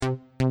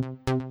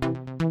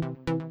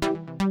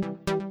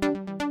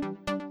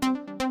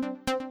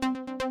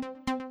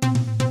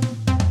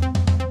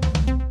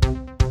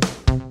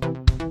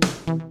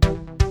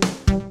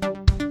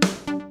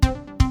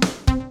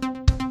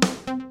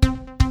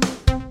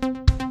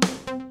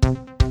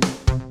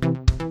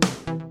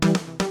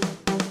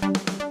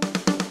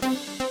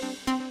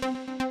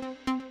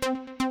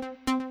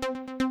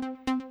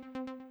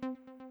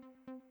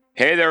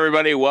Hey there,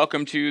 everybody.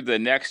 Welcome to the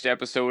next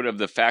episode of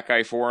the Fat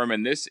Guy Forum,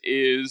 and this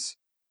is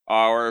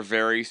our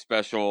very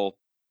special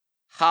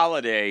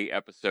holiday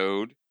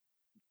episode,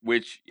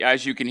 which,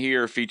 as you can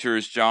hear,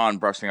 features John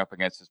brushing up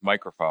against his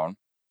microphone.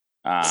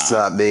 It's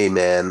not me,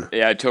 man.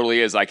 Yeah, it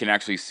totally is. I can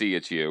actually see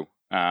it's you.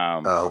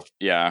 Oh,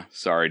 Yeah,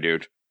 sorry,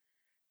 dude.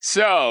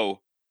 So,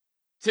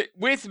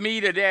 with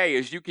me today,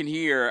 as you can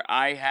hear,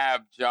 I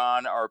have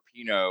John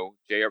Arpino,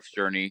 JF's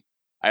Journey.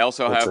 I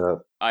also what's have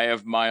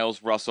up?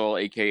 Miles Russell,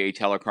 aka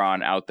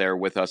Telecron, out there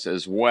with us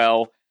as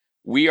well.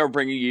 We are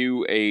bringing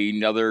you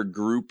another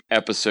group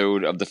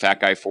episode of the Fat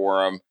Guy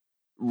Forum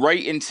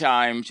right in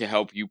time to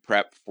help you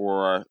prep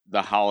for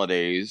the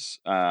holidays.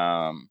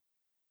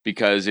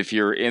 Because if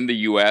you're in the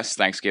U.S.,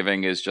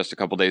 Thanksgiving is just a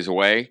couple days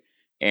away.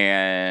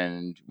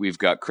 And we've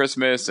got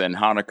Christmas and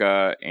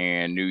Hanukkah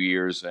and New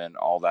Year's and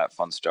all that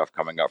fun stuff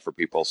coming up for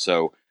people.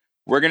 So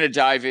we're going to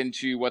dive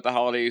into what the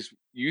holidays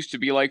used to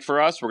be like for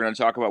us. We're going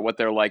to talk about what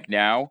they're like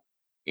now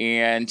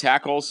and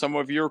tackle some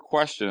of your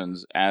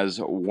questions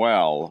as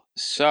well.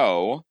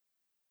 So,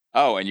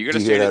 and you got Do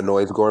to you hear say that that.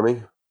 noise,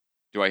 Gormy?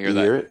 Do I Do hear you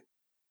that? hear it?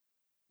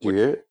 Do you What,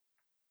 hear it?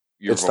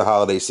 your It's the vote?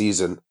 holiday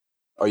season.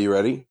 Are you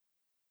ready?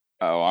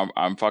 Oh,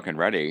 I'm fucking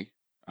ready.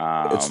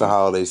 It's the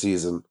holiday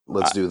season.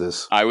 Let's I, do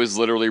this. I was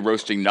literally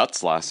roasting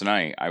nuts last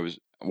night.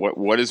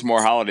 What is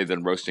more holiday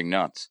than roasting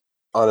nuts?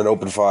 On an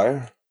open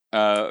fire?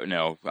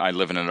 No, I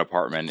live in an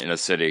apartment in a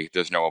city.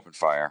 There's no open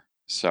fire.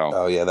 So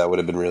Oh, yeah, that would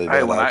have been really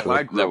Hey, bad, when I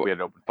actually. grew up, we had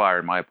an open fire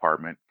in my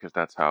apartment because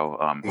that's how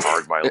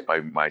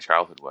hard my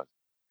childhood was.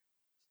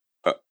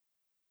 uh,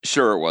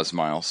 sure it was,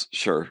 Miles.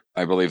 Sure.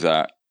 I believe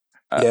that.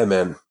 Uh, Yeah,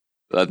 man.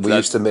 We that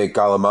used to make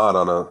galamad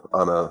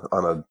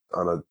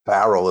on a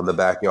barrel in the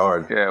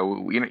backyard. Yeah,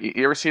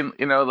 you ever seen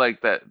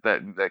like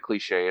that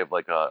cliche of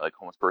like a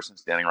homeless person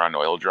standing around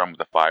an oil drum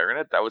with a fire in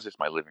it? That was just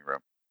my living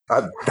room.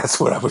 That's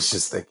what I was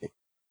just thinking.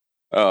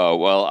 Oh,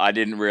 well, I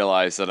didn't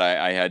realize that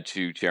I had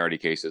two charity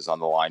cases on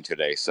the line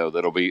today. So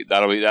that'll be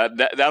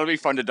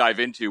fun to dive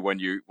into when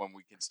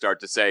we can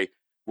start to say,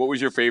 what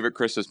was your favorite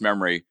Christmas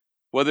memory?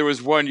 Well, there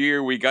was one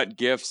year we got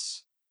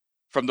gifts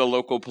from the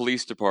local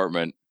police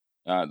department.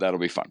 That'll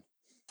be fun.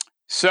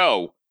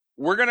 So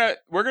we're gonna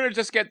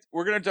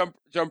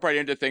jump right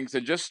into things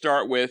and just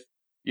start with,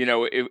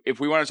 if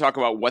we want to talk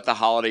about what the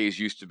holidays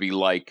used to be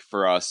like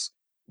for us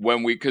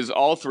because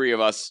all three of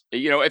us,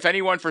 if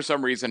anyone for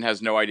some reason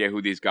has no idea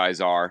who these guys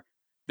are,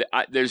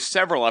 there's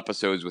several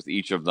episodes with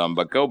each of them,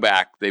 but go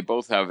back. They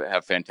both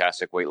have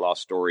fantastic weight loss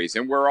stories,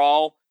 and we're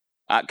all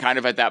kind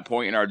of at that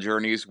point in our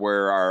journeys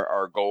where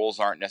our goals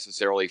aren't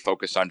necessarily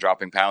focused on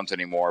dropping pounds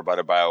anymore, but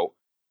about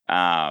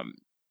um,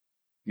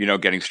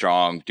 getting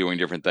strong, doing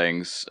different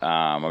things.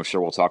 I'm sure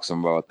we'll talk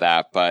some about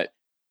that, but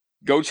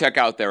go check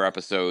out their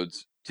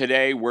episodes.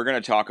 Today, we're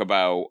going to talk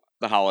about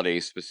the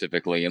holidays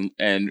specifically.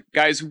 And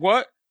guys,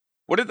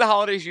 what did the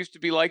holidays used to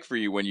be like for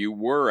you when you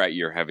were at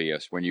your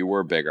heaviest, when you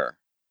were bigger?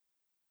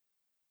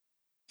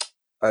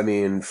 I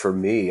mean, for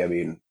me,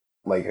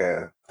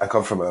 I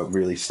come from a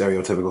really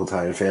stereotypical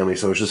Italian family,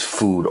 so it's just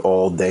food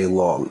all day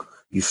long.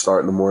 You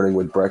start in the morning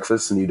with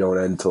breakfast, and you don't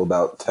end until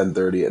about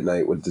 10:30 at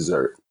night with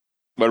dessert.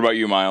 What about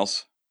you,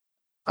 Miles?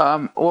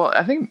 Well,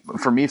 I think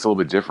for me it's a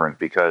little bit different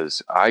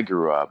because I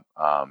grew up,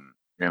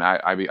 and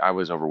I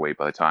was overweight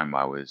by the time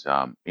I was,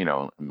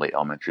 in late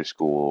elementary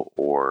school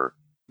or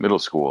middle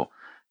school.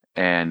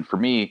 And for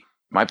me,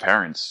 my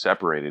parents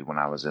separated when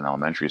I was in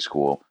elementary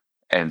school.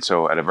 And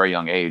so at a very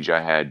young age,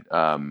 I had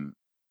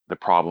the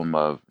problem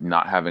of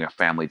not having a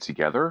family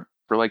together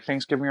for like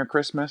Thanksgiving or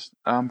Christmas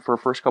for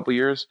the first couple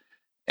years.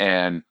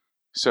 And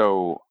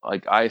so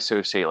like I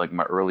associate like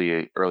my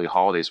early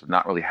holidays with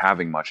not really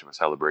having much of a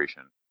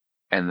celebration.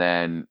 And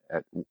then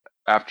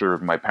after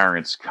my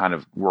parents kind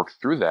of worked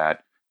through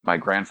that, my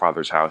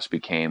grandfather's house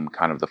became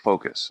kind of the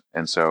focus.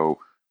 And so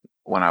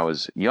when I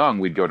was young,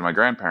 we'd go to my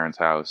grandparents'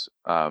 house,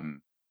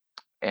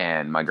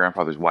 and my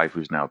grandfather's wife,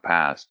 who's now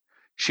passed,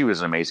 she was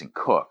an amazing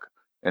cook,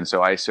 and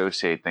so I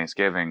associate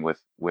Thanksgiving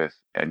with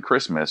and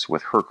Christmas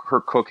with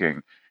her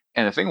cooking.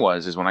 And the thing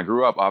is when I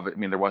grew up, I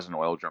mean, there was an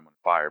oil drum on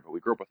fire, but we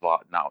grew up with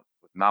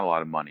not a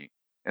lot of money,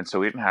 and so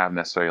we didn't have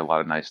necessarily a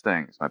lot of nice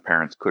things. My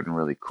parents couldn't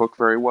really cook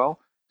very well,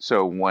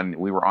 so when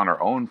we were on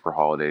our own for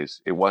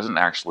holidays, it wasn't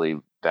actually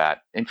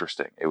that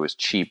interesting. It was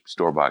cheap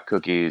store-bought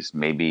cookies,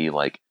 maybe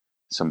like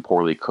some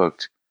poorly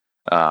cooked,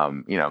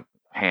 ham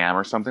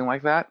or something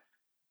like that.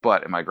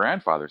 But at my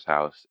grandfather's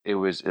house, it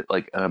was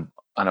like a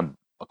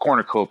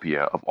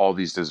cornucopia of all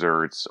these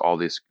desserts, all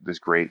this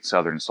great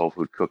Southern soul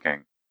food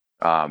cooking,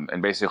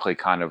 and basically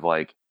kind of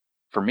like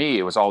for me,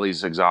 it was all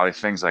these exotic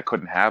things I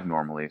couldn't have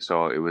normally.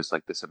 So it was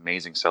like this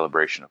amazing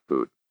celebration of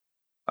food.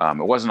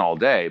 It wasn't all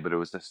day, but it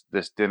was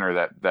this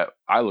dinner that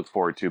I looked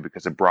forward to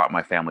because it brought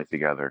my family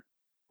together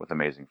with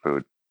amazing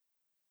food.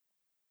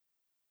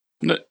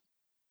 N-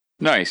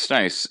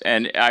 nice.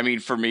 And I mean,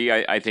 for me,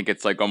 I think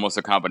it's like almost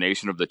a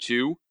combination of the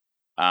two.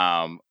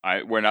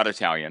 We're not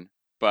Italian,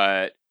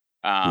 but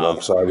No,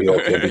 I'm sorry, we all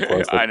can't be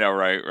close. I know,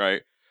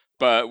 right.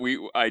 But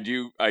I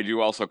do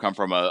also come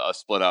from a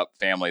split up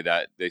family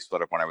that they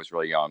split up when I was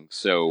really young.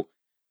 So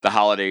the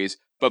holidays,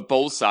 but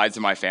both sides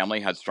of my family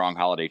had strong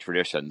holiday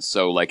traditions.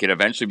 So like it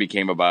eventually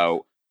became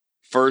about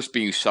first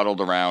being shuttled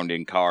around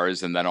in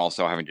cars and then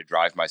also having to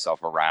drive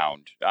myself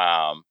around.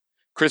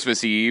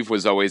 Christmas Eve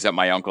was always at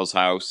my uncle's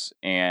house,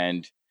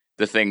 and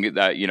the thing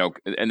that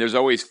and there's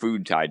always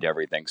food tied to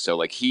everything. So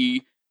like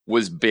he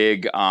was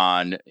big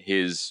on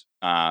his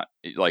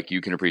like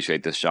you can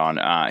appreciate this, Sean.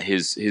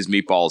 His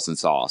meatballs and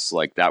sauce,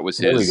 like There we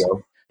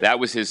go. that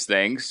was his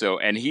thing. So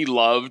and he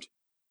loved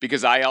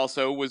because I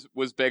also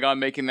was big on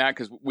making that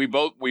because we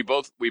both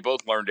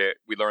learned it.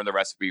 We learned the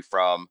recipe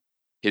from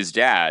his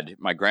dad,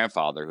 my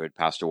grandfather, who had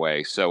passed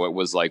away. So it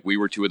was like we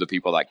were two of the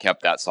people that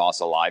kept that sauce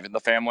alive in the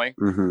family.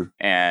 Hmm.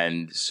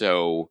 And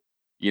so,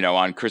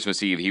 on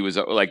Christmas Eve, he was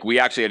like, we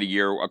actually had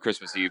a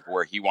Christmas Eve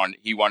where he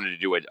wanted to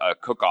do a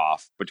cook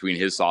off between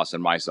his sauce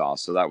and my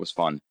sauce. So that was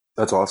fun.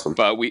 That's awesome.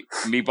 But we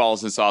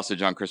meatballs and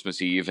sausage on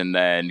Christmas Eve, and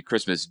then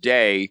Christmas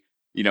Day,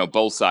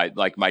 both sides,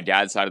 like my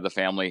dad's side of the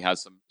family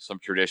has some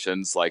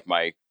traditions, like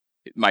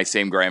my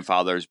same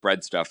grandfather's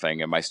bread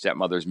stuffing and my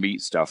stepmother's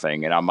meat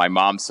stuffing. And on my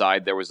mom's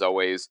side, there was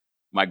always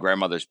my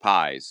grandmother's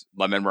pies.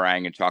 Lemon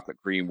meringue and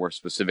chocolate cream were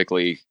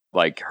specifically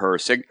like her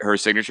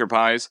signature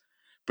pies,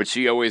 but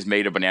she always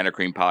made a banana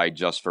cream pie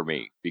just for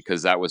me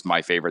because that was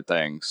my favorite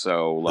thing.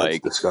 So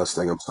like, that's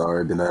disgusting. I'm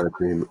sorry, banana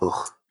cream.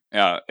 Ugh.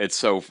 yeah, it's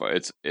so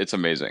it's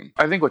amazing.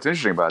 I think what's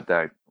interesting about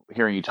that,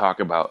 hearing you talk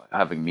about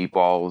having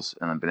meatballs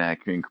and a banana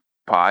cream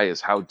pie,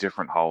 is how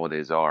different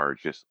holidays are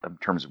just in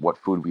terms of what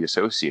food we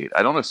associate.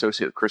 I don't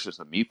associate Christmas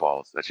with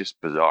meatballs. That's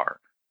just bizarre.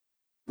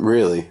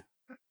 Really?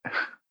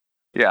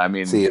 Yeah, I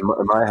mean, See, in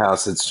my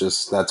house, it's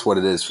just that's what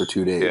it is for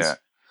 2 days. yeah,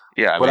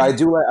 yeah. But I I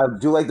mean,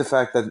 do like the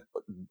fact that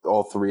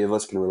all three of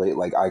us can relate.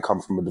 Like I come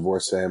from a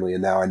divorced family,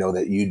 and now I know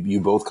that you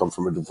both come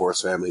from a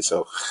divorced family.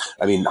 So,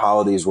 I mean,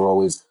 holidays were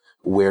always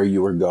where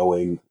you were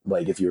going.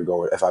 Like if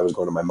I was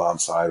going to my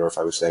mom's side, or if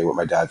I was staying with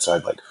my dad's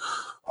side,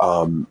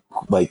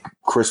 like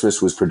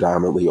Christmas was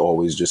predominantly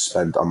always just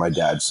spent on my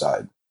dad's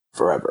side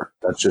forever.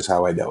 That's just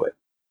how I know it.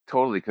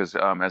 totally, because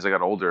as I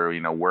got older,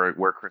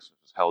 where Christmas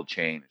was held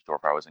changed, or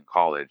if I was in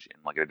college in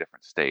like a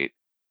different state,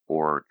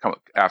 or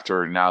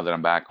after now that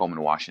I'm back home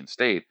in Washington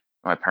State,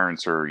 my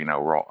parents are,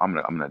 I'm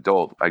an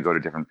adult. I go to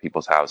different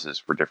people's houses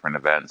for different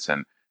events,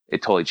 and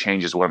it totally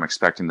changes what I'm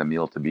expecting the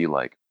meal to be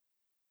like.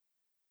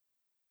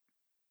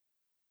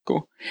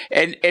 Cool.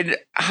 And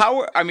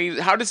how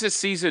does this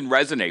season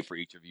resonate for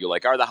each of you?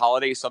 Like, are the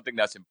holidays something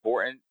that's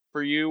important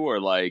for you, or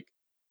like,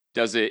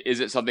 is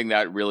it something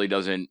that really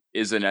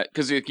isn't it?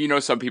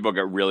 Because some people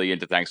get really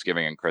into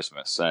Thanksgiving and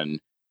Christmas and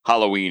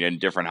Halloween and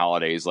different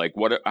holidays. Like,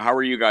 how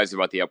are you guys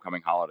about the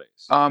upcoming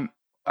holidays? I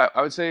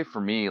would say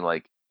for me,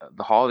 like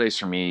the holidays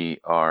for me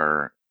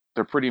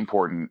they're pretty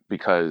important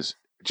because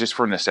just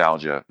for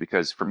nostalgia.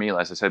 Because for me,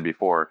 as I said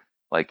before,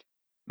 like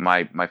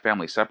my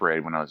family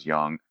separated when I was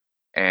young,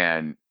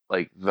 and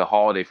like the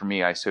holiday for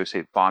me, I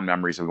associate fond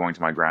memories of going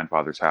to my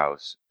grandfather's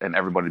house and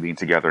everybody being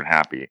together and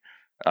happy.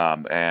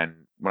 And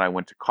when I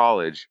went to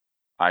college,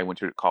 I went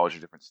to college in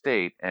a different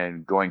state,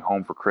 and going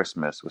home for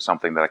Christmas was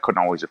something that I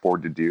couldn't always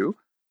afford to do.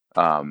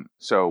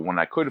 So when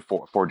I could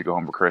afford to go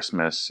home for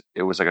Christmas,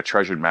 it was like a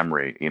treasured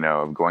memory,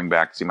 of going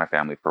back to see my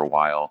family for a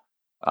while,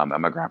 at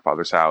my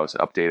grandfather's house,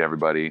 update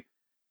everybody.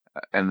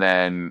 And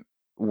then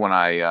when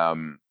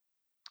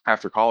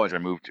after college, I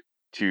moved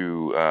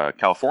to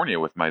California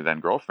with my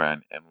then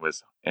girlfriend and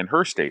was in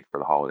her state for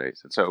the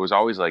holidays. And so it was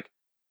always like,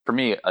 for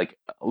me, like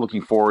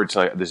looking forward to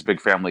like, this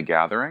big family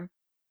gathering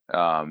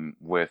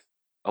with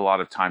a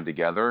lot of time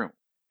together.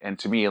 And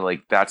to me,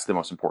 like that's the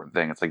most important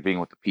thing. It's like being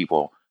with the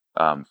people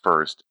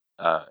first.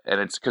 And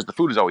it's because the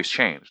food has always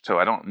changed. So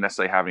I don't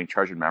necessarily have any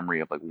treasured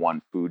memory of like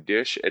one food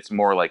dish. It's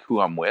more like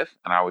who I'm with.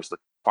 And I always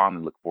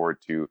fondly look forward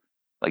to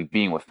like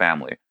being with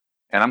family.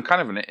 And I'm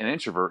kind of an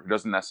introvert who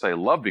doesn't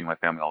necessarily love being with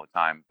my family all the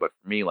time. But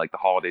for me, like the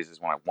holidays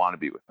is when I want to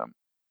be with them.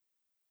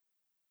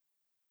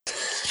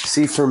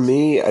 See, for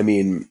me, I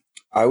mean,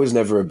 I was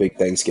never a big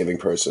Thanksgiving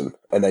person,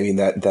 and I mean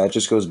that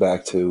just goes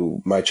back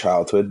to my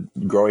childhood,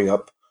 growing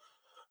up.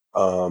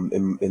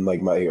 In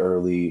like my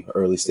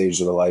early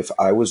stages of the life,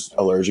 I was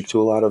allergic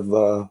to a lot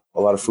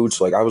of food.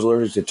 So like I was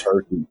allergic to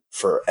turkey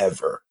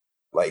forever,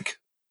 like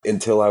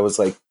until I was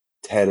like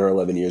 10 or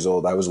 11 years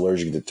old. I was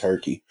allergic to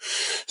turkey.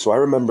 So I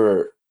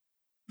remember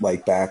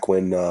like back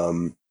when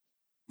you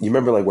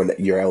remember like when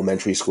your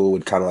elementary school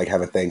would kind of like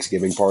have a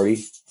Thanksgiving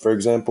party, for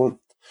example.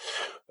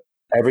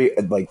 Every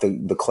like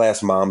the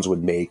class moms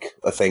would make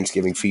a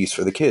Thanksgiving feast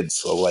for the kids,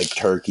 so like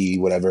turkey,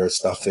 whatever,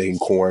 stuffing,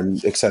 corn,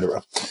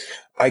 etc.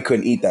 I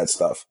couldn't eat that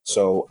stuff,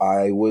 so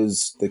I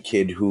was the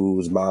kid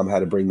whose mom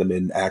had to bring them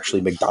in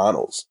actually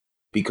McDonald's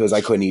because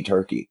I couldn't eat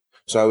turkey.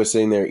 So I was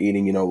sitting there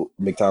eating,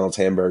 McDonald's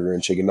hamburger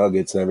and chicken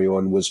nuggets, and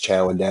everyone was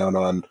chowing down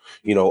on,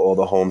 all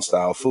the home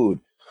style food.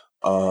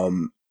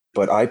 Um,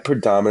 but I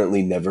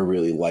predominantly never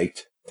really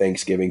liked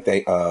Thanksgiving.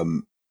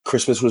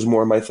 Christmas was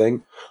more my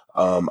thing.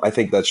 I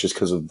think that's just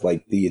because of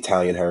like the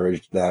Italian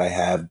heritage that I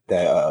have.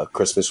 That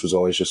Christmas was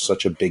always just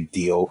such a big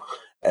deal,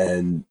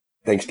 and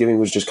Thanksgiving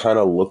was just kind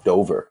of looked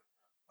over.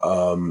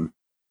 Um,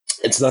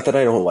 It's not that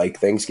I don't like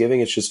Thanksgiving.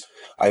 It's just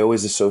I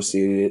always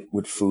associated it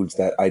with foods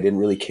that I didn't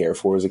really care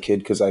for as a kid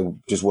because I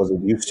just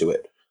wasn't used to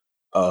it.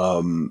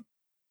 Um,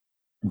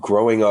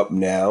 Growing up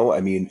now, I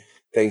mean,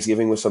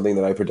 Thanksgiving was something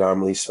that I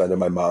predominantly spent in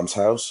my mom's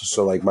house.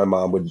 So like my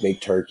mom would make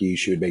turkey,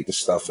 she would make the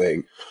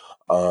stuffing,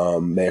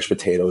 mashed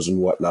potatoes and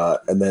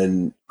whatnot. And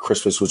then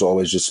Christmas was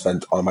always just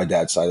spent on my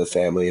dad's side of the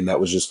family, and that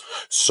was just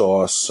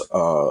sauce,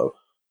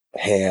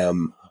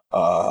 ham,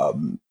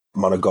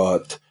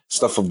 monogot,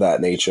 stuff of that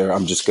nature.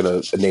 I'm just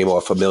gonna name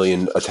off a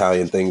million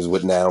Italian things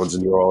with nouns,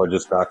 and you all are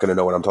just not gonna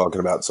know what I'm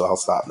talking about. So I'll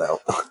stop now.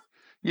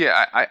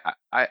 Yeah,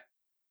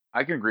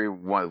 I can agree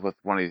with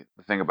one of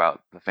the thing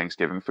about the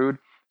Thanksgiving food.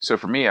 So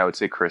for me, I would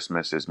say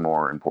Christmas is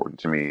more important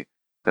to me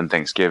than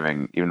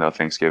Thanksgiving, even though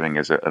Thanksgiving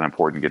is an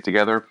important get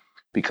together.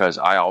 Because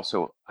I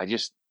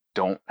just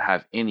don't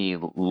have any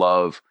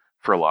love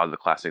for a lot of the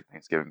classic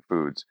Thanksgiving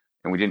foods,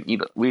 and we didn't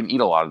eat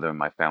a lot of them in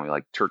my family.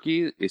 Like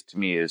turkey is to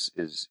me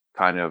is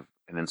kind of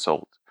an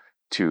insult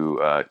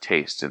to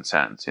taste and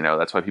sense. You know,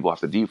 that's why people have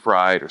to deep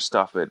fry it or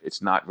stuff it.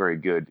 It's not very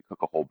good to cook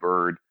a whole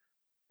bird.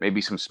 Maybe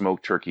some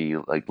smoked turkey,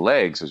 like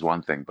legs, is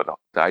one thing, but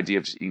the idea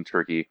of just eating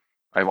turkey,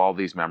 I have all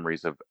these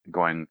memories of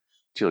going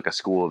to like a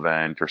school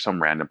event or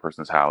some random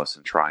person's house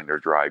and trying their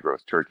dry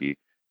roast turkey.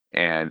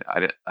 And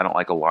I don't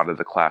like a lot of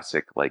the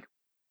classic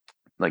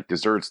like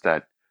desserts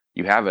that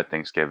you have at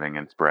Thanksgiving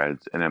and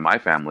spreads. And in my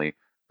family,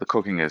 the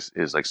cooking is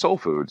like soul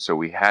food, so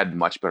we had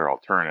much better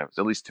alternatives,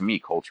 at least to me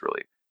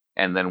culturally.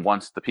 And then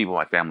once the people in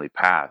my family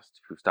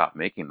passed who stopped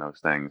making those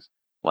things,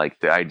 like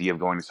the idea of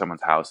going to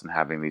someone's house and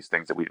having these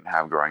things that we didn't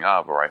have growing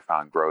up or I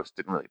found gross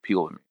didn't really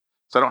appeal to me.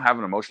 So I don't have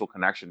an emotional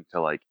connection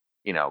to like,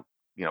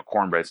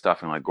 cornbread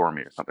stuffing like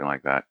gourmet or something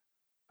like that.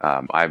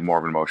 I have more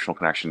of an emotional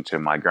connection to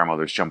my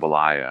grandmother's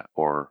jambalaya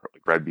or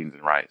like red beans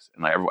and rice.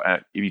 And like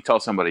if you tell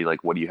somebody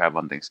like, "What do you have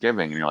on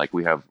Thanksgiving?" and you're like,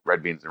 "We have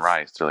red beans and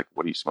rice," they're like,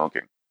 "What are you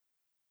smoking?"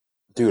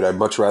 Dude, I'd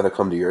much rather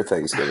come to your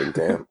Thanksgiving.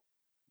 Damn,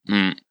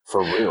 Mm.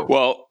 for real.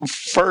 Well,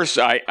 first,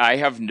 I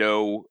have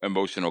no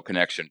emotional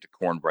connection to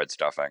cornbread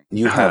stuffing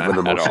You have an at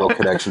emotional all.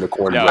 connection to No,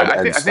 cornbread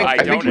and I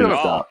stuffing. don't Dude, at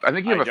all. stop. I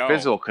think you I have a don't.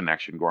 physical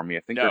connection, Gormy.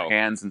 I think your No,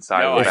 hands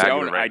inside no, of the I bag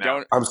don't. are right I now.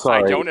 don't. I'm I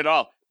sorry. don't at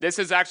all. This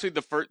is actually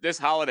the first. This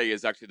holiday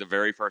is actually the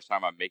very first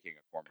time I'm making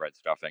a cornbread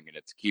stuffing, and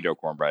it's keto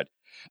cornbread.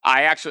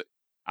 I actually,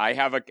 I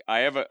have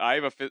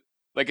a.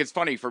 Like it's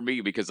funny for me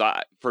because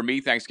for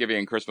me, Thanksgiving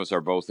and Christmas are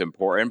both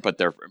important, but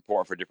they're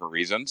important for different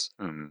reasons.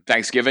 Mm.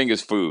 Thanksgiving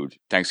is food.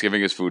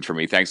 Thanksgiving is food for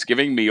me.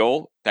 Thanksgiving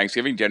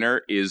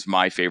dinner is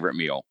my favorite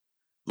meal.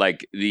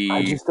 Like I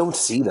the just don't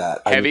see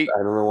that. heavy.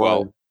 I don't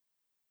know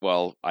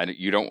why.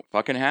 You don't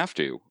fucking have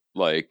to.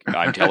 Like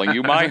I'm telling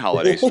you my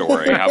holiday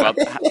story.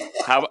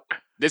 How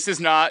this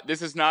is not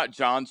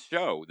John's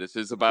show. This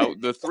is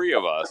about the three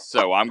of us.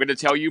 So I'm going to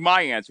tell you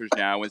my answers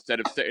now instead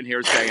of sitting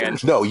here saying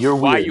No, you're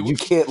why weird. you You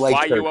can't why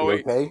like you turkey,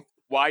 always okay?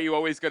 why you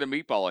always got a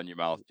meatball in your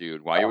mouth,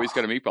 dude? Why you always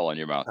got a meatball in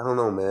your mouth? I don't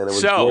know, man. It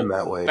was born So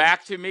that way.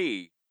 back to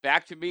me.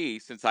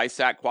 Since I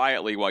sat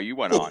quietly while you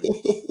went on,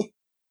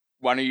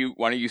 why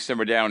don't you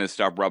simmer down and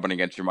stop rubbing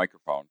against your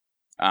microphone?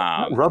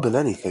 Not rubbing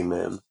anything,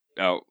 man.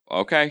 Oh,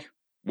 okay.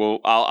 Well,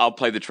 I'll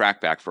play the track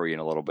back for you in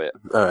a little bit.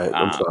 All right,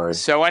 I'm sorry.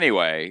 So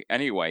anyway,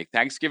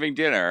 Thanksgiving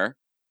dinner,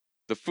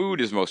 the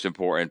food is most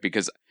important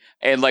because,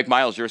 and like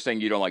Miles, you're saying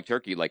you don't like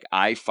turkey. Like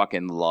I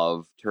fucking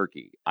love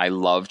turkey. I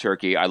love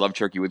turkey. I love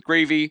turkey with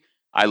gravy.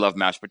 I love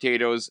mashed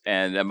potatoes,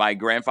 and then my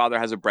grandfather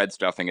has a bread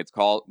stuffing.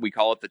 We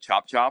call it the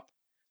chop chop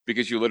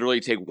because you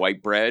literally take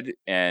white bread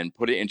and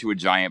put it into a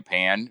giant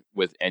pan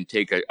and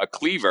take a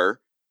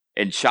cleaver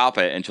and chop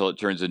it until it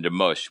turns into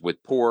mush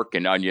with pork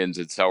and onions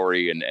and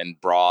celery and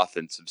broth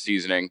and some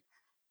seasoning.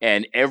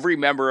 And every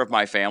member of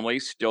my family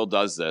still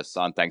does this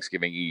on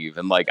Thanksgiving Eve.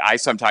 And like I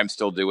sometimes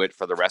still do it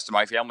for the rest of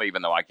my family,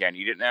 even though I can't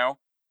eat it now,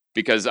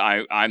 because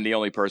I'm the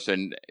only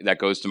person that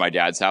goes to my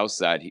dad's house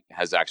that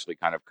has actually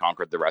kind of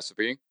conquered the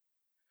recipe.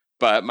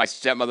 But my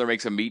stepmother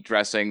makes a meat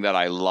dressing that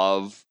I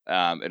love.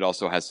 It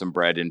also has some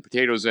bread and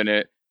potatoes in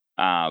it.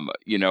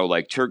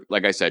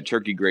 Like I said,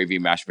 turkey gravy,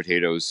 mashed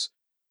potatoes.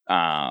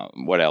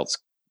 What else?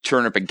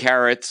 Turnip and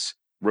carrots,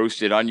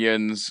 roasted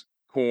onions,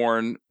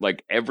 corn,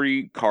 like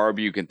every carb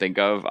you can think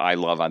of, I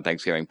love on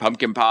Thanksgiving.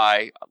 Pumpkin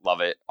pie, love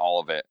it, all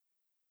of it.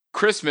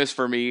 Christmas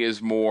for me is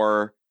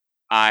more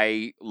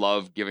I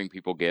love giving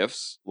people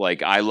gifts.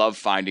 Like I love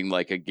finding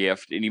like a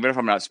gift, and even if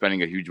I'm not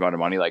spending a huge amount of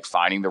money, like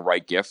finding the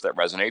right gift that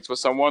resonates with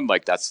someone,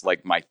 like that's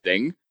like my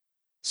thing.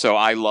 So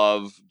I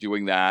love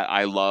doing that.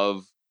 I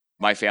love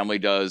my family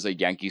does a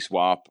Yankee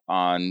swap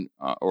on,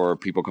 or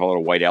people call it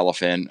a white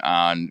elephant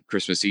on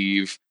Christmas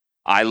Eve.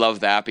 I love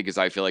that because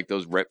I feel like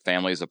those rip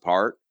families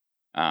apart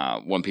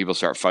when people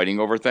start fighting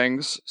over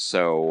things.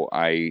 So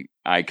I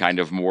kind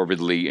of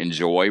morbidly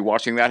enjoy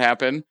watching that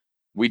happen.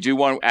 We do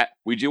one at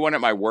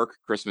my work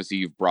Christmas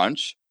Eve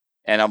brunch,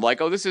 and I'm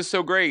like, oh, this is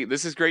so great.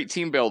 This is great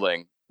team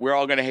building. We're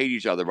all gonna hate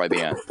each other by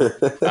the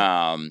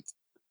end.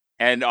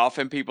 And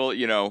often people,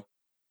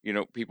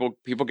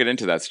 people get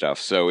into that stuff.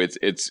 So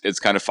it's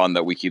kind of fun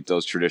that we keep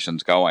those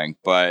traditions going.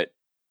 But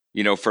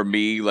for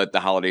me, like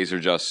the holidays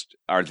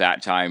are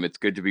that time. It's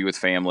good to be with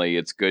family.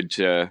 It's good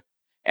to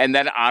And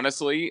then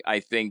honestly, I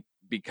think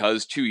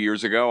because 2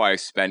 years ago I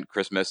spent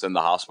Christmas in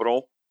the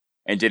hospital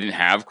and didn't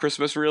have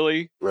Christmas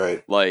really,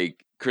 Right.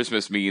 like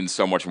Christmas means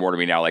so much more to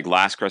me now. Like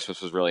last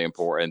Christmas was really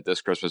important.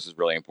 This Christmas is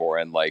really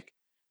important. Like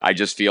I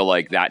just feel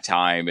like that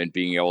time and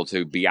being able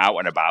to be out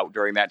and about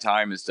during that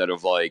time instead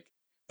of like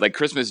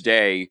Christmas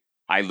Day,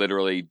 I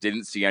literally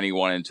didn't see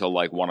anyone until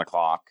like 1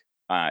 o'clock,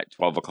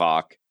 12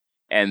 o'clock.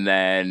 And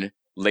then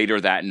later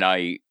that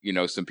night,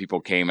 some people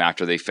came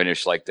after they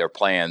finished like their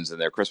plans and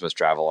their Christmas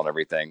travel and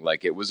everything.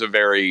 Like it was a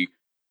very,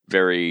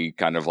 very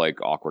kind of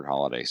like awkward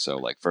holiday. So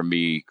like for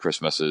me,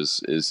 Christmas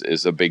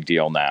is a big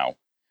deal now.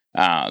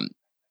 Um,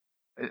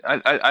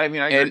 I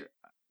mean, I and agree.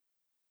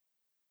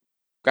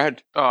 go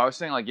ahead. Oh, I was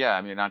saying like, yeah,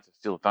 I mean, not to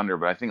steal thunder,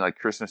 but I think like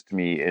Christmas to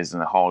me isn't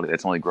a holiday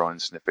that's only grown in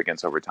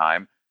significance over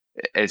time.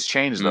 It's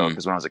changed though, Mm,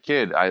 because when I was a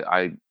kid,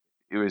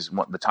 it was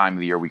the time of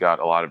the year we got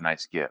a lot of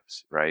nice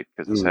gifts, right?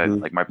 Because I said Hmm.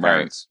 like my right.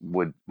 parents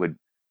would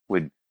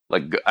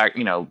like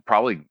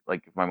probably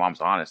like if my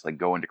mom's honest, like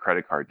go into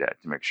credit card debt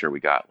to make sure we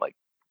got like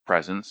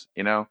presents,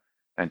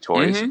 and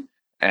toys. Hmm.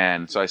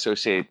 And so I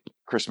associate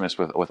Christmas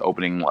with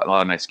opening a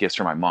lot of nice gifts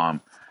for my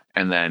mom,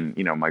 and then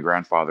my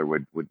grandfather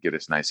would get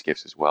us nice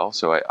gifts as well.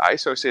 So I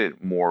associate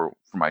it more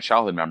from my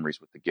childhood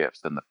memories with the gifts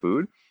than the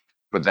food.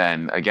 But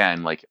then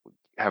again, like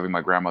having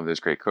my grandmother's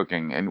great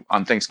cooking, and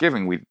on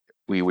Thanksgiving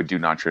we would do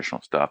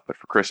non-traditional stuff, but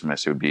for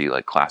Christmas it would be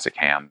like classic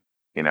ham,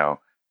 you know,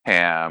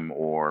 ham,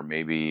 or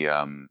maybe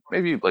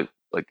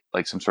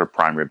like some sort of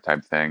prime rib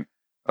type thing.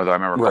 Although I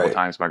remember a couple of Right.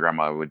 times my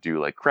grandma would do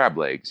like crab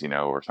legs,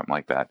 or something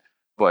like that.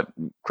 But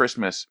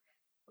Christmas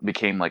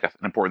became like an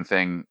important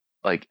thing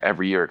like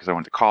every year because I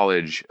went to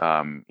college.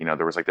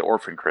 There was like the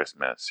orphan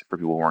Christmas for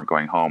people who weren't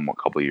going home a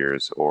couple of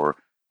years, or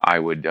I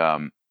would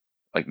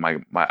like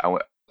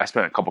I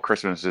spent a couple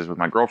Christmases with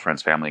my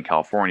girlfriend's family in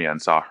California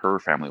and saw her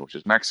family, which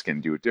is Mexican,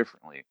 do it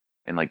differently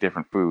and like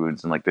different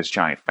foods and like this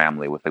giant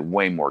family with like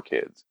way more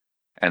kids.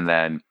 And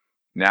then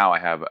now I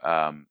have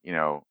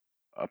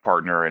a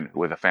partner and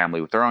with a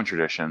family with their own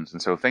traditions.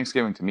 And so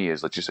Thanksgiving to me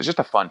is like it's just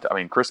a fun. I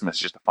mean, Christmas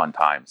is just a fun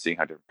time seeing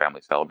how different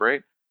families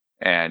celebrate.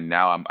 And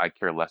now I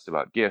care less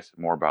about gifts,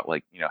 more about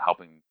like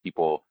helping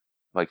people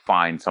like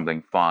find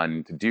something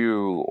fun to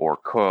do or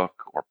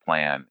cook or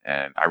plan.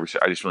 And I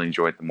just really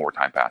enjoy it the more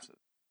time passes.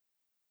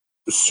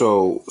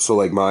 So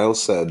like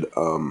Miles said,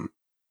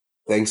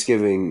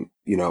 Thanksgiving,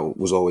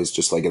 was always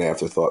just like an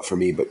afterthought for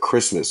me, but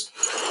Christmas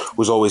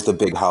was always the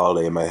big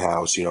holiday in my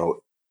house.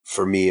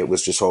 For me, it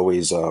was just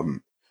always,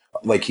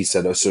 like he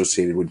said,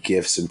 associated with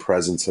gifts and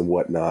presents and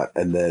whatnot.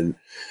 And then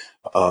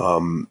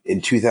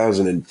in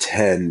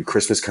 2010,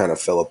 Christmas kind of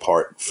fell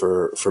apart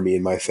for me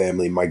and my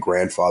family. My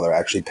grandfather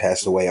actually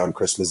passed away on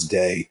Christmas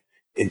Day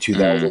in Mm.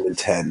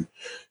 2010.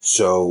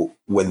 So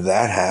when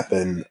that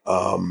happened,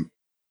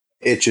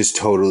 it just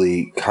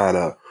totally kind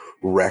of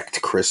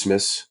wrecked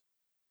Christmas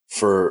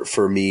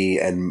for me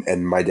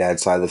and my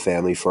dad's side of the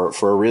family for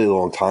a really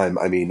long time.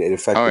 I mean, it Oh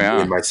affected me and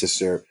yeah. my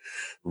sister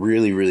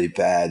really, really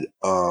bad.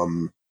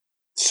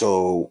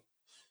 So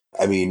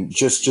I mean,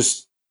 just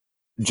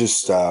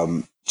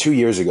 2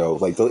 years ago,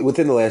 like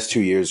within the last 2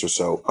 years or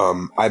so,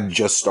 I'm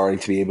just starting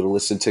to be able to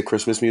listen to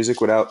Christmas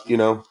music without,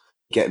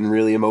 getting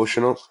really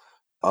emotional.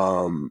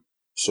 Um,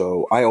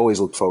 so I always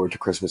look forward to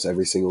Christmas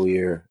every single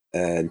year,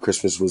 and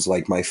Christmas was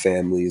like my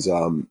family's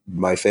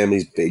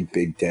big,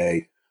 big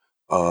day.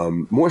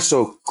 More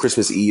so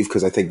Christmas Eve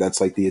because I think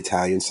that's like the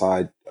Italian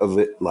side of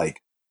it.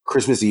 Like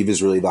Christmas Eve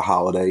is really the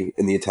holiday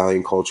in the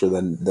Italian culture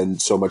than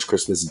so much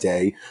Christmas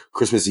Day.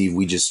 Christmas Eve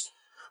we just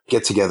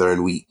get together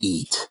and we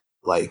eat.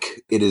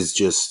 Like it is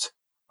just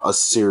a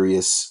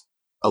serious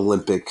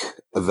Olympic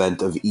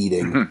event of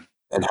eating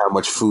and how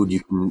much food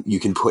you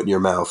can put in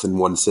your mouth in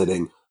one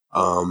sitting.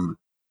 Um,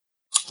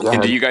 go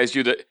And do ahead. you guys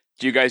do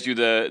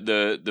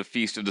the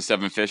feast of the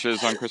seven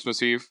fishes on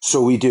Christmas Eve?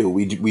 So we do.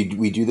 We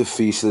do the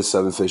Feast of the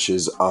Seven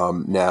Fishes.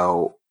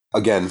 Now,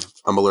 again,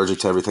 I'm allergic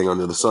to everything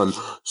under the sun.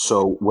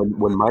 So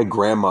when my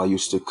grandma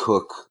used to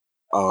cook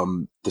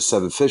the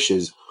seven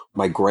fishes,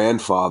 my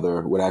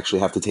grandfather would actually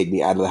have to take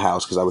me out of the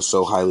house because I was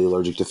so highly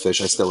allergic to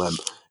fish. I still am,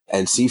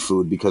 and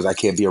seafood because I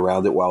can't be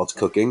around it while it's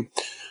cooking.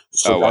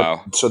 So Oh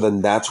wow. so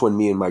then that's when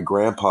me and my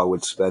grandpa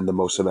would spend the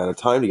most amount of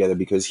time together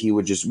because we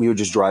would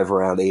just drive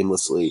around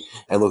aimlessly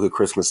and look at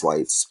Christmas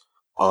lights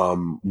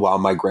while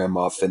my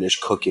grandma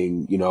finished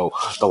cooking,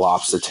 the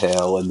lobster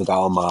tail and the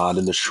galamad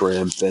and the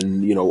shrimp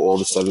and, all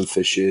the seven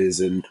fishes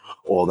and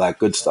all that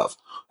good stuff.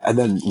 And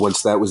then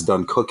once that was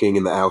done cooking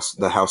and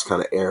the house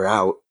kind of air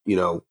out, we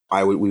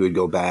would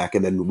go back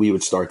and then we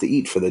would start to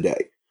eat for the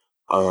day.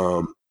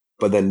 Um,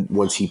 but then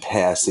once he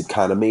passed, it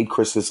kind of made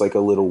Christmas like a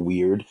little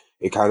weird.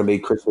 It kind of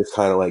made Christmas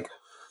kind of like,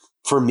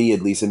 for me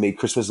at least, it made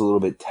Christmas a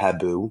little bit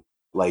taboo.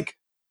 Like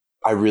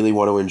I really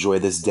want to enjoy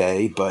this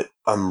day, but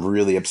I'm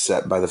really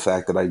upset by the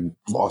fact that I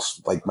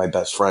lost like my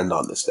best friend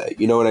on this day.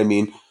 You know what I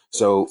mean?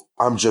 So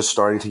I'm just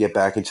starting to get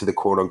back into the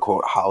quote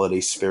unquote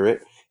holiday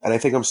spirit. And I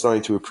think I'm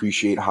starting to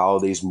appreciate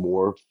holidays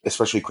more,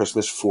 especially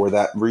Christmas for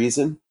that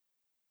reason.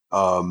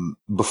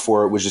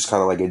 Before it was just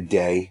kind of like a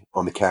day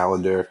on the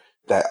calendar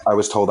that I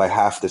was told I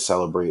have to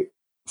celebrate.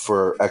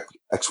 for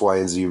X, Y,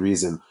 and Z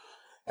reason.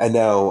 And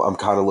now I'm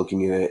kind of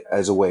looking at it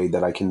as a way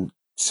that I can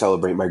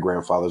celebrate my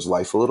grandfather's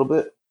life a little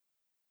bit.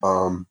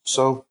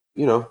 So,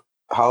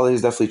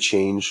 holidays definitely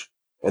change,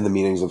 and the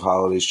meanings of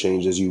holidays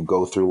change as you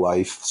go through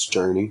life's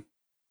journey.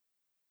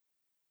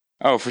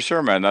 Oh, for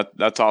sure, man.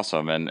 That's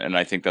awesome, and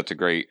I think that's a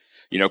great,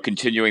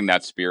 continuing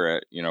that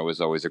spirit,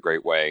 is always a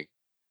great way.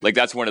 Like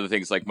that's one of the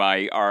things. Like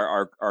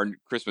our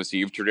Christmas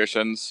Eve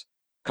traditions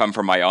come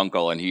from my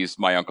uncle, and he's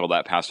my uncle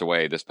that passed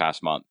away this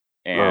past month,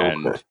 Oh, okay.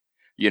 and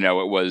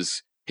it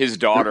was his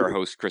daughter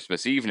hosts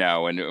Christmas Eve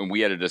now, and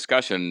we had a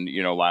discussion,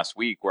 last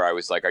week where I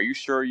was like, "Are you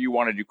sure you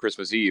want to do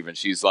Christmas Eve?" And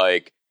she's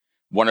like,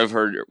 one of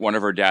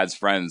her dad's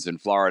friends in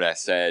Florida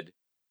said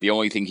the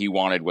only thing he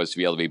wanted was to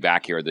be able to be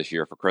back here this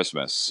year for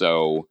Christmas,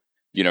 so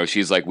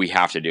she's like, we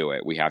have to do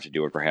it. We have to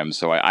do it for him.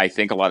 So I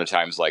think a lot of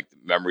times, like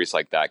memories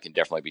like that can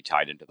definitely be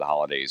tied into the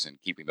holidays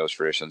and keeping those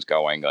traditions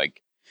going.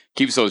 Like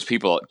keeps those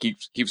people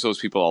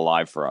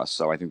alive for us.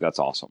 So I think that's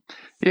awesome.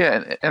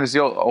 Yeah, and as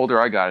the older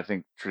I got, I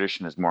think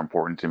tradition is more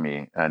important to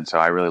me, and so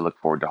I really look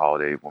forward to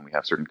holiday when we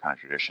have certain kind of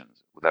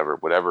traditions,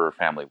 whatever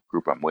family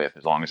group I'm with,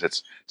 as long as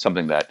it's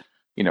something that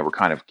we're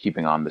kind of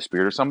keeping on the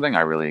spirit of something.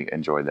 I really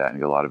enjoy that and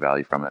get a lot of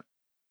value from it.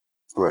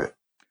 Right.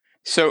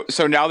 So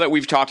now that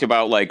we've talked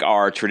about like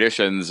our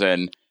traditions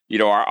and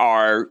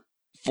our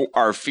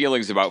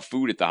feelings about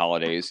food at the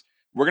holidays,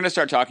 we're going to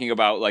start talking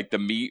about like the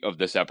meat of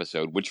this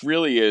episode, which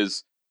really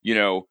is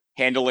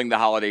handling the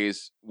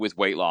holidays with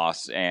weight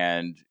loss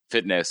and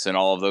fitness and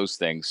all of those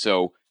things.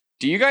 So,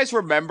 do you guys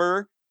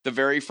remember the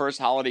very first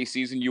holiday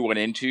season you went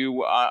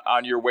into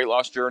on your weight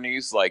loss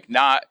journeys? Like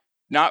not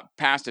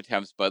past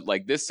attempts, but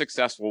like this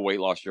successful weight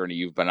loss journey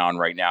you've been on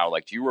right now.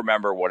 Like, do you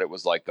remember what it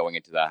was like going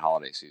into that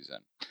holiday season?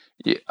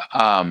 Yeah,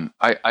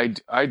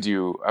 I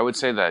do. I would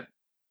say that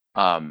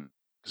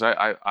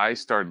because I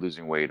started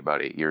losing weight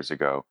about 8 years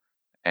ago,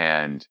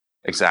 and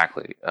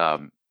exactly,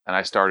 and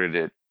I started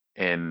it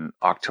in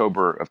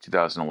October of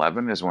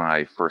 2011 is when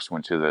I first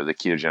went to the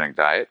ketogenic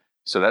diet.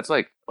 So that's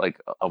like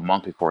a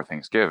month before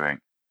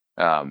Thanksgiving,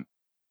 um,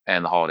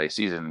 and the holiday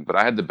season. But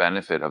I had the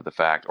benefit of the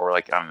fact, or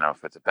like I don't know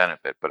if it's a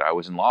benefit, but I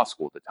was in law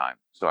school at the time,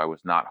 so I was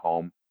not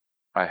home.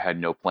 I had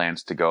no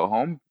plans to go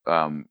home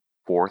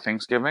for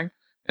Thanksgiving.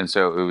 And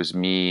so it was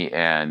me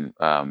and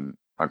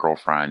my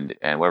girlfriend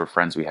and whatever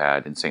friends we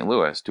had in St.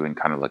 Louis doing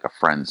kind of like a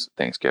friends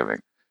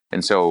Thanksgiving.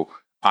 And so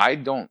I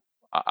don't,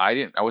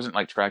 I wasn't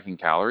like tracking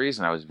calories,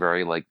 and I was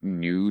very like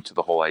new to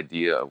the whole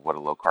idea of what a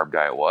low carb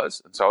diet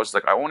was. And so I was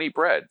like, I won't eat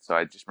bread. So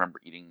I just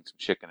remember eating some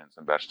chicken and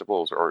some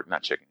vegetables, or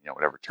not chicken,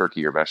 whatever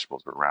turkey or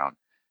vegetables were around,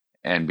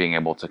 and being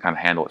able to kind of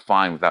handle it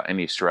fine without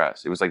any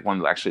stress. It was like one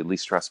of the actually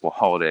least stressful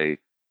holiday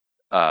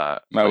Oh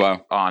like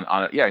wow.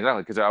 on yeah,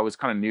 exactly, because I was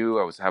kind of new,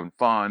 I was having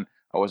fun,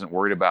 I wasn't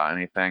worried about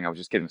anything, I was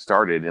just getting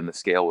started, and the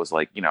scale was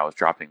like I was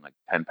dropping like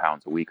 10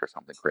 pounds a week or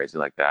something crazy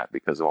like that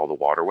because of all the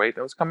water weight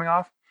that was coming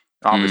off.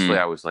 Obviously Mm.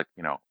 I was like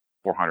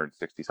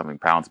 460 something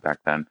pounds back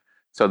then.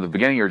 So the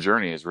beginning of your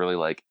journey is really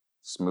like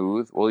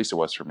smooth, well at least it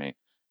was for me,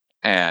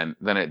 and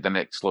then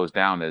it slows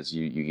down as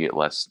you get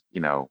less,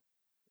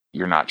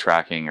 you're not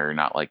tracking, or you're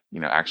not like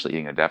actually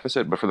eating a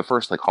deficit. But for the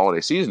first like holiday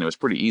season it was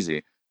pretty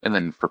easy, and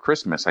then for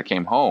Christmas I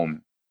came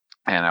home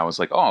and I was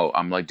like, oh,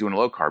 I'm like doing a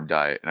low carb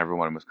diet, and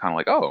everyone was kind of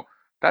like, oh,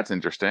 that's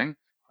interesting.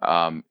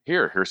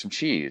 Here's some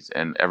cheese,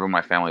 and everyone in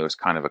my family was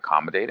kind of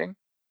accommodating.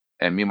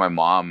 And me and my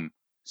mom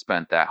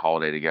spent that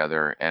holiday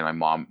together, and my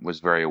mom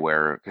was very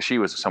aware because she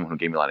was someone who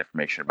gave me a lot of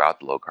information about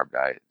the low carb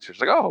diet. She was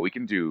like, oh, we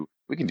can do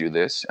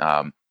this.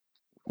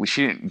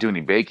 She didn't do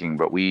any baking,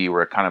 but it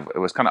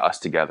was kind of us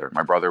together.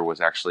 My brother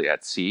was actually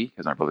at sea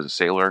because my brother's a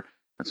sailor,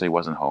 and so he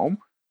wasn't home.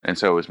 And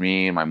so it was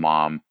me and my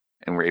mom,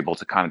 and we are able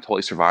to kind of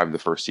totally survive the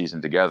first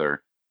season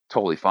together,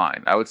 totally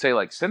fine. I would say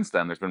like since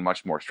then, there's been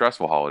much more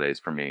stressful holidays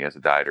for me as a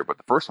dieter, but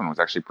the first one was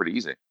actually pretty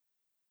easy.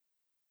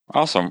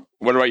 Awesome.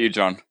 What about you,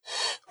 John?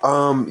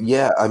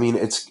 Yeah, I mean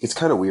it's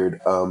kind of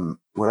weird.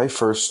 When I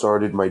first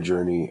started my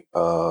journey,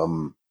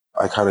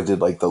 I kind of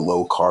did like the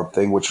low carb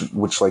thing,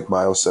 which like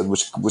Miles said,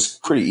 which was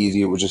pretty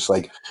easy. It was just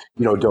like,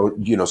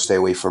 don't, stay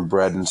away from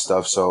bread and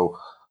stuff. So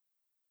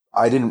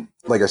I didn't,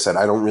 like I said,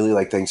 I don't really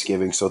like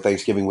Thanksgiving, so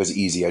Thanksgiving was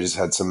easy. I just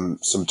had some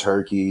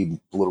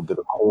turkey, a little bit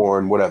of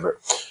corn, whatever.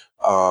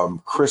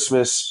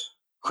 Christmas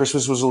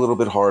was a little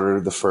bit harder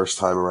the first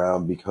time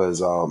around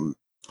because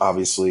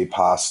obviously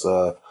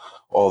pasta,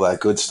 all that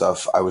good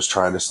stuff. I was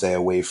trying to stay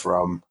away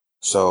from.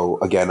 So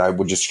again, I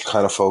would just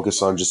kind of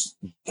focus on just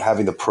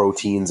having the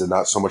proteins and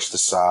not so much the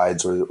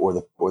sides or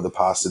the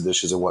pasta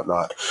dishes and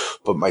whatnot.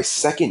 But my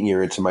second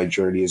year into my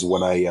journey is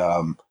when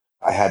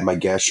I had my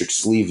gastric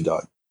sleeve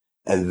done,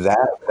 and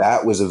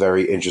that was a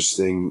very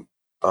interesting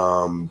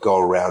go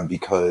around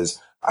because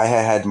I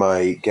had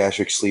my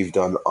gastric sleeve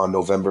done on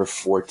November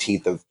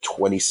 14th of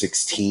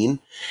 2016,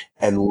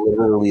 and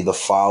literally the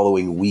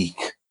following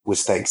week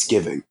was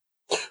Thanksgiving.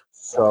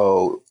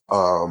 So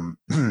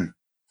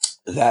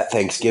that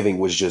Thanksgiving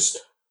was just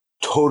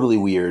totally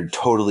weird,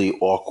 totally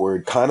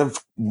awkward, kind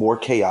of more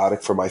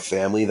chaotic for my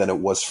family than it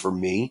was for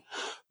me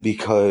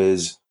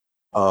because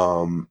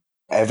um,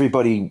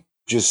 everybody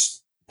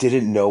just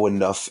didn't know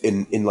enough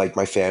in like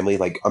my family.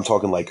 Like I'm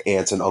talking like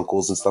aunts and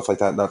uncles and stuff like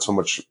that. Not so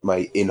much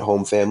my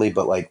in-home family,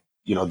 but like,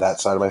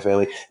 that side of my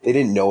family. They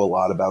didn't know a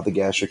lot about the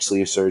gastric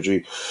sleeve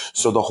surgery.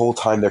 So the whole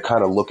time they're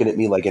kind of looking at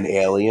me like an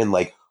alien,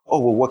 like, oh,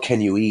 well, what can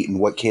you eat and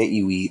what can't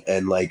you eat?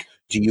 And like,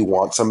 do you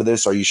want some of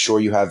this? Are you sure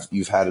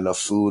you've had enough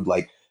food?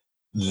 Like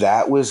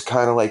that was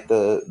kind of like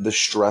the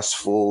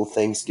stressful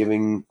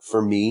Thanksgiving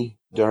for me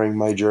during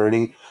my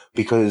journey,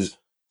 because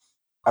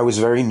I was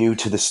very new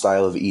to the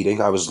style of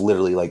eating. I was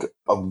literally like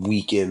a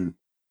week in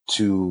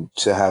to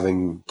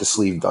having the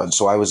sleeve done.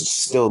 So I was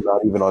still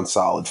not even on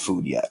solid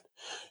food yet.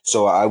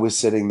 So I was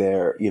sitting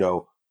there,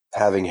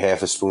 having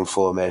half a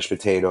spoonful of mashed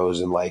potatoes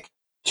and like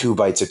 2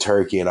 bites of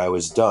turkey, and I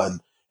was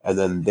done. And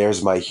then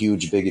there's my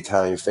huge big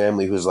Italian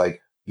family who's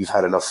like, "You've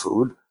had enough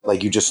food?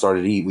 Like you just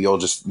started to eat. We all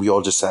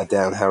just sat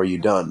down. How are you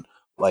done?"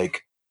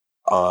 Like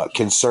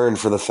concerned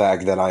for the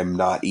fact that I'm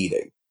not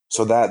eating.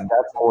 So that's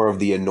more of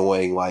the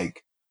annoying thing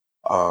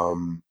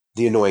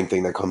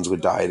that comes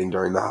with dieting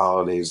during the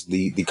holidays,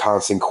 the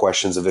constant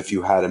questions of if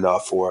you had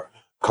enough, or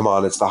come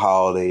on, it's the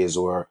holidays,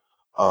 or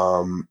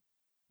um,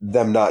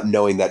 them not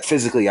knowing that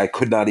physically I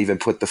could not even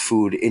put the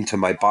food into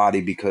my body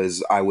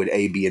because I would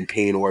A, be in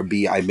pain, or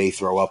B, I may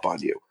throw up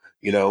on you,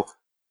 you know?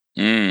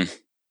 Mm.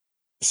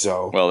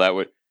 So, Well,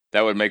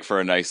 that would make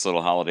for a nice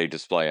little holiday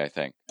display, I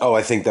think. oh,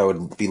 I think that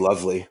would be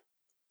lovely.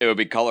 It would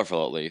be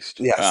colorful at least.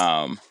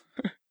 Yes.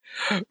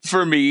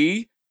 For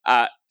me,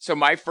 so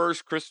my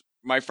first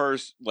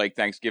like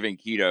Thanksgiving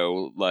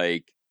keto,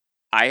 like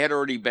I had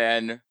already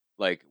been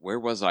like, where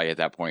was I at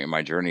that point in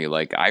my journey?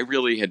 Like I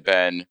really had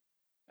been.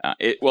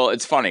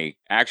 It's funny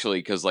actually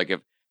because like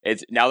if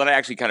it's now that I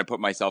actually kind of put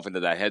myself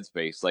into that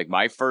headspace, like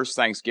my first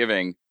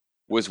Thanksgiving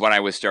was when I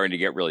was starting to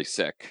get really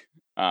sick,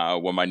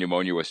 when my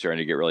pneumonia was starting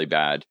to get really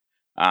bad.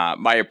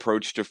 My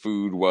approach to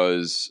food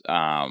was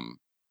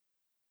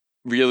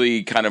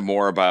really kind of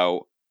more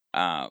about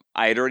I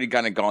had already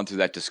kind of gone through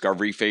that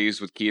discovery phase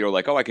with keto,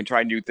 like, oh, I can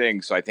try new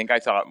things. So I think I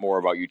thought more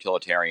about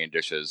utilitarian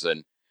dishes.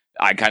 And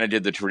I kind of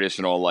did the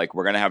traditional, like,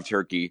 we're going to have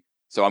turkey.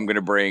 So I'm going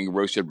to bring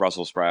roasted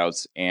Brussels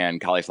sprouts and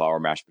cauliflower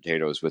mashed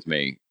potatoes with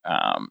me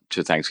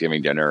to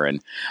Thanksgiving dinner.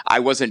 And I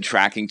wasn't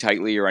tracking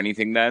tightly or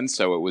anything then.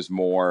 So it was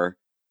more,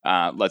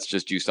 let's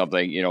just do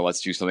something,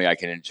 let's do something I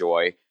can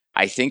enjoy.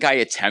 I think I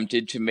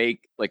attempted to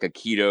make like a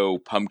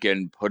keto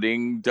pumpkin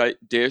pudding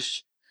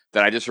dish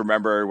that I just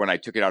remember when I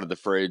took it out of the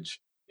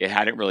fridge, it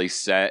hadn't really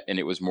set, and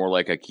it was more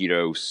like a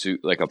keto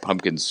soup, like a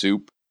pumpkin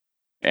soup.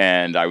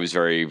 And I was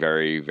very,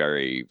 very,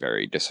 very,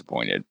 very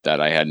disappointed that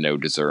I had no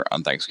dessert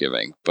on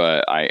Thanksgiving,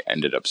 but I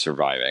ended up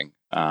surviving.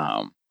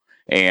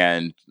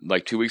 And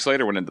like 2 weeks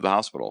later, went into the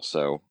hospital.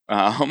 So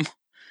that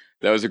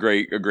was a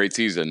great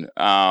season.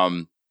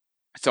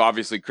 So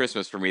obviously,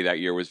 Christmas for me that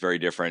year was very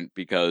different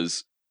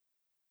because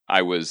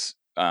I was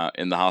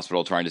in the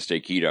hospital trying to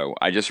stay keto.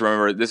 I just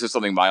remember this is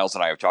something Miles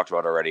and I have talked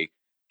about already.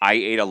 I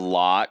ate a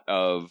lot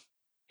of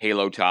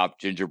Halo Top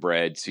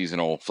gingerbread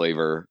seasonal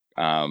flavor,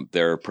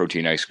 their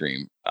protein ice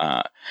cream.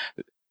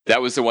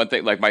 That was the one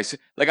thing.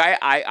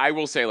 I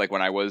will say, like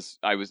when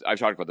I've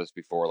talked about this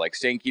before. Like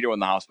staying keto in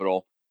the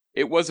hospital,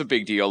 it was a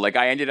big deal. Like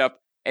I ended up,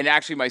 and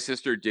actually my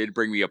sister did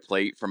bring me a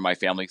plate from my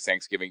family's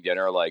Thanksgiving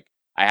dinner. Like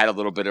I had a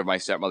little bit of my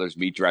stepmother's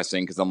meat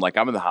dressing because I'm like,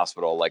 I'm in the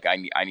hospital. Like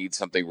I need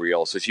something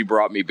real. So she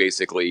brought me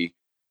basically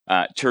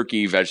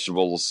turkey,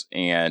 vegetables,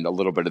 and a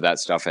little bit of that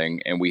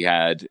stuffing. And we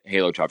had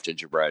Halo Top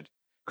gingerbread.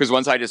 Because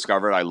once I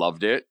discovered I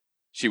loved it,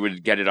 she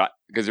would get it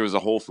because there was a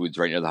Whole Foods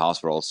right near the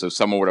hospital. So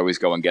someone would always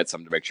go and get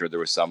some to make sure there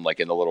was some like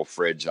in the little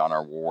fridge on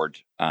our ward.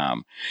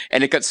 And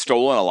it got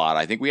stolen a lot.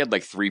 I think we had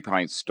like 3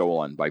 pints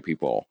stolen by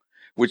people,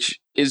 which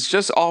is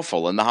just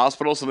awful. In the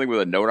hospital, something with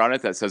a note on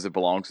it that says it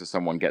belongs to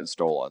someone getting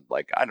stolen.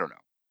 Like, I don't know.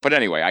 But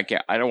anyway,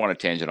 I don't want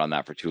to tangent on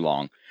that for too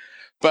long.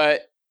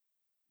 But,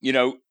 you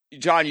know,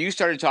 John, you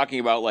started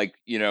talking about like,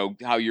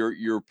 how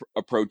your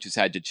approach has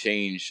had to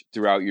change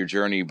throughout your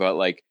journey. But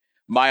like,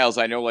 Miles,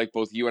 I know like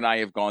both you and I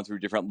have gone through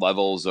different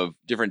levels of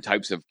different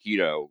types of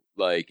keto,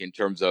 like in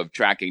terms of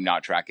tracking,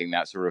 not tracking,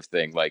 that sort of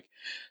thing. Like,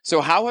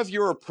 so how have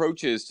your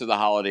approaches to the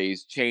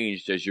holidays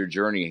changed as your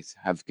journeys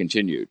have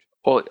continued?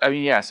 Well, I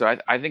mean, yeah. So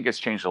I think it's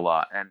changed a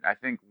lot, and I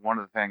think one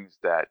of the things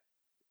that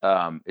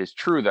is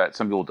true that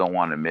some people don't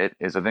want to admit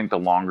is I think the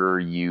longer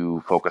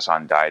you focus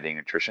on dieting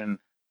and nutrition,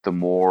 the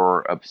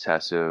more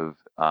obsessive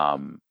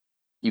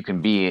you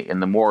can be,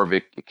 and the more of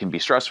it can be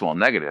stressful and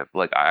negative.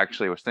 Like I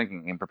actually was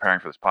thinking in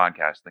preparing for this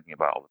podcast, thinking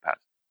about all the past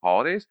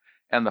holidays,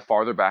 and the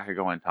farther back I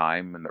go in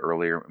time and the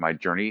earlier in my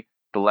journey,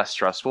 the less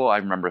stressful I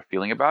remember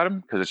feeling about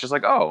them because it's just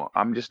like, oh,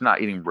 I'm just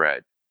not eating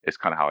bread. It's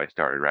kind of how I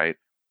started, right?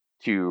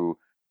 To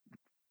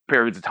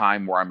periods of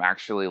time where I'm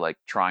actually like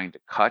trying to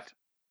cut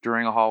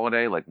during a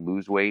holiday, like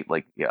lose weight,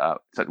 like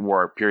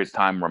where periods of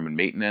time where I'm in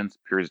maintenance,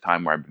 periods of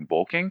time where I've been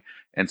bulking.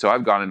 And so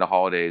I've gone into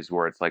holidays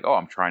where it's like, oh,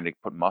 I'm trying to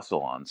put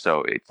muscle on.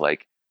 So it's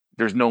like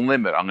there's no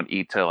limit. I'm gonna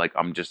eat till like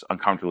I'm just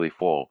uncomfortably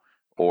full.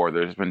 Or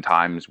there's been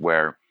times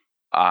where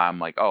I'm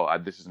like, oh,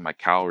 this is my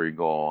calorie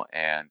goal,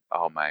 and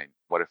oh my,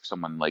 what if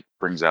someone like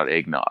brings out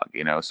eggnog?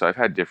 So I've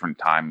had different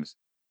times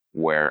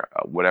where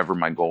whatever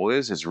my goal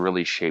is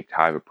really shaped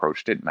how I've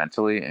approached it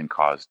mentally and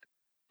caused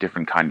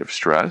different kind of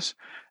stress.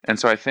 And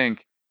so I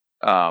think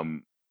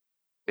um,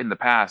 in the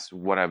past,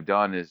 what I've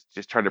done is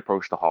just try to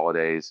approach the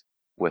holidays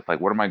with like,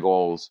 what are my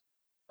goals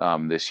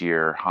this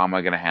year? How am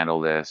I going to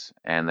handle this?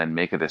 And then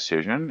make a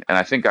decision. And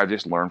I think I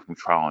just learned from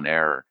trial and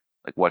error,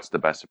 like what's the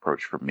best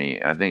approach for me.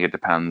 And I think it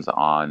depends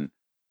on,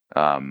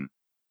 um,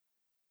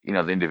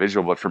 the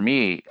individual. But for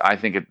me, I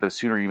think the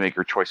sooner you make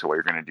your choice of what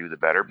you're going to do, the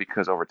better.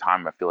 Because over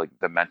time, I feel like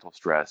the mental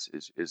stress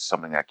is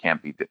something that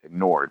can't be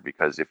ignored.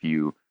 Because if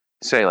you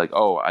say like,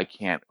 oh, I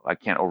can't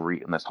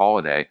overeat in this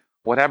holiday,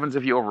 what happens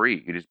if you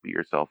overeat? You just beat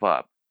yourself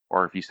up.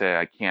 Or if you say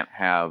I can't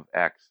have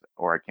X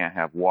or I can't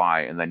have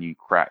Y, and then you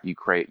crack,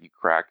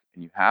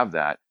 and you have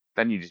that,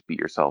 then you just beat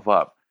yourself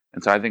up.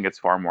 And so I think it's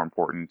far more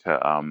important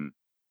to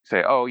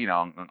say, oh,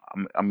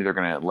 I'm either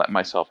going to let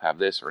myself have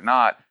this or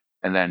not,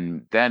 and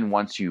then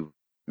once you've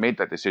made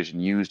that decision,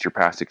 used your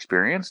past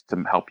experience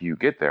to help you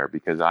get there.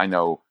 Because I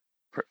know,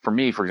 for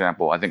me, for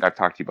example, I think I've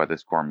talked to you about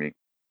this, Cormy.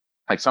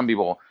 Like some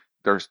people,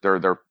 their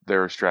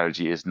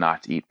strategy is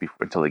not to eat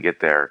until they get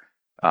there,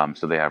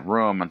 so they have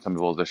room. And some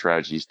people, their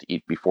strategy is to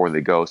eat before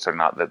they go, so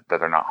that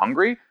they're not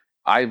hungry.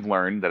 I've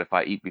learned that if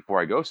I eat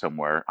before I go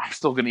somewhere, I'm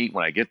still going to eat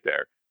when I get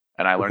there.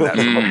 And I learned that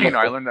from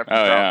I learned that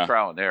from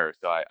trial and error.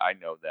 So I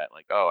know that,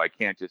 like, oh, I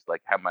can't just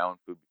like have my own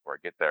food before I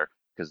get there,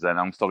 because then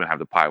I'm still going to have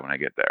the pie when I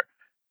get there.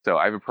 So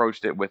I've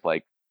approached it with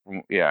like,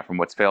 from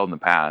what's failed in the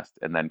past,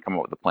 and then come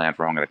up with a plan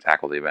for how I'm going to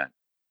tackle the event.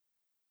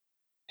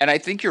 And I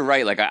think you're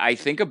right. Like, I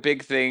think a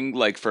big thing,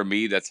 like for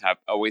me, that's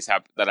always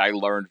happened that I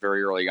learned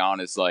very early on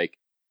is like,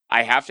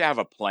 I have to have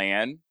a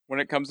plan when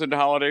it comes into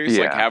holidays.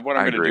 Yeah, like, have what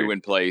I'm going to do in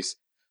place.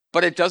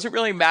 But it doesn't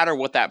really matter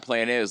what that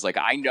plan is. Like,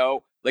 I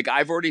know, like,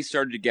 I've already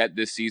started to get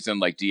this season,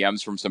 like,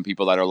 DMs from some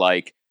people that are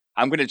like,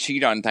 I'm going to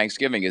cheat on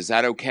Thanksgiving. Is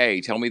that okay?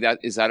 Tell me that.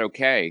 Is that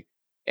okay?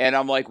 And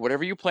I'm like,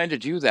 whatever you plan to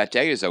do that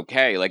day is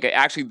okay. Like,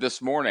 actually,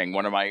 this morning,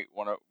 one of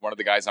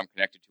the guys I'm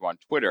connected to on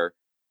Twitter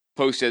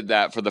posted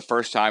that for the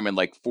first time in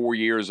like 4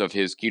 years of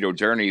his keto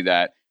journey,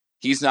 that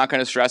he's not going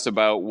to stress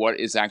about what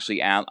is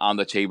actually on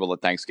the table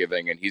at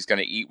Thanksgiving, and he's going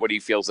to eat what he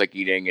feels like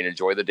eating and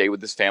enjoy the day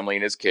with his family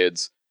and his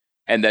kids,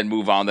 and then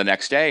move on the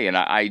next day. And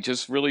I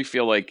just really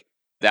feel like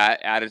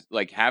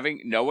like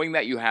knowing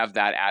that you have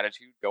that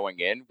attitude going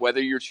in, whether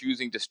you're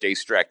choosing to stay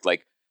strict.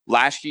 Like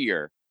last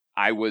year,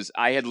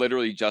 I had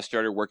literally just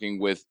started working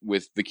with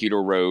the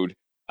Keto Road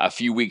a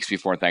few weeks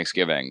before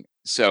Thanksgiving.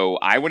 So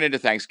I went into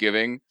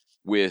Thanksgiving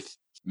with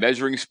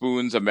measuring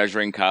spoons, a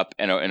measuring cup,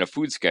 and a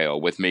food scale,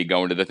 with me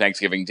going to the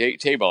Thanksgiving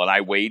table. And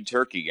I weighed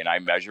turkey and I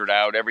measured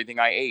out everything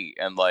I ate.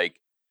 And like,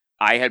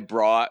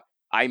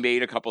 I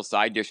made a couple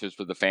side dishes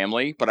for the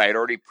family, but I had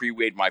already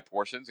pre-weighed my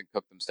portions and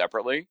cooked them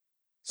separately.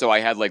 So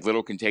I had like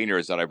little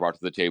containers that I brought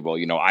to the table.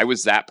 I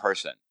was that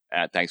person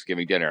at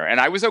Thanksgiving dinner,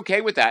 and I was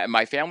okay with that. And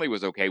my family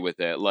was okay with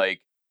it.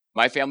 Like,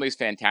 my family's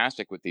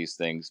fantastic with these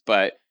things,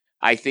 but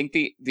I think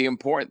the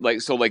important,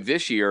 like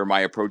this year,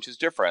 my approach is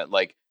different.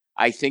 Like,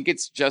 I think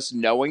it's just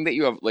knowing that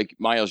you have, like,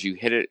 Miles, you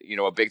hit it,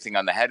 a big thing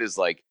on the head is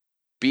like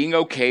being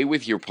okay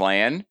with your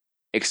plan,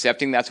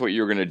 accepting that's what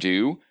you're going to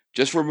do,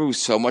 just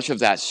removes so much of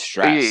that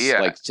stress.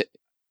 Yeah. Like,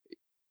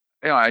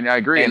 I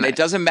agree. And it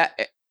doesn't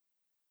matter.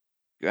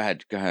 Go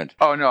ahead.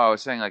 Oh no, I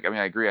was saying, like, I mean,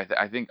 I agree.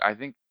 I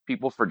think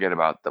people forget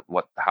about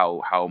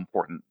how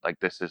important like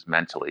this is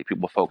mentally.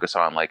 People focus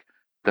on like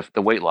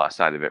the weight loss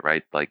side of it,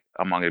 right? Like,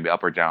 I'm not going to be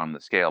up or down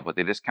the scale, but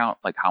they discount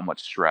like how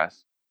much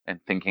stress and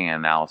thinking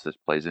and analysis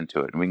plays into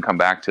it. And we can come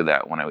back to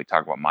that when we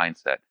talk about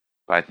mindset.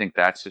 But I think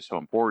that's just so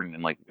important.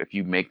 And like, if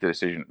you make the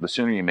decision, the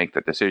sooner you make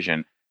that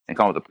decision and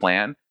come up with a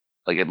plan,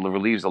 like, it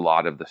relieves a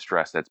lot of the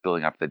stress that's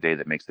building up the day,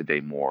 that makes the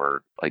day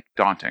more like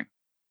daunting.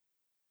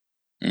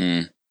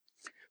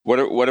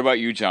 What about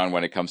you, John,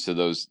 when it comes to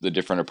the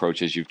different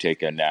approaches you've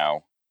taken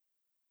now?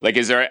 Like,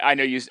 is there? I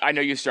know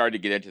you started to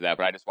get into that,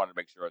 but I just wanted to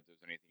make sure if there's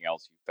anything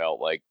else you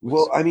felt like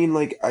Well, I mean,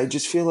 like, I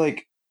just feel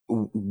like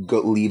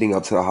leading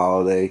up to the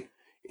holiday,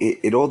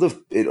 it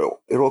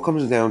all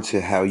comes down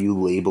to how you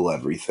label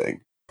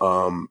everything,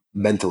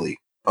 mentally.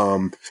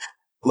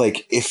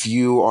 Like, if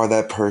you are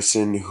that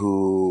person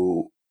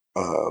who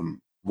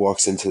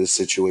walks into the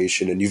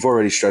situation and you've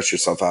already stretched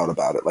yourself out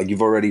about it, like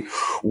you've already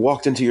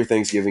walked into your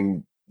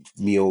Thanksgiving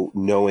meal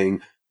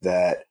knowing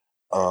that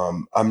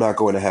I'm not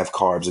going to have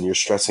carbs, and you're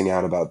stressing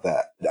out about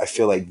that. I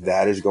feel like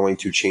that is going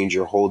to change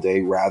your whole day,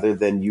 rather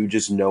than you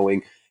just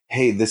knowing,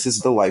 hey, this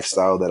is the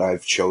lifestyle that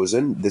I've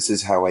chosen. This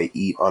is how I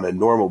eat on a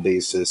normal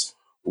basis.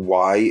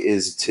 Why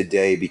is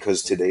today,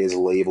 because today is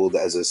labeled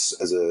as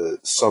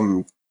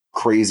some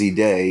crazy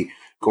day,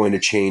 going to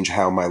change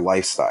how my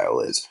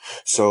lifestyle is?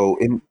 So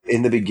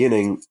in the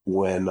beginning,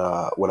 when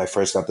I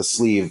first got the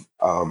sleeve,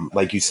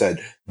 like you said,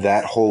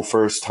 that whole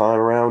first time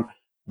around,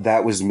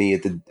 that was me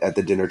at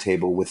the dinner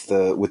table with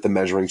the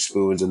measuring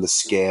spoons and the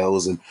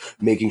scales, and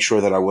making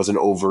sure that I wasn't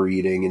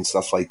overeating and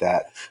stuff like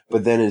that.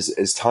 But then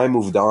as time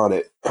moved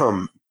on,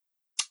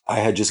 I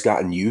had just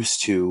gotten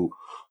used to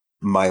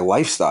my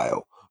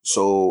lifestyle.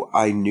 So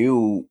I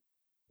knew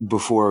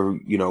before,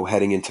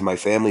 heading into my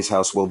family's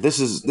house, well, this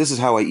is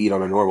how I eat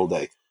on a normal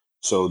day.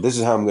 So this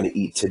is how I'm going to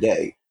eat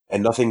today,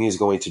 and nothing is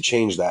going to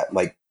change that.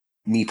 Like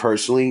me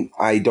personally,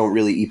 I don't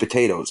really eat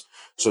potatoes.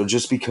 So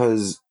just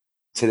because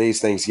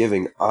today's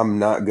Thanksgiving, I'm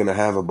not going to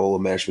have a bowl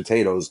of mashed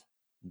potatoes,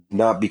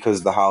 not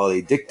because the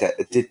holiday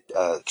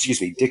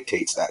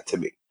dictates that to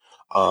me.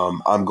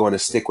 I'm going to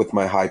stick with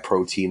my high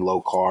protein,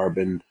 low carb,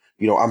 and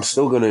I'm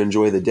still going to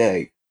enjoy the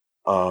day,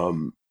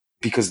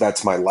 because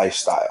that's my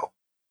lifestyle.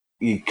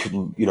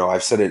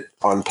 I've said it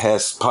on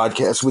past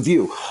podcasts with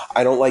you.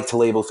 I don't like to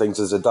label things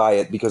as a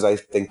diet because I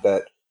think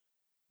that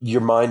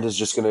your mind is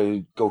just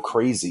going to go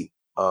crazy.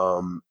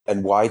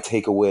 And why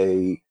take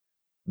away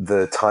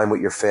the time with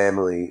your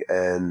family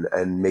and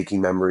making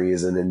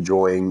memories and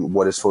enjoying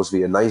what is supposed to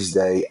be a nice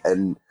day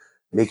and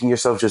making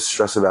yourself just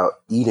stress about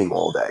eating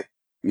all day?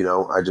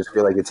 I just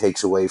feel like it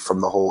takes away from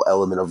the whole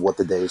element of what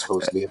the day is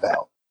supposed to be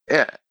about.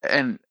 Yeah,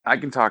 and I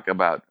can talk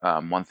about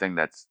one thing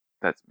that's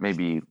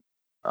maybe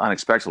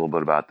unexpected a little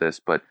bit about this,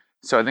 but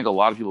so I think a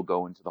lot of people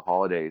go into the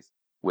holidays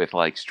with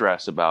like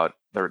stress about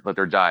their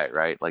diet,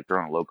 right? Like they're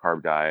on a low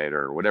carb diet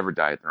or whatever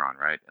diet they're on,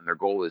 right? And their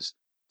goal is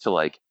to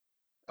like,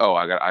 oh,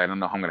 I don't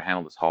know how I'm going to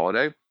handle this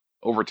holiday.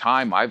 Over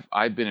time,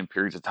 I've been in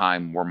periods of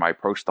time where my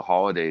approach to the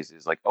holidays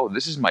is like, oh,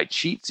 this is my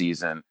cheat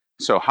season.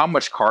 So how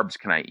much carbs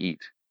can I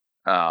eat?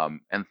 And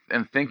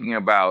thinking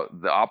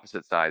about the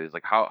opposite side is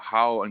like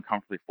how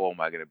uncomfortably full am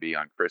I going to be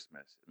on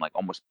Christmas, and like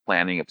almost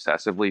planning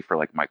obsessively for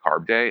like my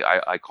carb day.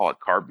 I call it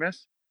carb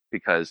miss,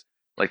 because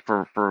like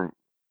for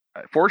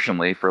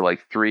fortunately for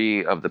like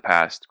 3 of the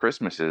past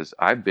Christmases,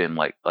 I've been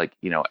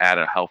at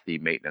a healthy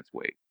maintenance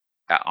weight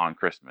on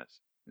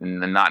Christmas,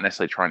 and then not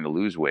necessarily trying to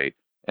lose weight.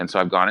 And so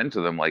I've gone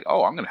into them like,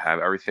 oh, I'm going to have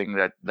everything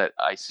that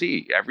I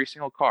see, every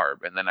single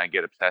carb, and then I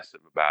get obsessive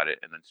about it,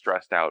 and then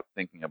stressed out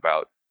thinking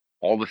about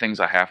all the things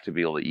I have to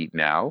be able to eat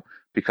now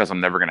because I'm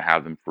never going to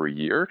have them for a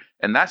year,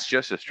 and that's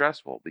just as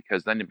stressful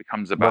because then it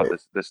becomes about Right.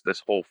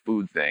 this whole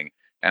food thing,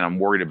 and I'm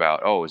worried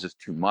about, oh, is this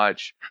too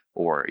much,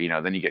 or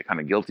then you get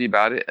kind of guilty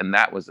about it, and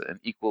that was an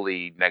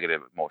equally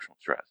negative emotional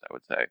stress, I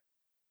would say.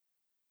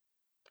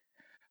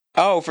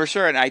 Oh, for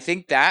sure. And I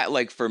think that,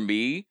 like, for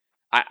me,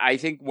 I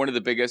think one of the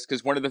biggest,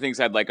 because one of the things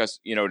I'd like us,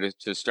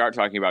 to start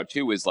talking about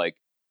too is like,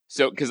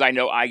 so, because I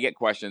know I get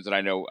questions, and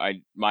I know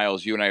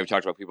Miles, you and I have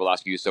talked about people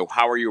asking you, so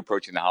how are you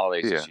approaching the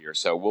holidays Yeah. this year?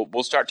 So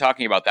we'll start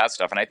talking about that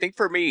stuff. And I think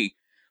for me,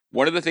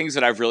 one of the things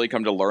that I've really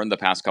come to learn the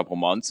past couple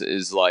months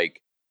is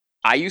like,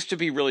 I used to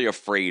be really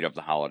afraid of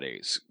the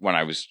holidays when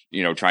I was,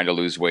 trying to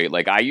lose weight.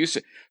 Like I used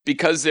to,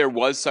 because there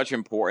was such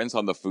importance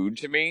on the food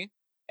to me,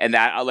 and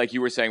that, like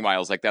you were saying,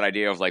 Miles, like that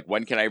idea of like,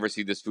 when can I ever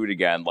see this food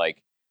again?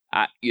 Like,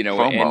 and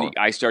FOMO.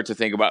 I start to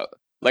think about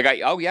like,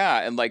 oh yeah,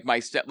 and like my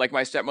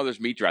stepmother's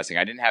meat dressing.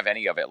 I didn't have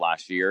any of it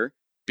last year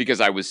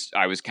because I was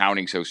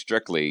counting so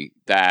strictly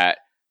that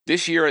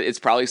this year it's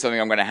probably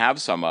something I'm going to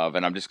have some of,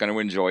 and I'm just going to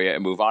enjoy it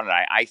and move on. And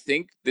I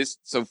think this,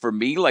 so for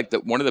me, like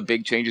one of the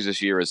big changes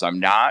this year is I'm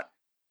not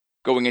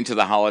going into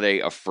the holiday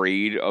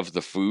afraid of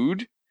the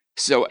food.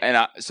 So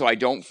I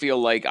don't feel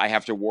like I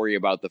have to worry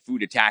about the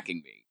food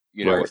attacking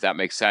me, Right. if that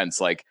makes sense.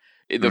 Like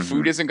the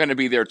food Hmm. isn't going to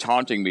be there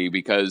taunting me,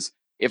 because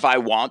if I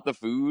want the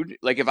food,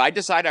 like if I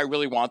decide I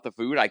really want the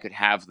food, I could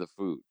have the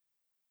food.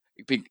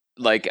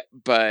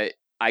 But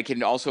I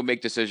can also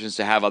make decisions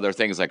to have other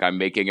things. Like I'm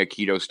making a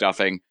keto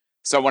stuffing.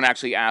 Someone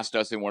actually asked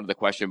us in one of the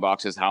question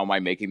boxes, how am I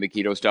making the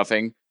keto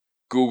stuffing?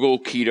 Google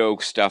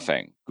keto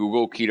stuffing.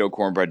 Google keto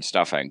cornbread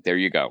stuffing. There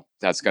you go.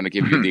 That's going to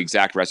give you the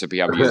exact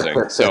recipe I'm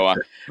using. So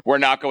we're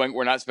not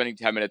spending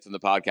 10 minutes in the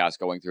podcast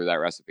going through that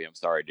recipe. I'm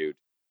sorry, dude.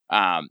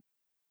 Um,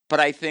 but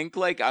I think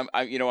like I'm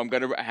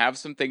going to have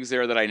some things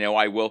there that I know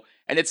I will,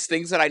 and it's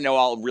things that I know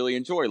I'll really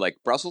enjoy, like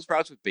Brussels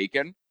sprouts with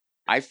bacon.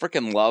 I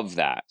freaking love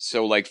that.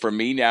 So like for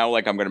me now,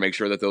 like I'm going to make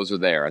sure that those are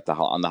there at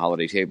on the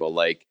holiday table.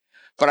 Like,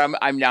 but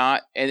I'm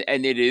not,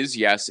 and it is,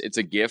 yes, it's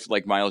a gift.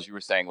 Like Miles, you were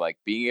saying, like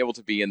being able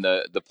to be in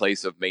the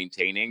place of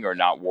maintaining or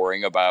not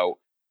worrying about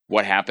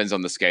what happens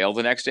on the scale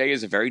the next day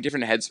is a very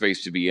different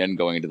headspace to be in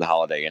going into the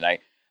holiday. And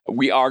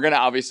we are going to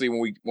obviously,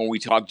 when we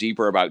talk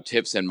deeper about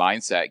tips and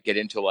mindset, get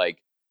into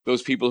like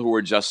those people who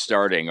are just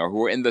starting or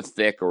who are in the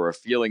thick or are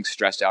feeling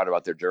stressed out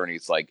about their journey.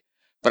 It's like,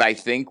 but I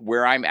think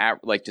where I'm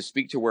at, like to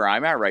speak to where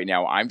I'm at right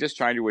now, I'm just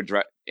trying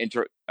to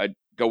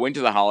go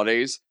into the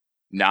holidays,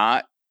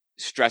 not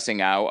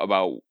stressing out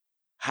about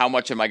how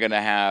much am I going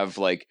to have.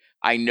 Like,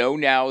 I know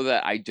now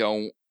that I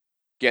don't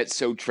get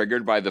so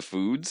triggered by the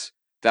foods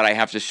that I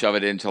have to shove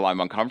it in until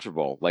I'm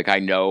uncomfortable. Like, I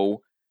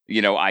know,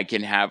 I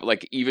can have,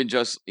 like, even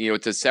just,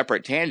 it's a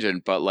separate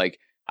tangent, but like,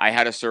 I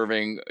had a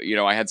serving,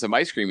 I had some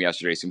ice cream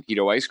yesterday, some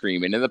keto ice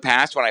cream. And in the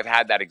past, when I've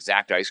had that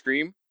exact ice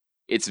cream,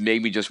 it's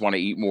made me just want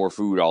to eat more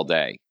food all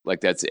day.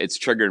 Like it's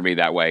triggered me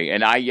that way.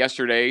 And I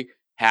yesterday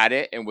had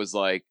it and was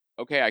like,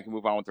 okay, I can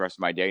move on with the rest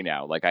of my day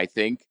now. Like I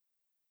think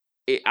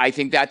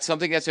that's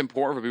something that's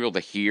important for people to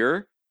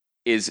hear,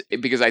 is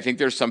because I think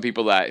there's some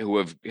people that who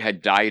have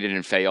had dieted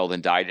and failed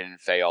and dieted and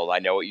failed. I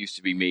know it used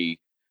to be me,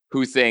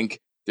 who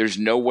think there's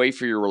no way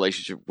for your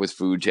relationship with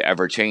food to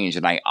ever change.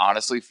 And I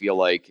honestly feel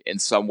like in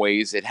some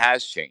ways it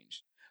has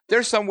changed.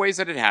 there's some ways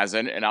that it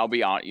hasn't, and I'll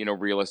be on,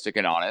 realistic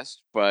and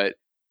honest, but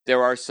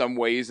there are some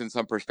ways and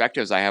some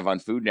perspectives I have on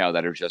food now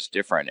that are just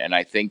different, and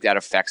I think that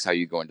affects how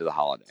you go into the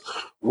holiday.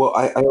 Well,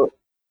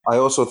 I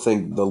also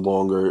think the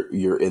longer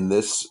you're in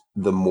this,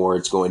 the more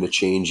it's going to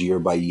change year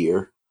by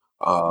year.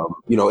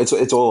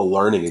 It's all a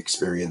learning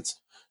experience.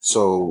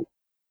 So,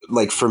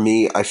 like for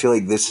me, I feel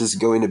like this is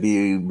going to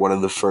be one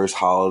of the first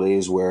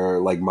holidays where,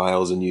 like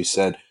Miles and you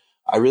said,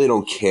 I really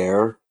don't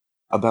care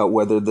about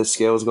whether the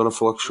scale is going to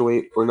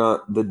fluctuate or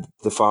not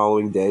the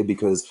following day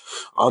because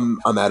I'm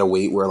at a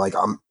weight where like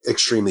I'm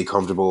extremely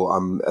comfortable.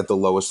 I'm at the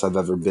lowest I've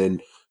ever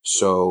been.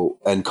 So,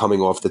 and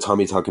coming off the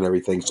tummy tuck and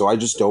everything. So I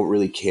just don't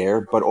really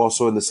care. But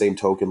also in the same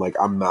token, like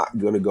I'm not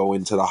going to go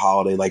into the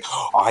holiday like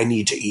I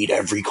need to eat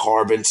every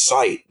carb in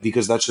sight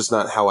because that's just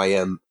not how I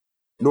am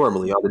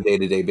normally on a day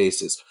to day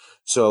basis.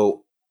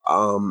 So,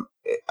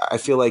 I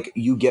feel like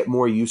you get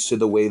more used to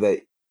the way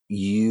that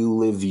you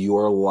live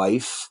your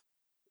life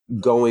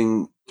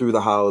going through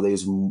the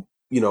holidays,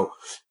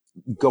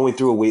 going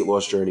through a weight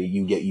loss journey,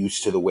 you get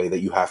used to the way that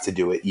you have to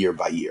do it year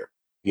by year.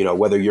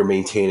 Whether you're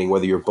maintaining,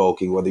 whether you're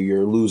bulking, whether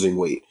you're losing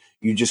weight,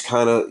 you just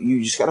got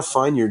to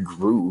find your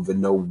groove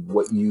and know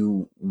what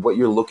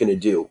you're looking to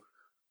do.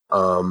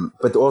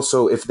 But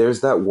also, if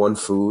there's that one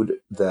food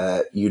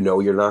that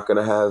you're not going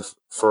to have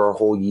for a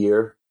whole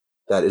year,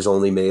 that is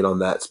only made on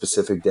that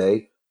specific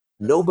day,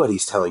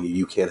 nobody's telling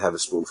you can't have a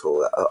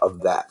spoonful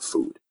of that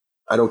food.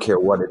 I don't care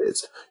what it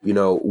is.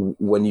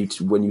 When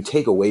you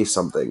take away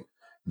something,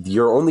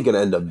 you're only going to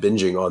end up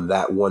binging on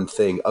that one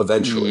thing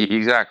eventually.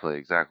 Exactly,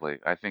 exactly.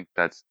 I think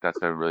that's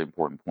a really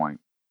important point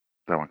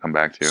that I want to come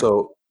back to.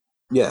 So,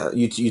 yeah,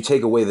 you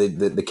take away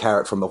the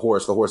carrot from the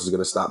horse is going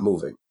to stop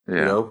moving.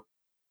 Yeah.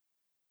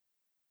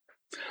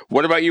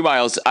 What about you,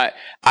 Miles?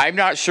 I'm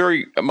not sure,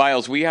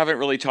 Miles. We haven't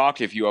really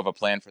talked if you have a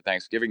plan for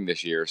Thanksgiving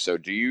this year. So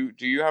do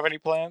you have any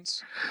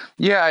plans?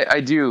 Yeah, I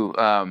do.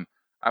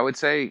 I would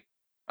say,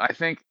 I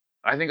think,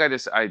 I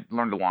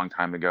learned a long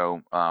time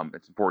ago.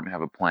 It's important to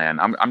have a plan.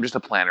 I'm just a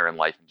planner in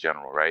life in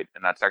general, right?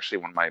 And that's actually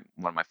one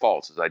of my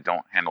faults is I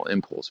don't handle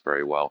impulse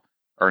very well,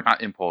 or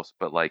not impulse,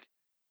 but like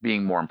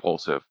being more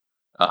impulsive.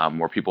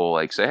 Where people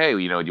like say, hey, do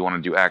you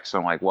want to do X? So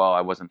I'm like, well,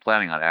 I wasn't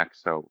planning on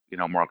X, so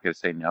I'm more likely to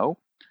say no.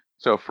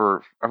 So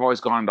I've always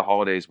gone into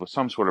holidays with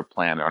some sort of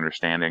plan or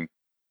understanding.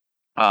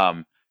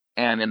 Um,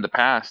 and in the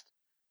past,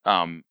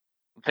 um,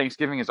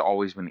 Thanksgiving has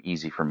always been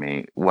easy for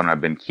me when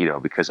I've been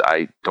keto because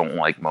I don't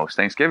like most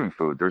Thanksgiving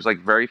food. There's like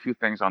very few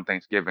things on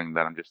Thanksgiving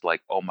that I'm just like,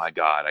 oh my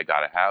God, I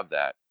gotta have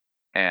that.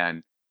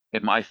 And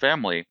in my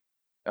family,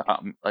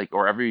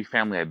 or every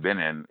family I've been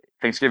in,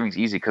 Thanksgiving's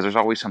easy because there's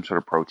always some sort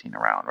of protein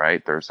around,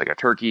 right? There's like a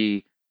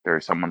turkey,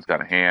 someone's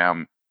got a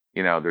ham,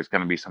 there's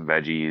gonna be some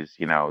veggies,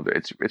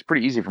 it's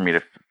pretty easy for me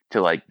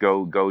to like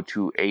go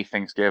to a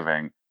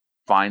Thanksgiving,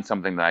 find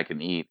something that I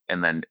can eat,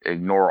 and then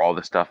ignore all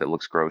the stuff that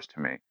looks gross to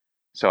me.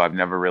 So I've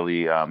never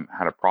really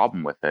had a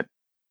problem with it.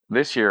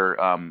 This year,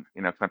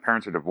 'cause my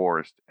parents are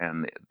divorced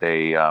and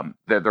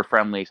they're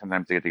friendly.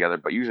 Sometimes they get together,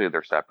 but usually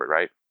they're separate,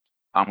 right?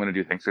 I'm going to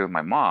do Thanksgiving with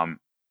my mom,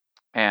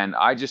 and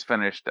I just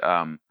finished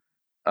a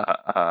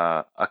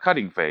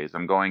cutting phase.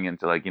 I'm going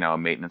into like a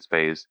maintenance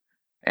phase,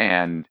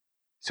 and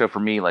so for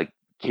me, like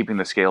keeping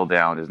the scale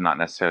down is not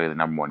necessarily the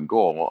number one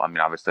goal. I mean,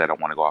 obviously, I don't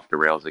want to go off the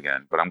rails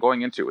again, but I'm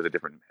going into it with a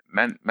different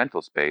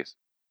mental space.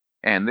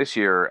 And this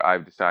year,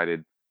 I've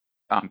decided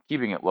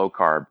keeping it low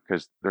carb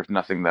because there's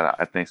nothing that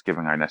at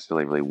Thanksgiving I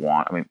necessarily really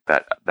want. I mean,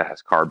 that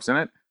has carbs in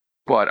it,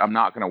 but I'm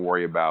not going to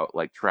worry about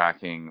like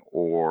tracking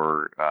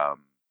or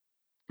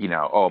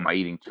oh, am I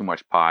eating too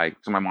much pie?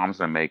 So my mom's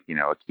gonna make a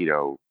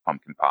keto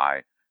pumpkin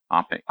pie.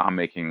 I'm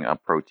making a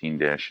protein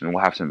dish, and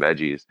we'll have some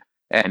veggies.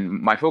 And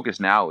my focus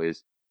now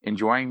is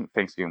enjoying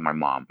Thanksgiving with my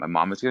mom. My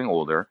mom is getting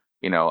older.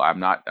 I'm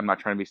not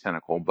trying to be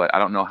cynical, but I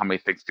don't know how many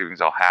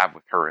Thanksgivings I'll have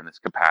with her in this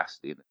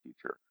capacity in the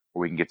future,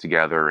 where we can get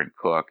together and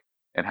cook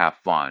and have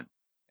fun.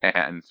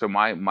 And so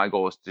my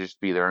goal is to just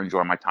be there,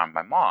 enjoy my time with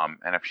my mom.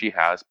 And if she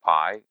has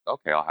pie,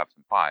 okay, I'll have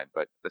some pie.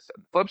 But the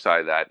flip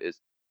side of that is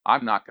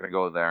I'm not going to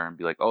go there and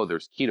be like, oh,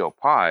 there's keto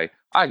pie.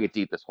 I get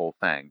to eat this whole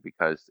thing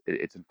because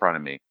it's in front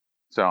of me.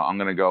 So I'm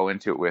going to go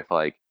into it with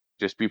like,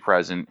 just be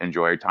present,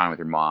 enjoy your time with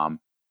your mom.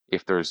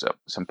 If there's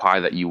some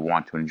pie that you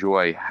want to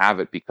enjoy, have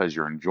it because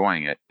you're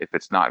enjoying it. If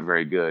it's not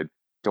very good,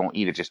 don't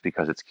eat it just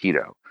because it's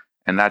keto.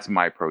 And that's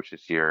my approach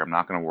this year. I'm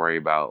not going to worry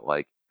about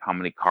like how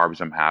many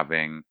carbs I'm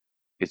having.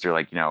 Is there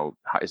like,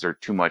 is there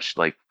too much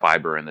like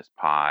fiber in this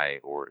pie,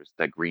 or does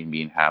that green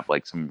bean have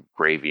like some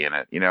gravy in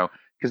it?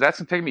 Because that's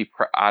going to take me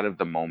out of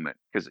the moment.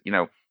 Because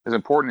as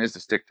important as to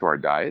stick to our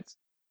diets,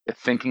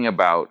 thinking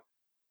about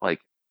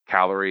like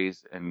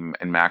calories and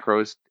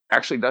macros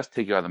actually does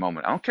take you out of the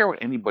moment. I don't care what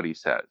anybody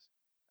says.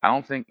 I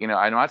don't think I'm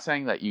not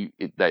saying that you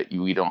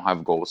don't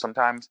have goals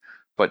sometimes,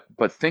 but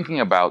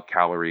thinking about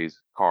calories,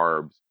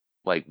 carbs,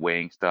 like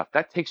weighing stuff,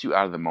 that takes you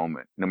out of the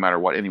moment. No matter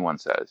what anyone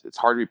says, it's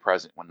hard to be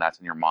present when that's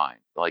in your mind,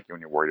 like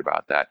when you're worried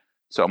about that.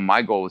 So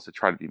my goal is to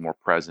try to be more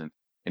present,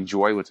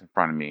 enjoy what's in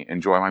front of me,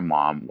 enjoy my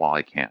mom while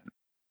I can.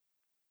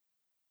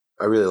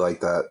 I really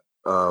like that.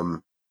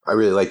 I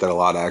really like that a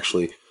lot,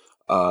 actually.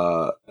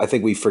 I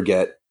think we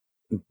forget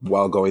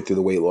while going through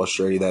the weight loss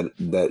journey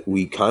that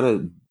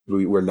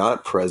we're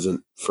not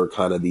present for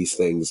kind of these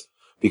things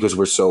because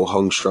we're so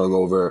hung strung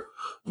over,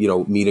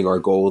 meeting our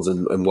goals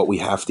and what we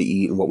have to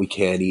eat and what we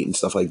can't eat and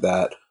stuff like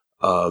that.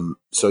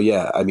 So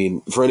yeah, I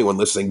mean, for anyone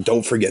listening,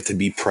 don't forget to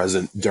be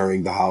present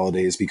during the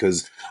holidays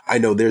because I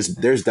know there's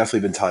definitely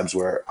been times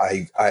where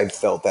I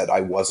felt that I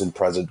wasn't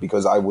present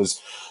because I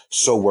was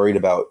so worried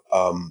about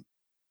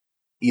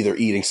either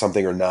eating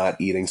something or not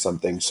eating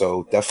something.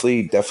 So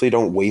definitely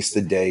don't waste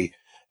the day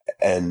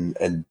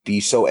and be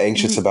so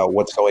anxious Mhm. about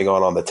what's going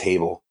on the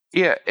table.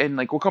 Yeah, and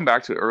like we'll come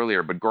back to it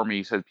earlier, but Gormy,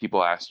 you said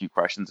people ask you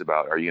questions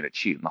about are you going to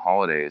cheat in the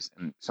holidays?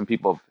 And some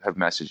people have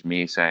messaged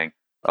me saying,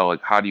 "Oh,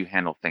 like how do you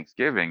handle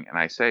Thanksgiving?" And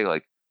I say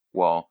like,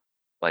 "Well,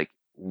 like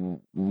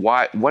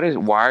why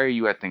are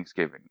you at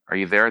Thanksgiving? Are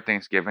you there at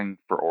Thanksgiving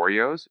for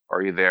Oreos?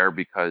 Are you there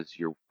because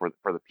you're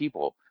for the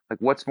people? Like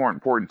what's more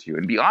important to you?"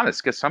 And be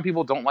honest, because some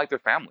people don't like their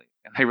family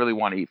and they really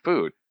want to eat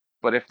food.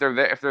 But if they're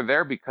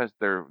there because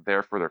they're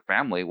there for their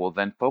family, well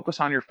then focus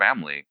on your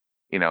family.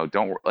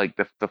 Don't like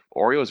the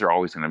Oreos are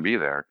always going to be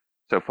there.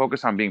 So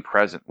focus on being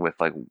present with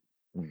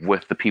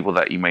the people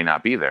that you may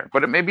not be there.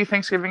 But it may be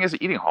Thanksgiving is an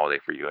eating holiday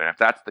for you, and if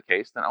that's the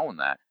case, then own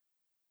that.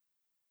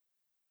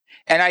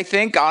 And I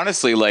think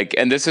honestly, like,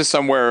 and this is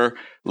somewhere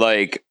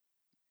like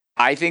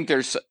I think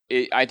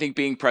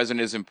being present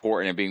is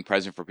important and being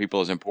present for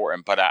people is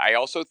important. But I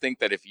also think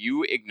that if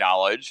you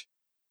acknowledge,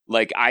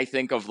 like, I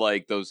think of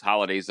like those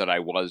holidays that I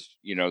was,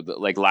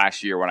 like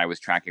last year when I was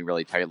tracking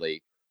really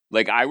tightly,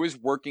 like I was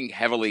working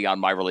heavily on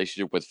my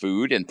relationship with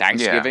food, and Yeah,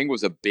 Thanksgiving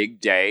was a big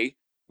day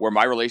where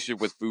my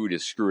relationship with food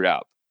is screwed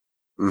up,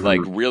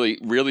 like Hmm. really,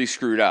 really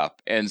screwed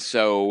up. And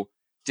so,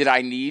 did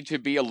I need to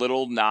be a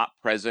little not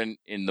present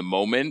in the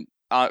moment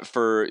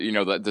for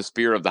the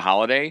spirit of the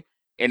holiday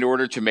in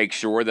order to make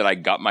sure that I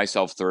got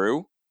myself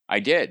through? I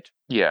did.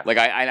 yeah, Like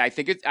I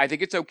think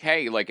it's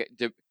okay.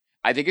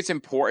 I think it's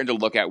important to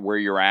look at where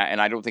you're at, and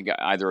I don't think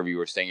either of you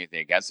are saying anything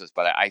against this,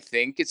 but I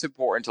think it's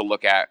important to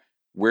look at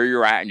where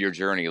you're at in your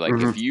journey. Like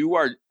Hmm.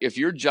 if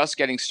you're just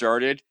getting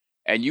started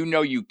and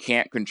you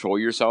can't control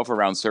yourself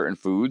around certain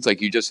foods,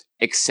 like you just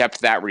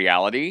accept that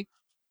reality.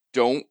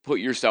 Don't put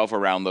yourself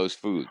around those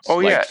foods. oh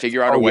Like yeah,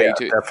 figure out a Oh way yeah,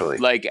 to definitely.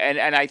 like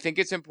and I think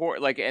it's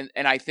important like and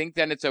I think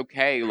then it's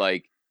okay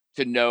like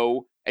to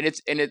know and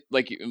it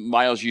like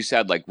Miles you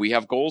said like we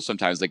have goals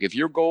sometimes like if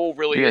your goal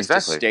really yeah, is to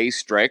exactly. stay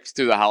strict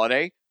through the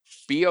holiday,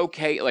 be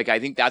okay. Like I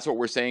think that's what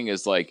we're saying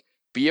is like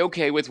be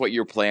okay with what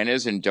your plan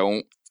is and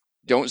don't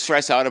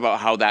stress out about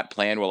how that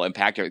plan will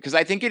impact it because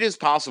I think it is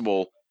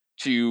possible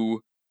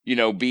to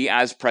be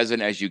as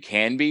present as you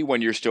can be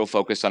when you're still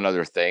focused on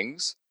other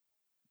things.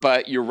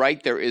 But you're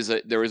right, there is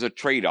a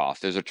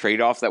trade-off. There's a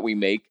trade-off that we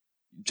make.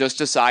 Just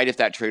decide if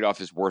that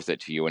trade-off is worth it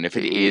to you. And if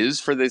it Y-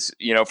 is for this,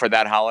 for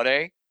that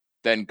holiday,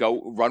 then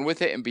go run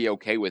with it and be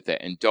okay with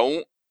it. And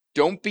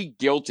don't be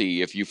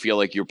guilty if you feel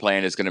like your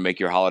plan is going to make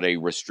your holiday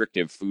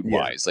restrictive food Yeah.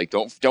 wise. Like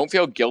don't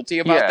feel guilty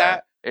about Yeah,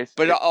 that.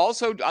 But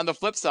also on the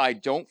flip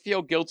side, don't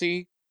feel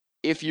guilty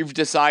if you've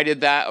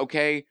decided that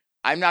okay,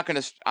 I'm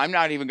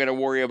not even gonna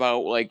worry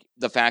about like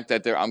the fact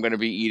that I'm gonna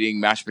be eating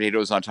mashed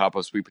potatoes on top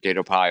of sweet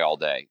potato pie all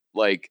day.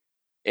 Like,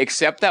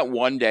 except that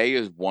one day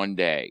is one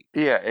day.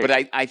 yeah, But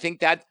I think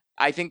that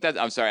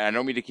I'm sorry, I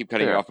don't mean to keep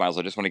cutting you yeah. off, Miles.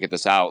 I just want to get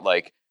this out.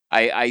 Like,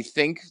 I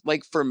think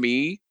like for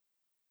me,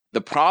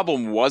 the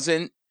problem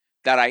wasn't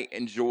that I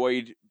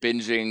enjoyed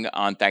binging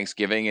on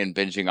Thanksgiving and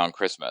binging on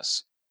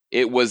Christmas.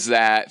 It was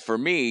that for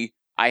me,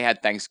 I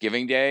had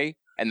Thanksgiving Day,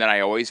 and then I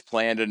always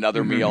planned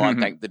another meal on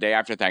the day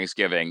after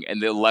Thanksgiving,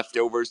 and the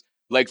leftovers.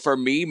 Like for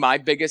me, my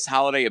biggest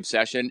holiday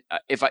obsession.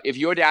 If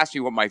you had asked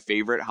me what my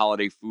favorite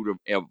holiday food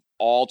of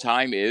all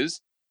time is,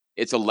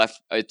 it's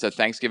a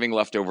Thanksgiving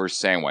leftovers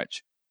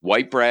sandwich,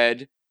 white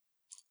bread,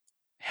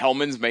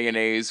 Hellman's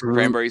mayonnaise, Hmm.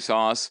 cranberry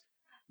sauce,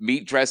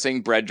 meat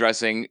dressing, bread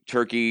dressing,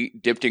 turkey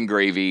dipped in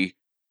gravy,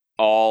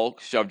 all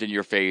shoved in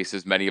your face,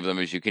 as many of them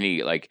as you can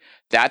eat. Like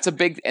that's a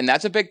big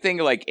thing.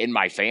 Like in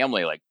my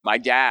family, like my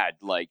dad,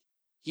 like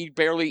he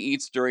barely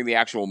eats during the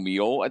actual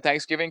meal at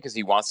Thanksgiving because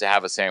he wants to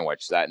have a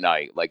sandwich that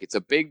night. Like it's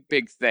a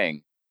big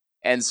thing,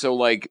 and so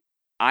like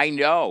I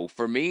know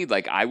for me,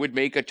 like I would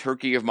make a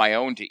turkey of my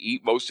own to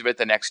eat most of it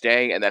the next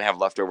day, and then have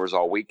leftovers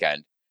all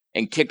weekend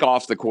and kick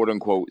off the quote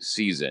unquote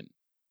season.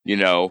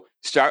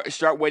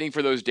 Start waiting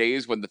for those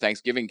days when the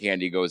Thanksgiving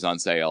candy goes on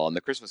sale and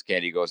the Christmas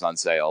candy goes on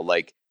sale.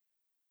 Like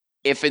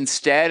if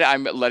instead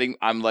I'm letting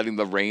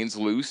the reins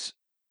loose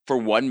for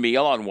one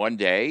meal on one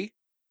day,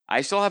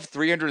 I still have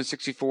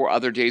 364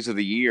 other days of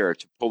the year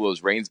to pull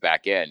those reins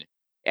back in.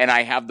 And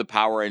I have the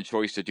power and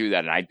choice to do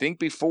that. And I think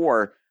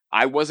before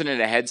I wasn't in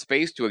a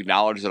headspace to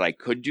acknowledge that I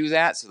could do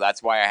that. So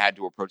that's why I had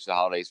to approach the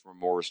holidays from a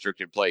more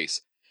restricted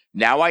place.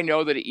 Now I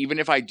know that even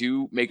if I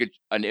do make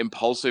an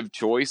impulsive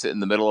choice in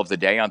the middle of the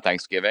day on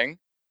Thanksgiving,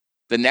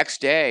 the next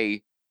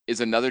day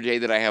is another day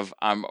that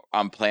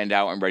I'm planned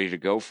out and ready to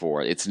go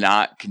for. It's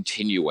not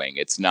continuing.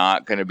 It's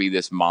not going to be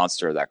this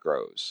monster that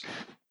grows.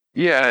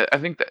 Yeah, I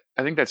think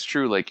that's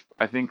true. Like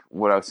I think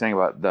what I was saying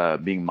about the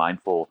being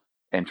mindful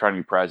and trying to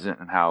be present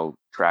and how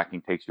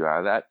tracking takes you out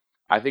of that.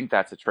 I think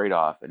that's a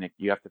trade-off, and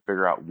you have to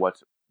figure out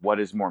what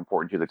is more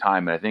important to the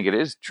time. And I think it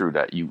is true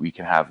that we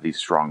can have these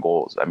strong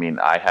goals. I mean,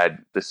 I had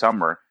this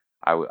summer,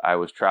 I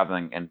was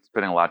traveling and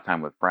spending a lot of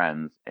time with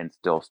friends and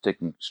still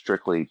sticking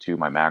strictly to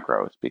my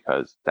macros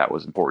because that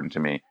was important to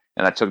me.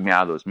 And that took me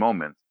out of those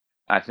moments.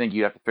 And I think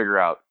you have to figure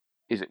out,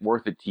 is it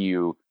worth it to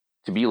you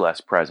to be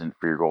less present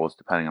for your goals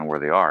depending on where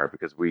they are?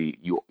 Because we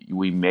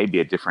may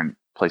be at different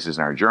places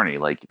in our journey.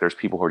 Like there's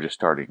people who are just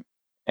starting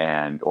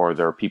or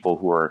there are people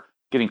who are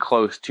getting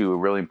close to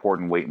really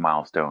important weight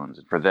milestones.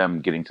 And for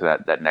them, getting to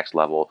that next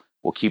level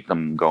will keep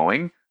them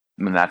going.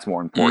 And that's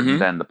more important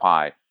than the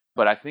pie.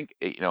 But I think,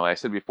 like I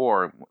said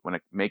before, when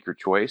make your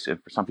choice,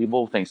 and for some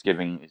people,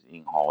 Thanksgiving is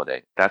eating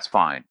holiday. That's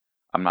fine.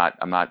 I'm not.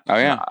 Oh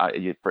yeah.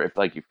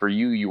 For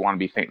you, you want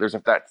to be. There's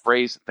that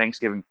phrase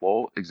Thanksgiving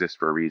full exists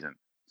for a reason.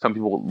 Some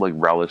people like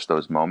relish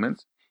those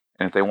moments,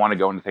 and if they want to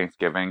go into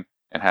Thanksgiving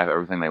and have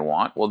everything they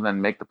want, well,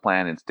 then make the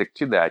plan and stick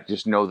to that.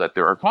 Just know that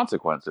there are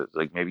consequences.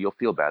 Like maybe you'll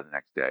feel bad the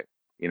next day,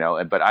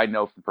 But I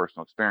know from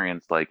personal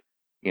experience, like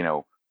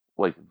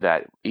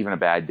that even a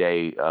bad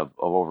day of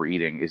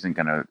overeating isn't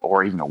going to,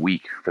 or even a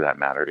week for that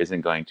matter,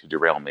 isn't going to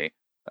derail me.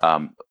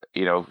 Last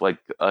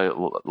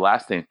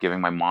Thanksgiving,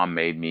 my mom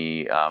made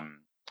me,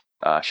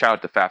 shout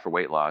out to Fat for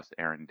Weight Loss,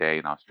 Aaron Day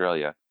in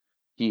Australia.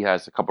 He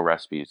has a couple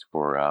recipes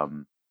for,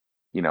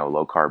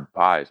 low carb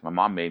pies. My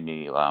mom made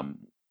me a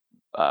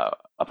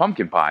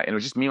pumpkin pie, and it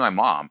was just me and my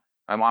mom.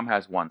 My mom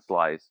has one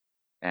slice,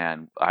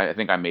 and I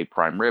think I made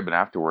prime rib. And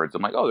afterwards,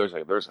 I'm like, oh, there's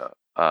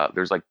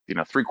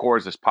 3/4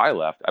 of this pie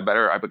left.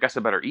 I guess I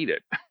better eat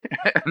it.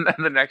 And then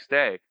the next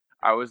day,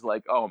 I was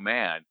like, oh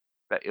man,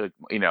 that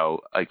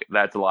like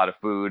that's a lot of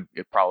food.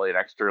 It's probably an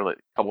extra like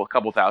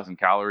couple thousand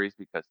calories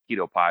because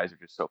keto pies are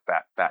just so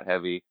fat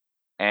heavy,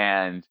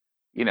 and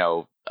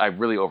I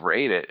really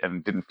overate it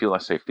and didn't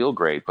necessarily feel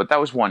great. But that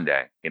was one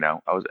day,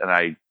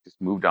 I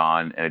just moved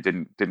on, and it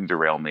didn't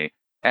derail me.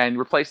 And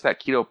replace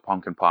that keto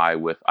pumpkin pie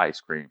with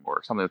ice cream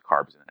or something with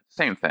carbs in it.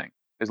 Same thing.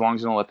 As long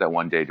as you don't let that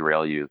one day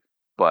derail you.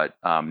 But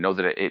know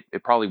that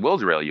it probably will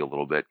derail you a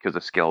little bit because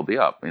the scale will be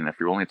up. And if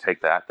you're willing to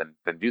take that, then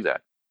do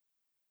that.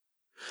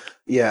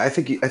 Yeah, I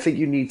think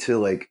you need to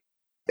like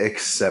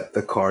accept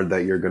the card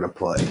that you're going to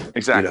play.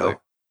 Exactly.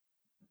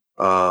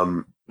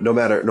 No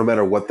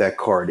matter what that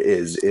card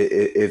is,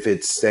 if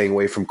it's staying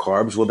away from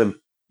carbs, well then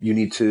you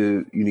need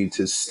to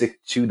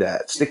stick to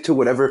that. Stick to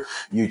whatever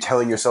you're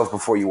telling yourself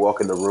before you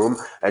walk in the room,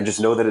 and just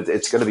know that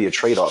it's going to be a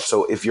trade-off.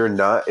 So if you're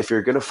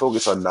going to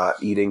focus on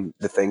not eating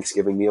the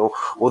Thanksgiving meal,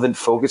 well then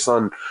focus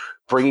on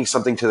bringing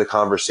something to the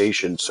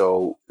conversation.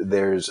 So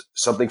there's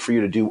something for you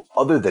to do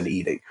other than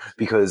eating,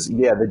 because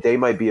yeah, the day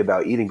might be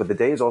about eating, but the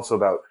day is also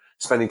about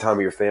spending time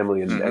with your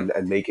family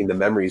and making the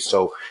memories.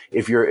 So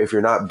if you're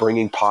not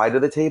bringing pie to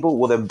the table,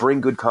 well then bring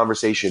good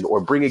conversation,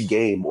 or bring a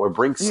game, or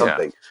bring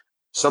something. Yeah.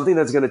 Something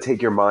that's going to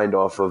take your mind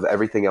off of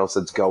everything else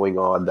that's going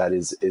on that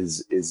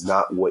is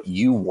not what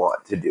you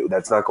want to do.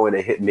 That's not going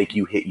to make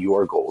you hit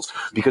your goals.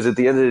 Because at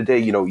the end of the day,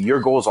 your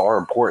goals are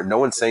important. No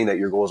one's saying that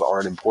your goals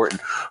aren't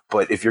important.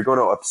 But if you're going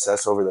to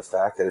obsess over the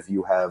fact that if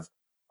you have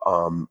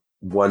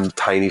one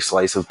tiny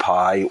slice of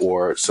pie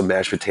or some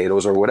mashed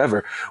potatoes or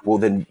whatever, well,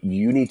 then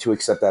you need to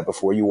accept that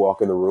before you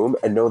walk in the room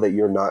and know that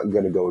you're not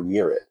going to go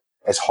near it,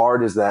 as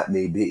hard as that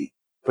may be.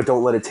 But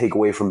don't let it take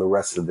away from the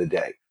rest of the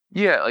day.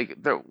 Yeah, like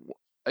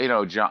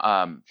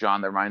John,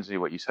 that reminds me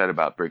of what you said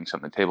about bringing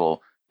something to the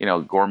table.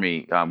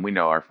 Gormy, we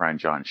know our friend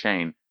John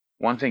Shane.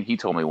 One thing he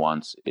told me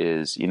once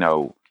is,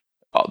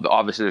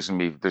 obviously there's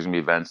gonna be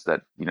events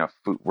that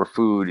where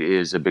food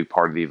is a big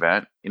part of the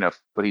event.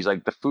 But he's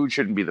like, the food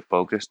shouldn't be the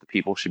focus. The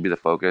people should be the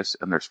focus,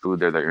 and there's food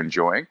there that you're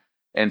enjoying.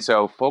 And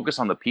so focus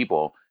on the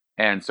people.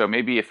 And so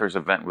maybe if there's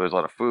an event where there's a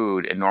lot of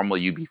food, and normally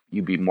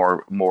you'd be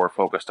more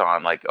focused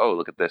on like, oh,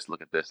 look at this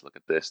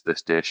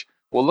this dish.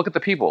 Well, look at the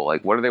people.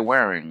 Like, what are they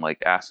wearing?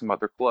 Like, ask them about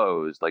their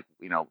clothes. Like,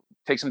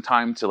 take some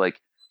time to like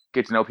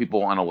get to know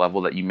people on a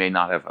level that you may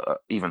not have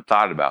even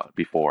thought about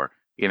before.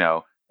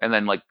 And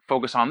then like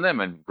focus on them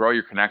and grow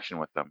your connection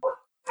with them.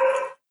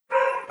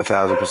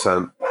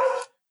 1,000%.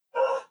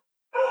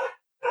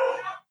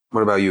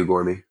 What about you,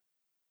 Gormy?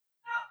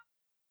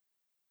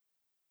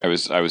 I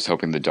was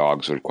hoping the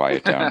dogs would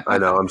quiet down. I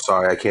know. I'm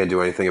sorry. I can't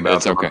do anything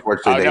about them. Okay.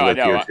 Unfortunately, they live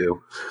here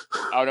too.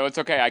 Oh no, it's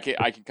okay. I can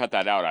cut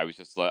that out. I was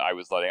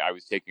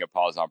taking a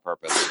pause on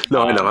purpose.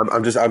 No, I know.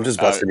 I'm just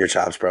busting your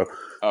chops, bro.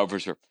 Oh, for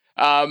sure.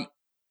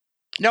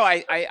 No,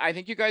 I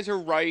think you guys are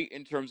right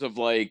in terms of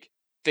like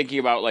thinking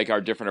about like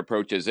our different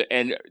approaches.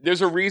 And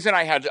there's a reason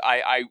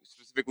I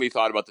specifically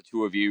thought about the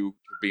two of you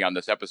to be on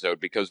this episode,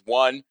 because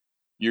one,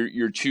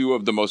 you're two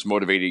of the most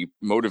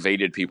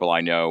motivated people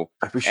I know,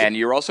 and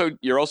you're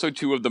also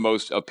two of the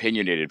most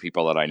opinionated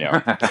people that I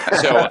know.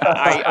 So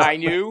I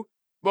knew,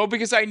 well,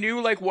 because I knew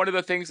like one of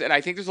the things, and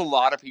I think there's a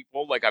lot of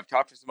people, like I've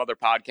talked to some other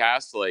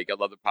podcasts, like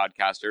other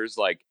podcasters,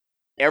 like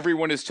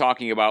everyone is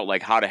talking about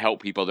like how to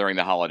help people during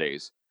the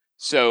holidays.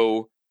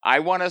 So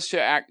I want us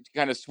to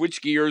kind of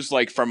switch gears,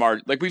 like from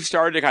our, like we've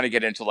started to kind of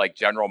get into like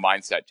general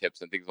mindset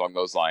tips and things along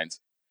those lines,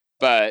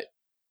 but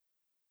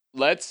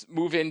let's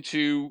move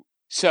into.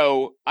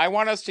 So I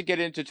want us to get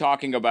into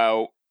talking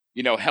about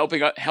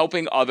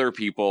helping other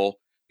people,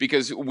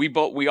 because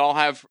we all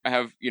have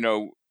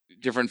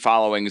different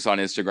followings on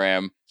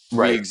Instagram. We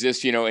Right.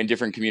 exist in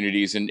different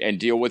communities, and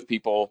deal with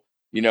people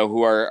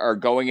who are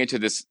going into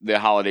the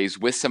holidays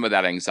with some of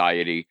that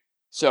anxiety.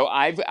 So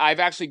I've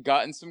actually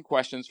gotten some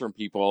questions from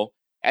people,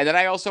 and then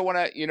I also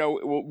want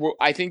to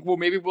I think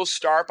we'll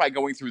start by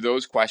going through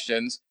those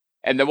questions,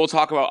 and then we'll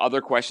talk about other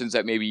questions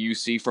that maybe you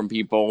see from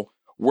people.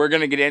 We're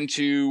going to get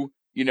into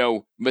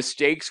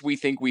mistakes we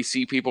think we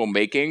see people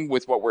making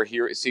with what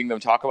we're seeing them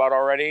talk about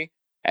already,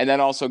 and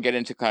then also get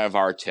into kind of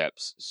our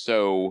tips.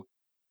 So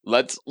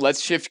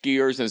let's shift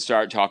gears and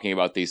start talking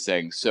about these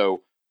things.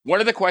 So one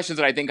of the questions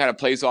that I think kind of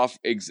plays off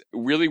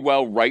really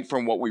well right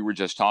from what we were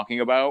just talking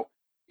about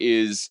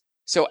is,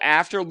 so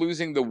after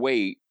losing the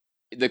weight,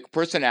 the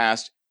person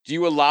asked, do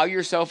you allow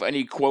yourself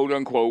any quote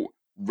unquote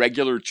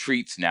regular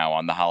treats now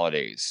on the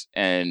holidays?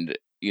 And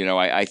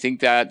I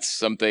think that's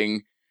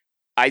something.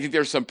 I think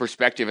there's some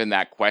perspective in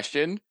that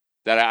question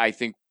that I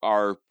think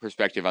our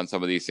perspective on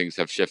some of these things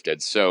have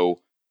shifted.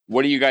 So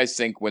what do you guys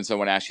think when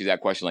someone asks you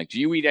that question? Like, do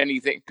you eat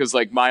anything? Because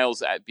like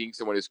Miles, at being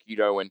someone who's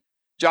keto, and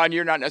John,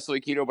 you're not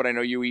necessarily keto, but I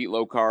know you eat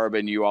low carb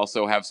and you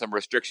also have some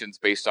restrictions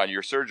based on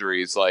your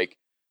surgeries. Like,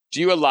 do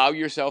you allow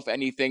yourself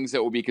any things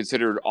that will be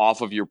considered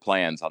off of your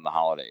plans on the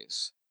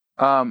holidays?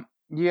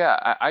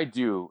 Yeah, I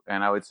do,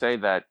 and I would say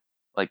that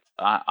like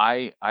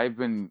I've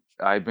been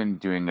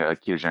doing a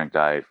ketogenic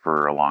diet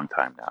for a long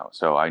time now,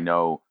 so I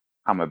know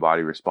how my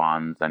body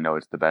responds. I know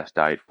it's the best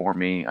diet for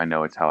me. I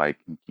know it's how I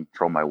can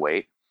control my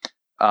weight.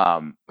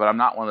 But I'm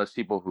not one of those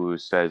people who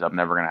says I'm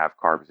never gonna have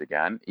carbs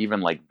again,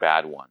 even like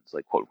bad ones,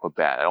 like quote unquote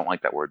bad. I don't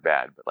like that word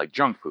bad, but like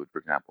junk food, for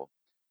example.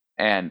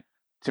 And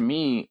to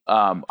me,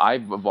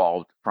 I've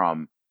evolved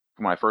from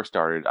when I first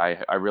started.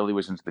 I really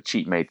was into the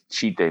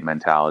cheat day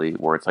mentality,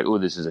 where it's like, oh,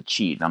 this is a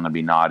cheat, and I'm gonna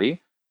be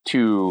naughty.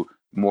 To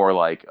more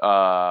like,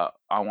 I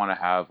want to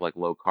have like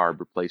low carb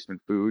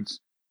replacement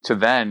foods. To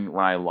then,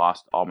 when I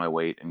lost all my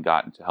weight and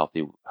got into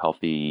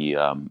healthy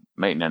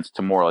maintenance,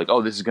 to more like,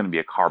 oh, this is gonna be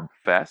a carb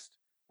fest,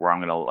 where I'm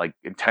gonna like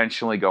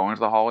intentionally go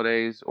into the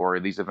holidays or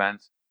these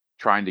events,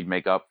 trying to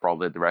make up for all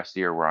the rest of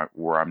the year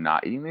where I'm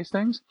not eating these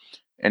things.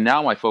 And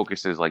now my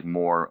focus is like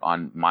more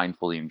on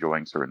mindfully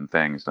enjoying certain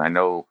things. And I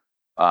know,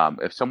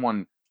 if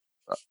someone,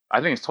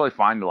 I think it's totally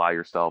fine to allow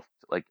yourself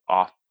to, like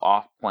off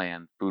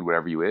plan food,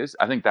 whatever you is.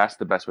 I think that's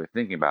the best way of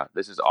thinking about it.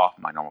 This is off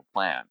my normal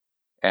plan,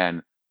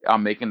 and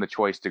I'm making the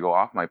choice to go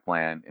off my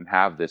plan and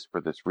have this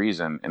for this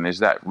reason. And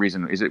is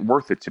it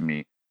worth it to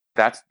me?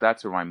 That's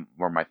where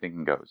my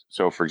thinking goes.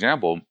 So, for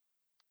example,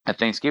 at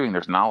Thanksgiving,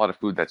 there's not a lot of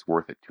food that's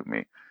worth it to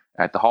me.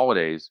 At the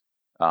holidays,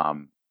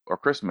 or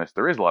Christmas,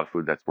 there is a lot of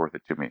food that's worth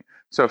it to me.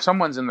 So if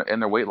someone's in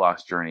their weight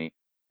loss journey,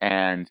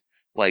 and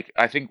like,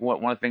 I think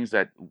one of the things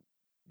that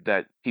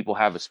people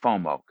have is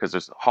FOMO, because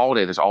there's a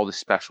holiday, there's all this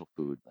special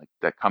food like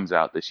that comes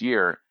out this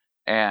year.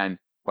 And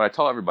what I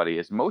tell everybody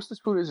is most of this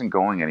food isn't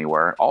going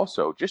anywhere.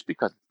 Also, just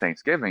because it's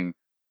Thanksgiving,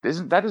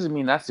 doesn't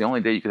mean that's the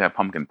only day you can have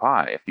pumpkin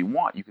pie. If you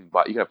want, you can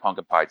have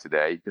pumpkin pie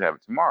today. You could have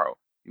it tomorrow.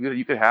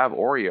 You could have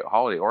holiday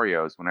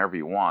Oreos whenever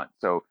you want.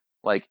 So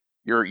like,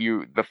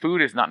 the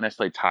food is not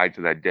necessarily tied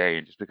to that day,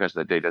 and just because of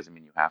that day doesn't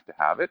mean you have to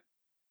have it.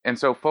 And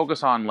so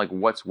focus on like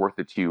what's worth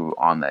it to you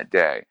on that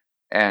day.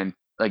 And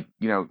like,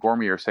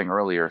 Gormy, you were saying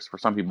earlier, for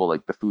some people,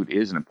 like, the food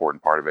is an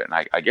important part of it,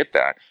 and I get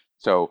that.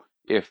 So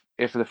if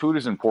the food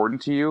is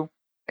important to you,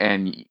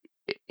 and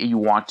you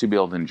want to be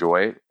able to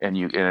enjoy it, and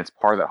it's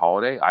part of that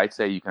holiday, I'd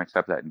say you can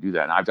accept that and do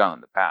that. And I've done it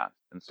in the past.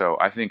 And so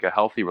I think a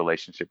healthy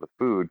relationship with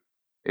food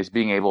is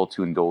being able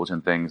to indulge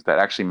in things that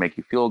actually make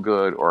you feel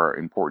good or are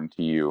important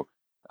to you,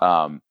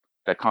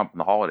 that come from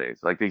the holidays.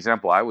 Like the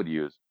example I would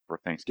use for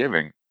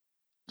Thanksgiving,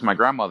 so my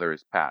grandmother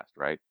is passed,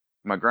 right?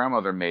 My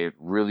grandmother made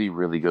really,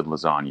 really good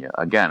lasagna.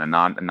 Again, a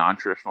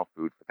non-traditional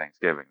food for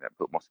Thanksgiving that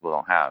most people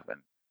don't have. And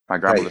my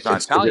Hey, grandmother's not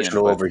it's Italian,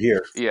 traditional but over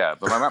here. yeah,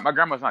 but my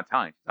grandmother's not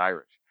Italian; she's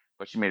Irish.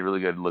 But she made really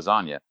good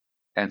lasagna.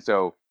 And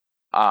so,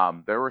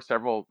 there were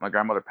several. My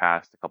grandmother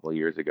passed a couple of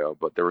years ago,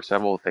 but there were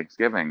several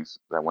Thanksgivings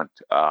that went.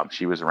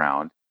 She was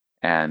around,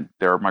 and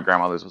there my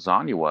grandmother's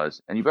lasagna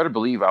was. And you better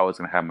believe I was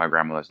going to have my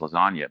grandmother's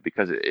lasagna,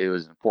 because it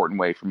was an important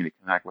way for me to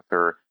connect with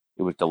her.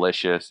 It was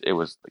delicious. It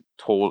was like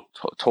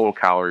total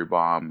calorie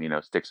bomb,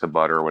 sticks of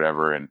butter or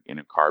whatever, and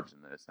carbs in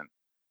this.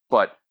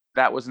 But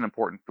that was an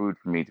important food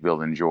for me to be able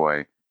to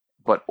enjoy.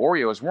 But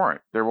Oreos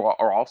weren't.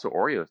 Are also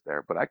Oreos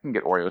there, but I can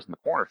get Oreos in the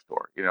corner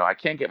store. I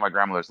can't get my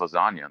grandmother's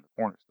lasagna in the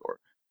corner store.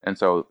 And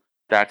so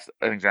that's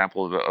an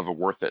example of a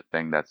worth it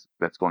thing that's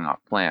going off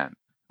plan.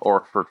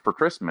 Or for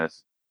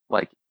Christmas,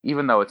 like,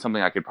 even though it's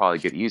something I could probably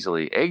get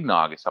easily,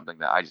 eggnog is something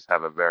that I just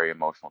have a very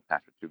emotional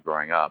attachment to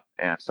growing up.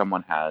 And if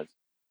someone has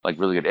like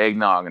really good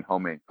eggnog and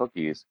homemade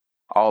cookies,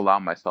 I'll allow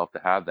myself to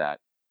have that,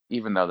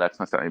 even though that's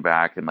not setting me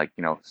back and like,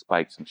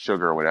 spikes some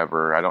sugar or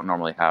whatever. I don't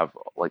normally have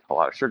like a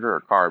lot of sugar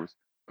or carbs,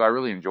 but I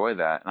really enjoy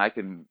that, and I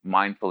can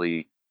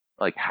mindfully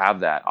like have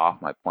that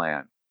off my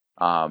plan.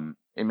 And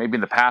maybe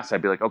in the past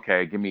I'd be like,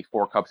 okay, give me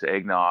 4 cups of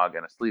eggnog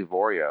and a sleeve of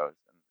Oreos,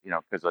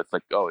 because it's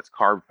like, oh, it's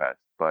carb fest.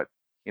 But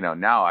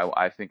now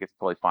I think it's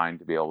totally fine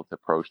to be able to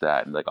approach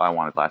that and like, I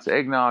want a glass of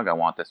eggnog, I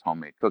want this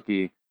homemade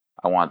cookie,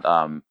 I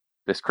want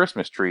this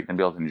Christmas treat, and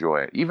be able to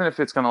enjoy it, even if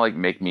it's gonna like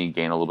make me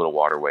gain a little bit of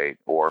water weight,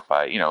 or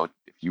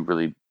if you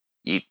really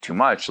eat too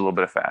much, a little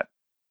bit of fat.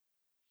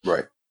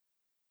 Right.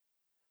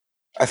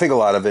 I think a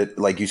lot of it,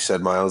 like you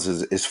said, Miles,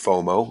 is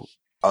FOMO.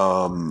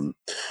 Um,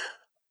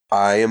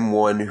 I am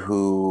one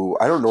who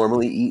I don't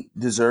normally eat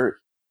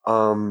dessert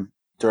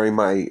during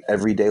my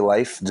everyday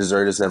life.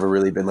 Dessert has never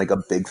really been like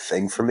a big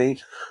thing for me.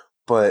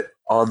 But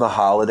on the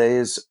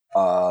holidays,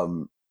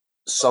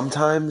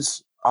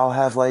 sometimes I'll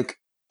have like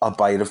a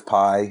bite of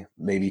pie,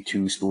 maybe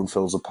two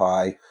spoonfuls of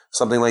pie,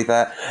 something like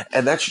that.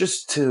 And that's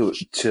just to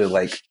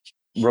like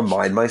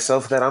remind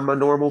myself that I'm a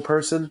normal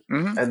person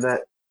Hmm. and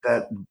that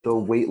the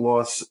weight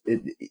loss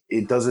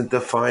it doesn't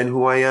define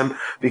who I am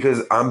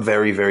because I'm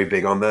very, very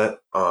big on that.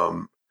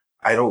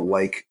 I don't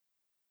like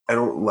I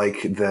don't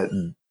like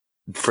that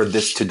for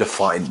this to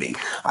define me.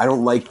 I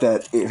don't like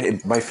that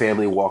if my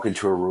family walk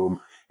into a room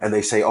and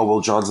they say, "Oh,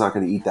 well, John's not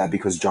going to eat that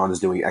because John is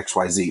doing X,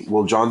 Y, Z."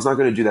 Well, John's not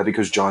going to do that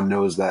because John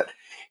knows that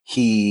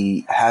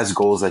he has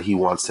goals that he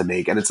wants to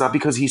make, and it's not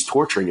because he's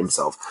torturing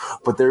himself.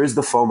 But there is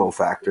the FOMO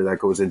factor that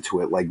goes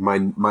into it. Like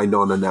my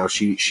nonna now,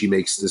 she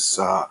makes this.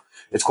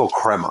 It's called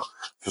crema,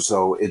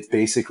 so it's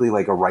basically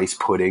like a rice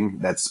pudding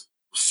that's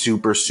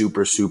super,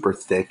 super, super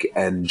thick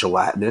and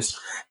gelatinous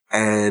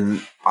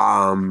and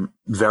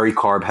very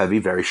carb heavy,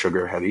 very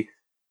sugar heavy.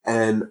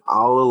 And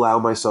I'll allow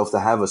myself to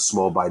have a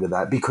small bite of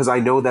that because I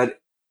know that,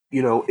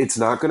 it's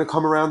not going to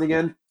come around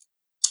again.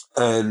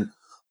 And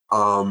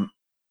um,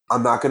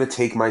 I'm not going to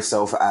take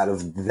myself out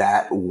of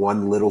that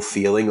one little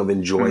feeling of Hmm.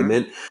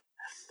 enjoyment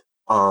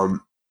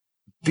um,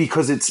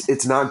 because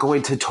it's not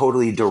going to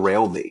totally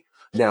derail me.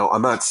 Now,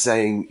 I'm not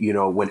saying,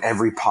 when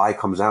every pie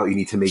comes out, you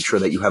need to make sure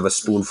that you have a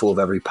spoonful of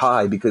every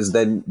pie because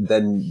then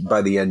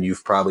by the end,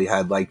 you've probably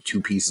had like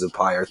two pieces of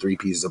pie or three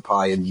pieces of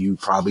pie and you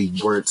probably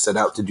weren't set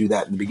out to do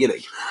that in the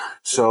beginning.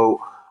 So,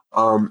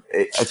 I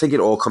think it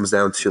all comes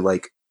down to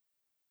like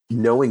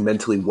knowing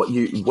mentally what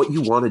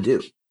you want to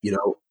do,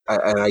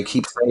 and I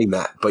keep saying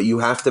that, but you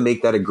have to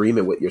make that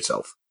agreement with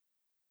yourself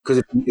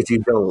because if you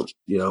don't,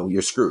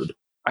 you're screwed.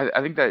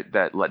 I think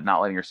that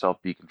not letting yourself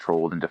be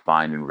controlled and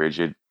defined and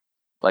rigid,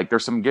 like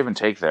there's some give and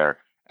take there.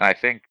 And I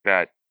think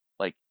that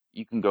like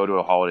you can go to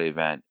a holiday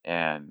event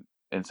and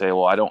say,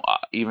 well, I don't,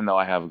 even though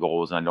I have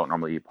goals and I don't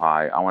normally eat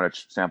pie, I want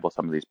to sample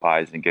some of these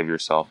pies and give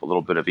yourself a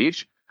little bit of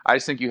each. I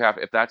just think you have,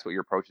 if that's what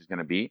your approach is going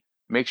to be,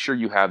 make sure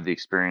you have the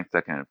experience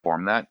that can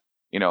inform that.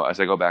 As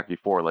I go back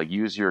before, like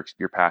use your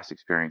past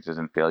experiences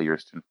and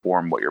failures to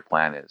inform what your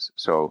plan is.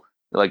 So,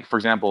 like for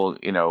example,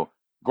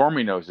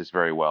 Gormy knows this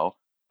very well,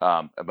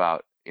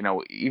 about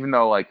even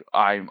though like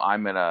I've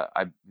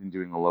been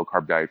doing a low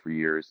carb diet for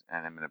years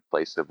and I'm in a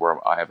place of where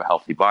I have a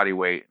healthy body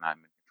weight and I'm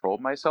in control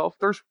of myself.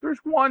 There's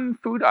one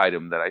food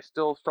item that I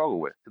still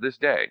struggle with to this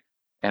day,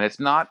 and it's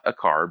not a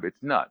carb,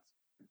 it's nuts.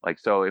 Like,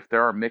 so if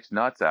there are mixed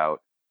nuts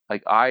out,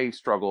 like I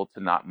struggle to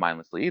not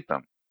mindlessly eat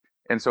them.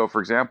 And so,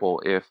 for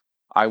example, if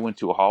I went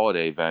to a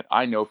holiday event,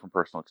 I know from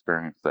personal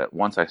experience that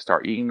once I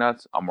start eating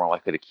nuts, I'm more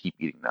likely to keep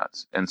eating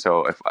nuts. And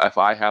so if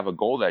I have a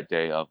goal that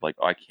day of like,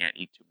 oh, I can't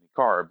eat too many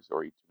carbs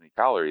or eat too many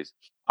calories,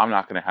 I'm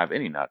not going to have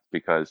any nuts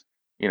because,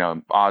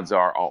 odds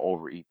are I'll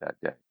overeat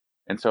that day.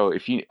 And so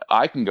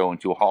I can go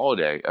into a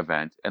holiday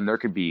event and there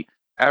could be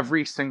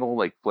every single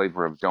like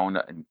flavor of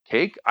donut and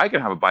cake. I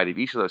can have a bite of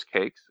each of those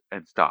cakes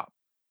and stop.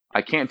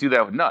 I can't do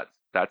that with nuts.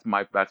 That's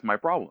my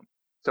problem.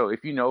 So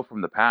if you know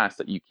from the past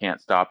that you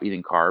can't stop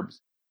eating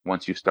carbs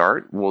once you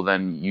start, well,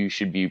 then you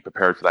should be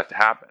prepared for that to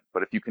happen.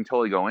 But if you can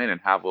totally go in and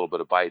have a little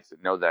bit of bites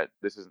and know that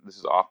this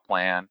is off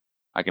plan,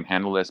 I can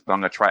handle this, but I'm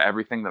going to try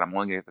everything that I'm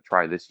only going to get to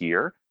try this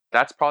year.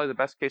 That's probably the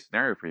best case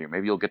scenario for you.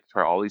 Maybe you'll get to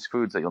try all these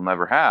foods that you'll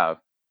never have,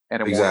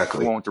 and it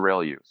Exactly. won't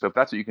derail you. So if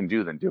that's what you can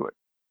do, then do it.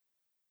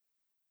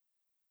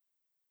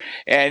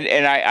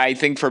 And I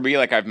think for me,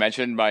 like I've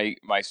mentioned, my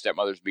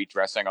stepmother's beef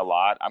dressing a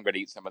lot. I'm going to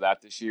eat some of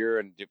that this year,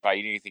 and if I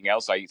eat anything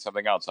else, I eat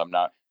something else. I'm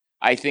not.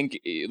 I think,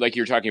 like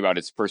you're talking about,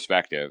 it's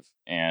perspective,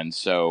 and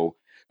so.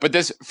 But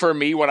this, for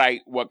me,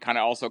 what kind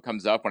of also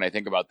comes up when I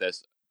think about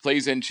this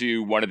plays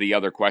into one of the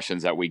other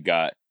questions that we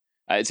got.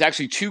 It's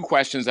actually two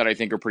questions that I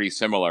think are pretty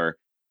similar,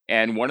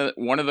 and one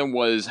of them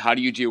was, how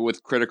do you deal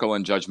with critical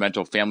and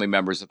judgmental family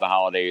members at the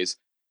holidays?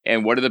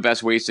 And what are the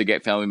best ways to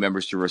get family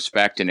members to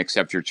respect and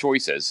accept your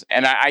choices?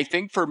 And I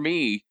think for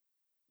me,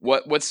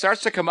 what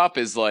starts to come up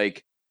is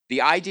like the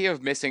idea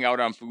of missing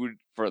out on food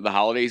for the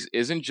holidays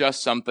isn't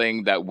just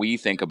something that we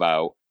think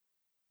about.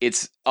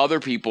 It's other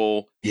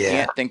people Yeah,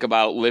 can't think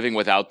about living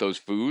without those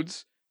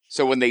foods.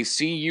 So when they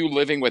see you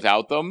living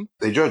without them,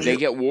 they judge they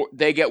you.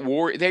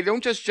 get they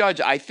don't just judge.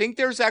 I think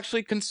there's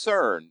actually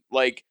concern.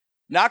 Like,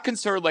 not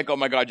concern like, oh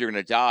my god, you're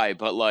going to die,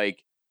 but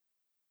like,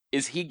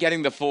 is he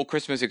getting the full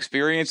Christmas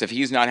experience if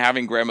he's not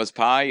having grandma's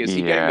pie? Is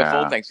he getting the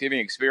full Yeah. Thanksgiving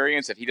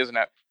experience if he doesn't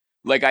have,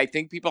 like, I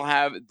think people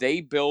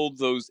they build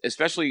those,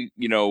 especially,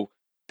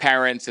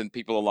 parents and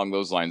people along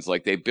those lines,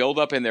 like they build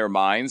up in their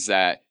minds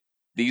that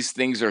these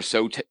things are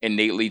so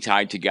innately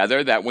tied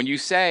together that when you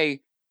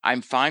say,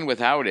 I'm fine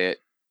without it,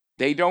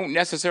 they don't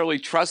necessarily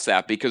trust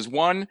that because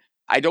one,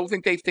 I don't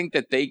think they think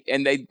that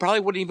and they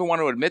probably wouldn't even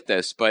want to admit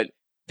this, but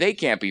they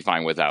can't be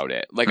fine without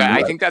it. Like, I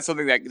Right. think that's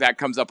something that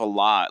comes up a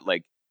lot.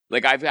 Like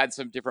I've had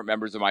some different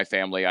members of my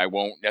family, I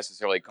won't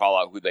necessarily call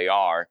out who they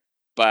are,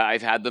 but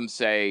I've had them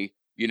say,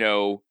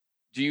 do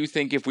you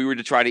think if we were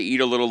to try to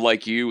eat a little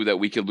like you that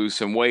we could lose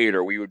some weight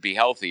or we would be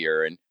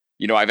healthier?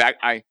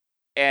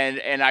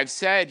 And I've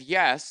said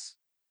yes.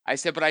 I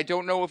said, but I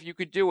don't know if you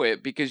could do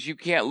it because you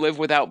can't live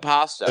without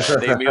pasta.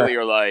 And they immediately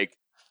are like,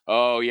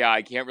 oh yeah,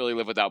 I can't really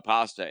live without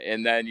pasta.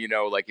 And then,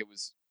 like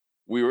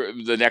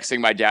the next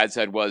thing my dad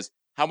said was,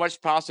 how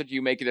much pasta do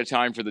you make at a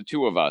time for the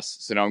two of us?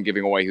 So now I'm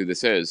giving away who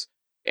this is.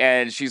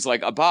 And she's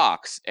like, a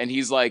box. And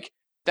he's like,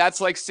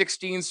 that's like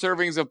 16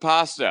 servings of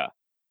pasta.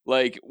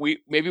 Like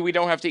maybe we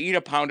don't have to eat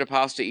a pound of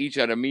pasta each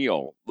at a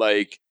meal.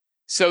 Like,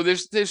 so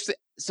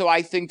so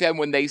I think that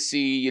when they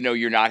see,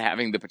 you're not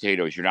having the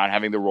potatoes, you're not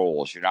having the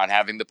rolls, you're not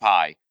having the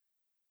pie,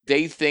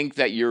 they think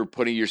that you're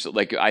putting yourself,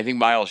 like, I think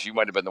Miles, you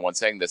might have been the one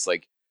saying this,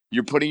 like,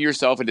 you're putting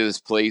yourself into this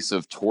place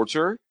of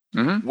torture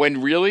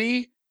when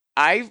really,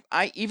 I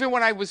even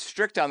when I was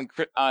strict on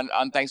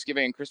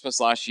Thanksgiving and Christmas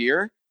last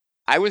year,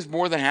 I was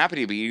more than happy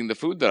to be eating the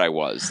food that I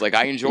was. Like,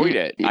 I enjoyed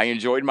it. I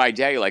enjoyed my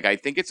day. Like, I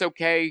think it's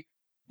okay,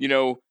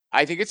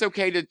 I think it's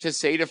okay to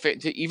say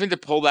to even to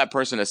pull that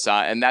person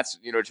aside, and that's,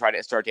 try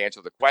to start to answer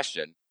the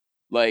question.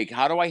 Like,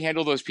 how do I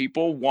handle those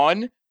people?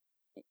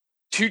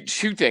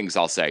 Two things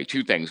I'll say.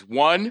 Two things.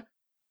 One,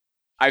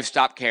 I've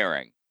stopped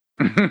caring.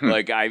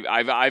 Like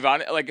I've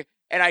on like,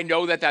 and I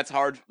know that that's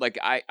hard. Like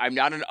I'm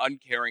not an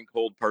uncaring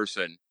cold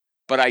person,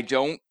 but I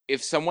don't.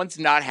 If someone's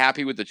not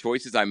happy with the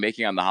choices I'm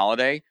making on the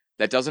holiday,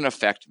 that doesn't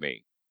affect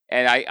me,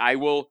 and I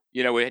will.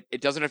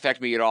 It doesn't affect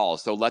me at all.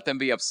 So let them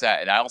be upset,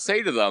 and I'll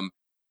say to them,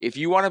 if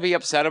you want to be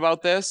upset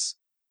about this,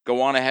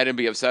 go on ahead and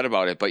be upset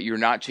about it. But you're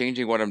not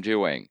changing what I'm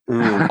doing.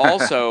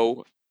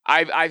 Also,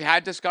 I've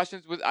had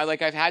discussions with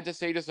I've had to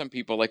say to some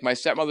people, like my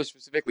stepmother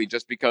specifically,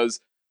 just because,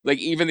 like,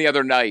 even the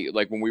other night,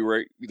 like when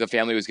the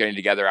family was getting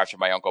together after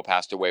my uncle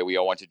passed away, we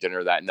all went to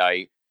dinner that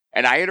night.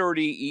 And I had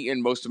already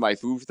eaten most of my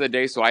food for the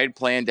day, so I had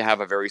planned to have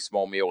a very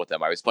small meal with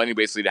them. I was planning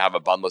basically to have a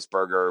bunless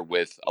burger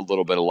with a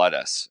little bit of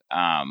lettuce.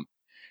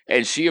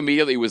 And she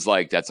immediately was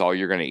like, that's all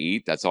you're going to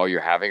eat? That's all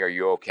you're having? Are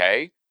you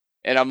okay?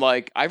 And I'm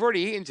like, I've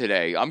already eaten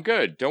today. I'm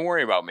good. Don't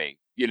worry about me.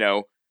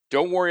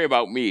 Don't worry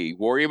about me.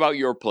 Worry about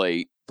your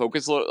plate.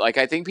 Focus like,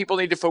 I think people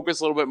need to focus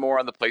a little bit more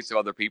on the plates of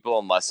other people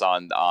and less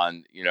on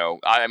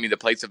the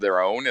plates of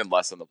their own and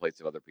less on the plates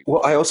of other people.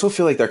 Well, I also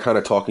feel like they're kind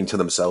of talking to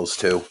themselves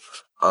too.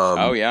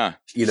 Oh yeah.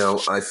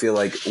 I feel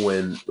like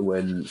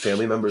when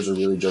family members are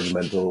really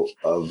judgmental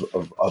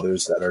of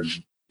others that are,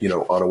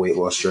 on a weight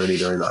loss journey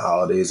during the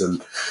holidays,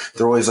 and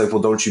they're always like,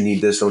 well, don't you need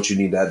this? Don't you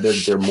need that?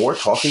 They're more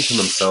talking to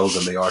themselves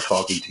than they are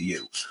talking to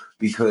you,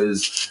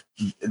 because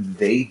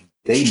they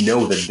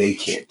know that they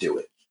can't do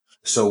it.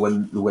 So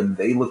when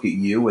they look at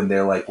you and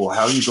they're like, well,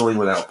 how are you going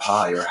without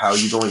pie, or how are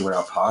you going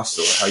without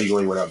pasta, or how are you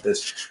going without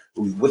this?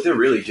 What they're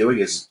really doing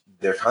is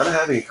they're kind of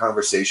having a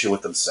conversation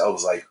with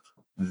themselves. Like,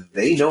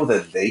 they know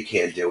that they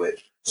can't do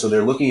it. So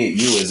they're looking at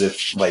you as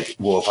if, like,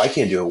 well, if I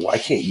can't do it, why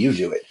can't you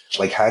do it?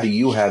 Like, how do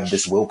you have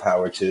this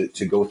willpower to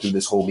go through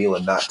this whole meal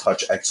and not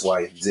touch X,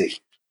 Y, and Z?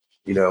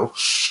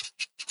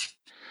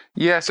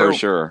 Yeah, for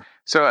sure.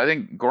 So I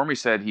think Gormy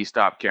said he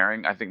stopped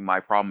caring. I think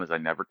my problem is I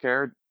never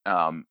cared,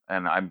 and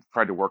I've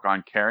tried to work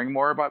on caring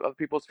more about other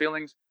people's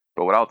feelings.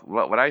 But what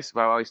I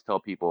always tell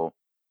people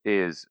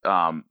is,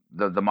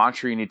 the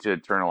mantra you need to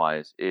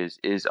internalize is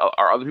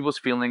are other people's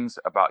feelings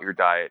about your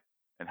diet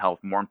and health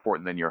more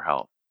important than your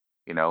health?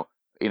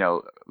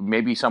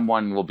 Maybe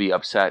someone will be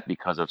upset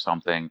because of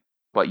something,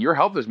 but your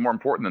health is more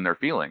important than their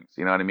feelings.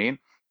 You know what I mean?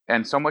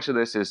 And so much of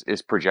this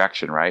is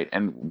projection, right?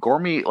 And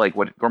Gormy, like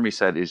what Gormy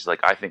said, is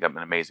like, I think, an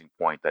amazing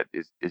point that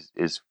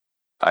is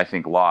I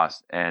think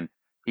lost. And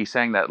he's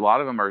saying that a lot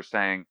of them are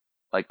saying,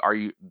 like,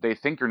 they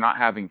think you're not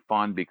having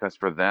fun because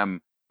for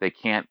them they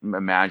can't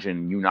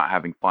imagine you not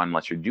having fun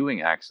unless you're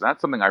doing X. And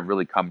that's something I've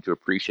really come to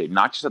appreciate,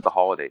 not just at the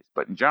holidays,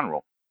 but in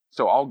general.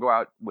 So I'll go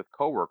out with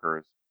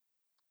coworkers,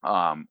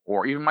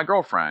 or even my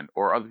girlfriend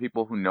or other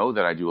people who know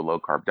that I do a low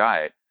carb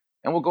diet,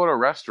 and we'll go to a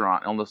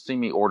restaurant and they'll see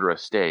me order a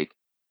steak,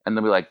 and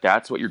they'll be like,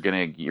 "That's what you're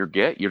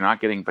get? You're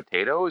not getting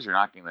potatoes. You're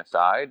not getting the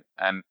side."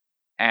 And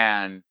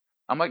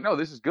I'm like, "No,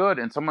 this is good."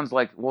 And someone's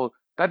like, "Well,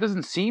 that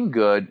doesn't seem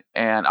good."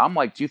 And I'm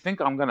like, "Do you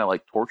think I'm gonna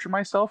like torture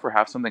myself or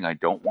have something I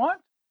don't want?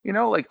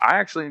 Like, I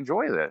actually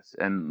enjoy this,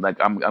 and like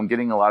I'm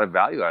getting a lot of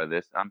value out of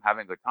this. I'm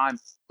having a good time."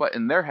 But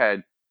in their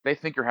head, they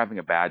think you're having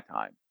a bad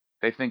time.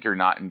 They think you're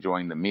not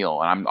enjoying the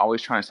meal. And I'm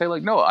always trying to say,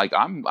 like, no, like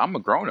I'm a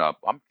grown up.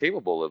 I'm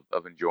capable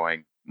of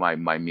enjoying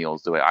my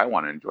meals the way I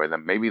want to enjoy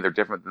them. Maybe they're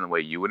different than the way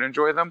you would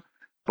enjoy them,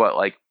 but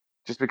like,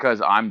 just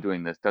because I'm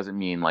doing this doesn't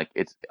mean like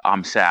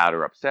I'm sad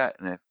or upset.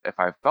 And if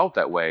I felt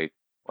that way,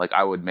 like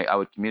I would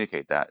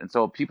communicate that. And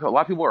so a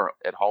lot of people are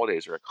at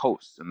holidays or at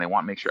hosts, and they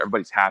want to make sure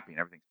everybody's happy and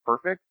everything's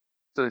perfect.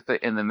 So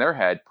and in their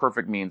head,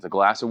 perfect means a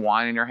glass of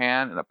wine in your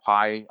hand and a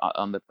pie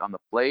on the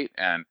plate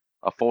and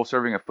a full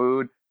serving of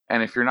food.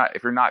 And if you're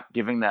not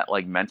giving that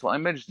like mental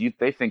image,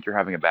 they think you're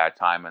having a bad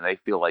time and they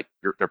feel like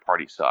their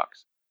party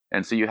sucks.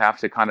 And so you have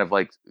to kind of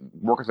like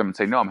work with them and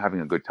say, no, I'm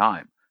having a good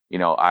time.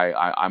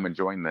 I'm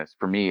enjoying this.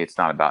 For me, it's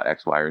not about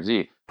X, Y, or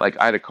Z. Like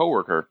I had a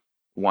coworker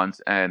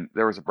once, and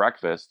there was a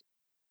breakfast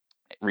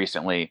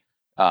recently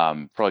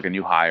for like a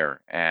new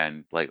hire,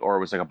 and like, or it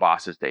was like a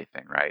boss's day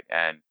thing, right?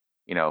 And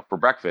for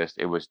breakfast,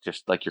 it was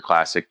just like your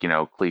classic,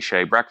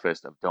 cliche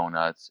breakfast of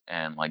donuts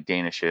and like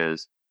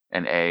danishes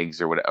and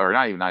eggs or whatever, or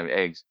not even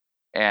eggs.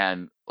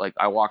 And like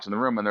I walked in the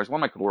room, and there's one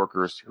of my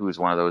coworkers who's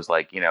one of those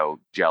like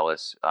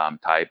jealous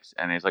types,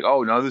 and he's like,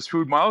 "Oh no, this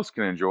food Miles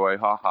can enjoy,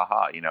 ha ha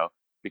ha,"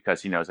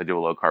 because he knows I do a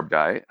low carb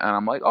diet, and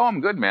I'm like, "Oh, I'm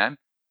good, man.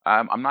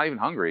 I'm not even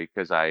hungry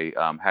because I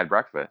had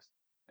breakfast."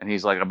 And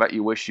he's like, I bet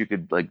you wish you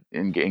could like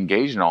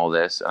engage in all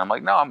this. And I'm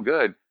like, no, I'm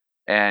good.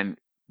 And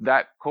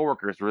that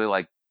coworker is really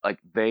like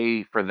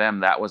for them,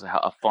 that was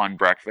a fun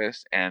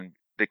breakfast. And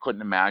they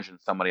couldn't imagine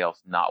somebody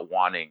else not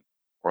wanting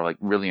or like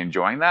really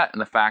enjoying that. And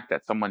the fact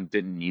that someone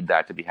didn't need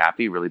that to be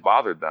happy really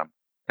bothered them.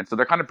 And so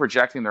they're kind of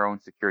projecting their own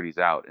insecurities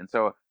out. And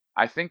so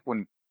I think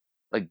when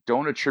like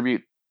don't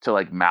attribute to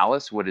like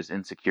malice what is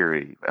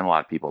insecurity in a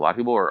lot of people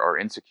are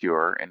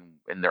insecure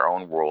in their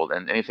own world,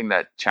 and anything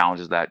that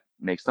challenges that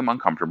makes them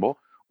uncomfortable,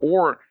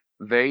 or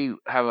they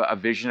have a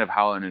vision of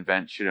how an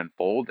event should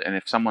unfold, and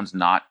if someone's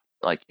not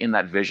like in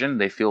that vision,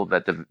 they feel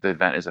that the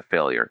event is a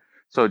failure.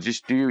 So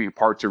just do your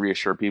part to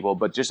reassure people,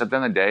 but just at the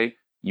end of the day,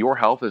 your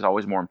health is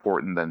always more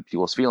important than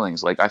people's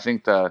feelings. Like I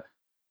think the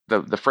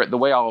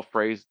way I'll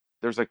phrase,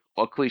 there's like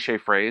a cliche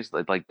phrase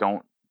like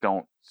don't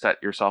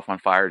set yourself on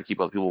fire to keep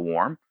other people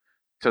warm.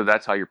 So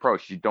that's how you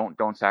approach. You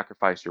don't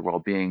sacrifice your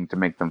well-being to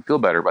make them feel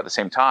better, but at the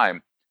same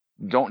time,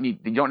 you don't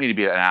need to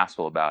be an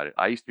asshole about it.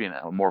 I used to be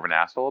more of an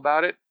asshole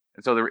about it,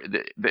 and so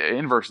the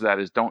inverse of that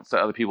is don't set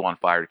other people on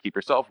fire to keep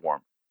yourself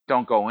warm.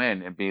 Don't go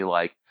in and be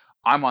like,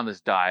 I'm on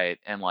this diet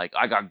and like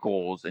I got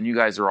goals and you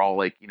guys are all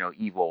like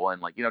evil,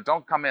 and like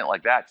don't come in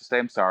like that. Just say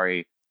I'm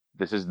sorry.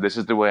 This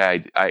is the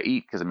way I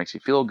eat because it makes me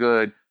feel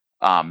good.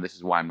 This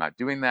is why I'm not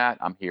doing that.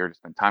 I'm here to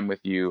spend time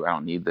with you. I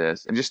don't need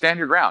this, and just stand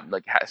your ground.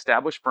 Like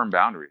establish firm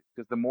boundaries,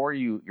 because the more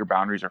your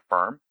boundaries are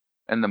firm,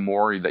 and the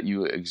more that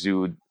you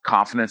exude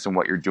confidence in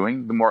what you're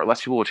doing, the more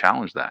less people will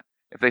challenge that.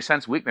 If they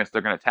sense weakness,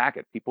 they're going to attack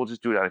it. People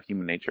just do it out of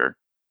human nature.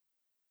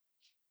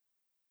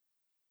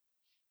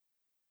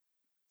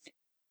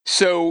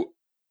 So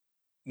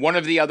one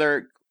of the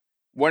other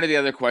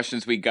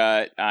questions we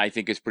got, I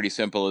think, is pretty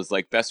simple. Is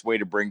like best way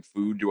to bring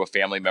food to a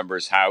family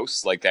member's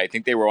house. Like I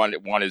think they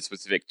wanted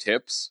specific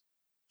tips.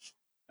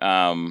 In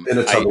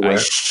a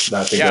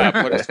Tupperware, yeah,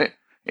 put it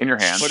in your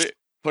hand.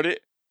 Put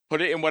it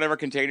in whatever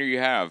container you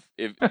have.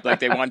 If like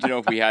they wanted to know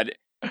if we had.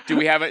 Do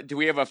we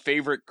have a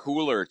favorite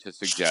cooler to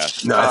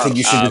suggest? No, I think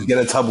you should just get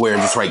a Tupperware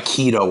and just write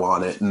keto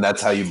on it, and that's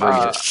how you bring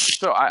it.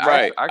 So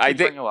I actually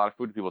bring a lot of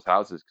food to people's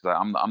houses because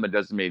I'm a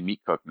designated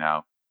meat cook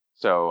now.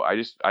 So I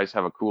just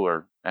have a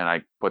cooler, and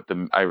I put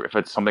them. If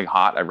it's something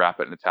hot, I wrap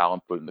it in a towel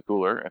and put it in the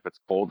cooler. If it's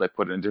cold, I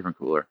put it in a different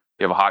cooler.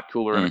 You have a hot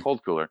cooler and a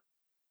cold cooler.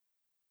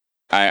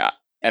 I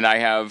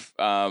have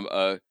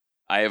a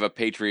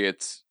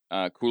Patriots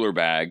cooler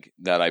bag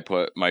that I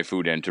put my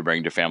food in to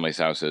bring to families'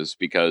 houses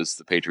because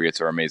the Patriots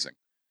are amazing.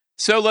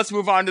 So let's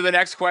move on to the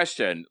next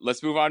question.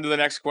 So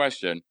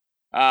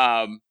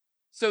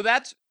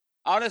that's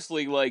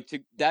honestly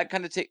that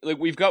kind of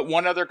we've got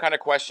one other kind of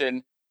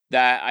question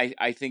that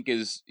I think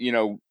is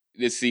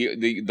it's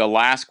the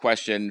last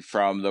question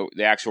from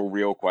the actual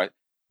real question.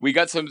 We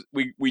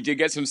did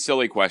get some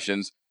silly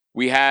questions.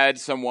 We had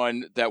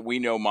someone that we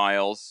know,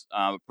 Miles,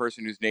 a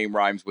person whose name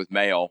rhymes with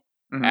male,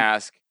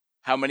 ask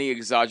how many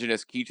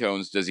exogenous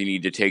ketones does he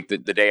need to take the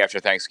day after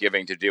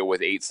Thanksgiving to deal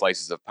with 8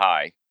 slices of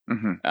pie.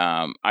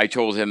 I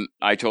told him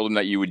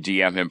that you would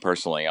DM him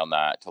personally on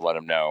that to let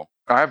him know.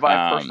 I have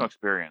personal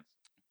experience.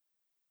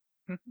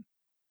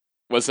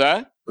 What's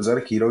that? Was that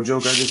a keto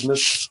joke I just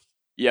missed?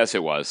 Yes,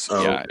 it was.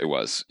 Oh. Yeah, it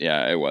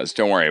was.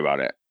 Don't worry about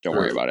it.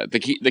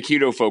 The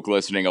keto folk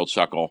listening will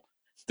chuckle.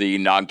 The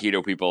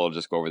non-keto people will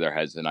just go over their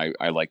heads, and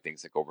I like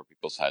things that go over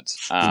people's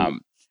heads.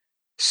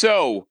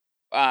 So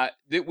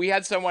we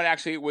had someone,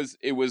 actually it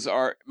was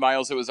our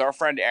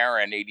friend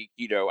Aaron, AD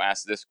Keto,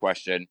 asked this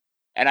question.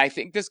 And I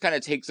think this kind of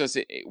takes us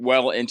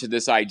well into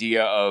this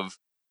idea of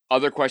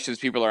other questions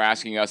people are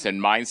asking us and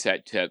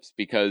mindset tips,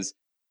 because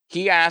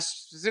he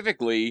asked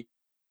specifically,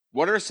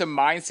 what are some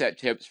mindset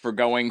tips for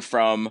going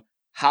from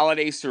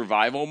holiday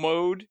survival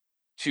mode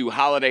to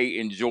holiday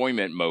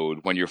enjoyment mode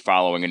when you're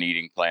following an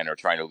eating plan or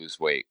trying to lose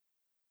weight?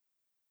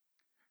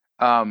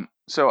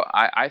 So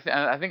I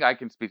think I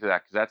can speak to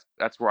that because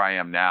that's where I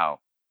am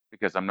now,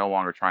 because I'm no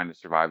longer trying to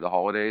survive the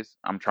holidays.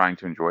 I'm trying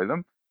to enjoy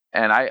them.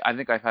 And I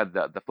think I've had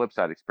the flip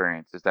side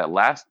experience is that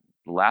last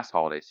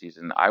holiday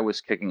season, I was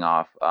kicking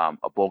off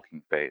a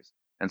bulking phase.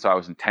 And so I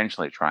was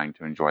intentionally trying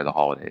to enjoy the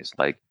holidays.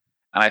 And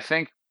I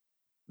think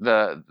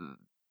I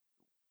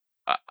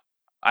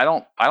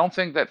don't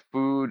think that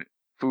food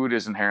food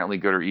is inherently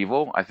good or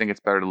evil. I think it's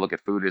better to look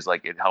at food as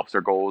like it helps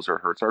our goals or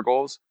hurts our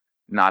goals,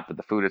 not that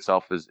the food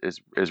itself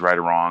is right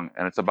or wrong.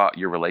 And it's about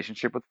your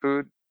relationship with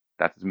food.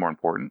 That's more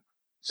important.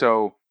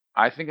 So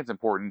I think it's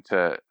important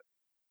to,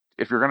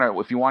 if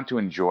you want to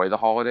enjoy the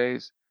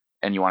holidays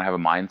and you want to have a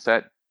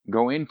mindset,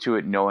 go into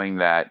it knowing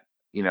that,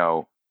 you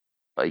know,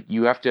 like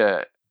you have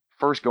to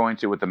first go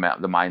into it with the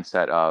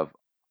mindset of,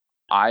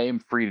 I am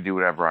free to do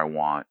whatever I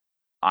want.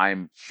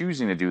 I'm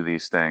choosing to do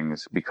these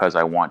things because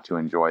I want to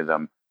enjoy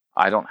them.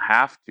 I don't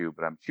have to,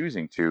 but I'm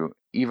choosing to,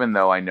 even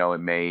though I know it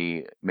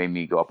may make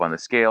me go up on the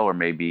scale or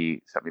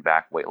maybe set me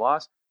back weight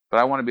loss. But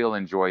I want to be able to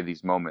enjoy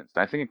these moments.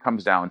 And I think it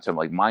comes down to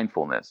like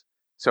mindfulness.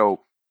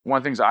 So one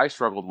of the things I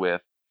struggled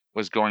with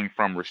was going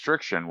from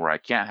restriction where I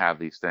can't have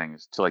these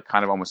things to like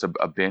kind of almost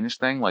a binge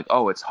thing. Like,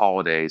 oh, it's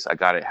holidays. I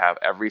got to have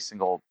every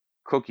single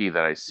cookie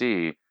that I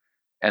see.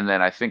 And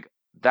then I think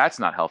that's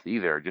not healthy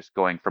either. Just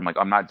going from like,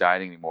 I'm not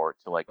dieting anymore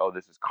to like, oh,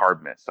 this is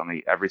carb miss. I'm gonna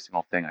eat every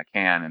single thing I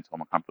can until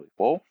I'm comfortably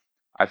full.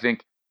 I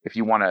think if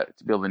you want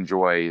to be able to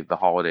enjoy the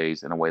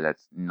holidays in a way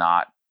that's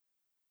not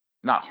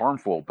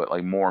harmful, but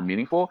like more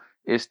meaningful,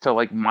 is to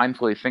like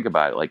mindfully think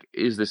about it. Like,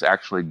 is this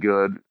actually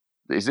good?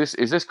 Is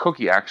this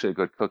cookie actually a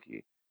good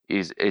cookie?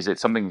 Is it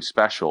something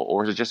special,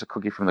 or is it just a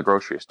cookie from the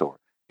grocery store?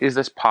 Is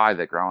this pie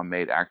that grandma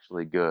made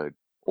actually good,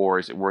 or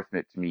is it worth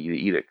it to me to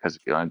eat it because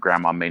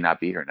grandma may not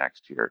be here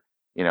next year?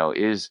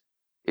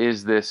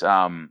 Is this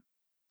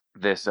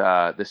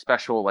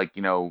special, like,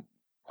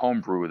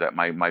 home brew that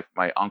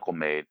my uncle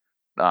made,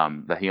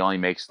 that he only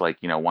makes like,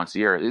 once a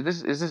year?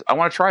 Is this I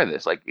want to try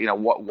this. Like,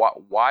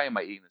 what why am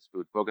I eating this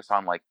food? Focus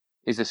on like,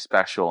 is this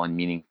special and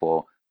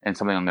meaningful and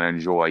something I'm going to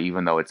enjoy,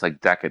 even though it's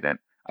like decadent.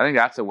 I think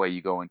that's the way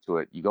you go into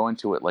it. You go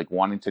into it like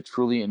wanting to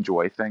truly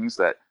enjoy things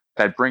that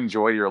bring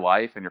joy to your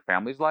life and your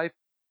family's life,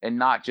 and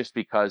not just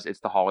because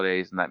it's the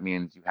holidays and that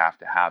means you have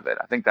to have it.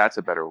 I think that's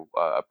a better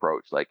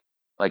approach. Like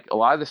a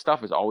lot of this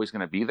stuff is always going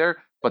to be there,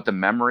 but the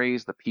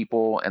memories, the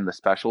people, and the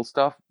special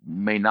stuff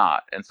may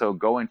not. And so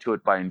go into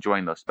it by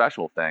enjoying those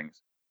special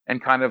things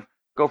and kind of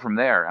go from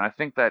there. And I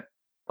think that,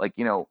 like,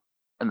 in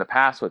the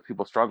past, what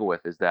people struggle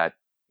with is that,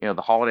 the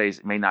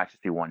holidays may not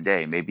just be one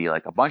day, maybe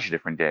like a bunch of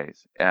different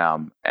days.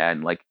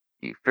 And like,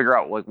 you figure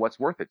out like what's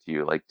worth it to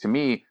you. Like, to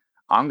me,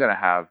 I'm gonna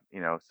have,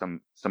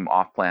 some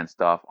off-plan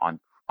stuff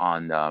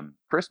on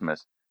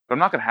Christmas, but I'm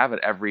not gonna have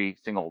it every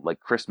single like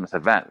Christmas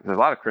event. There's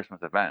a lot of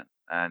Christmas events,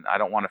 and I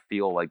don't want to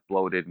feel like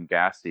bloated and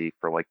gassy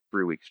for like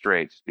 3 weeks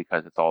straight just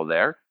because it's all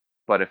there.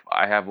 But if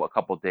I have a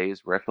couple of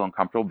days where I feel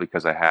uncomfortable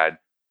because I had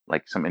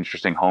like some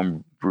interesting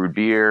home brewed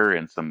beer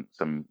and some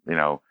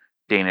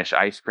Danish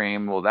ice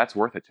cream, well, that's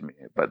worth it to me.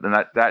 But then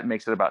that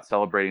makes it about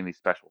celebrating these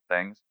special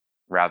things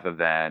rather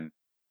than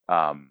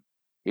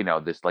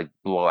this like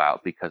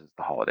blowout because it's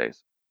the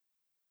holidays.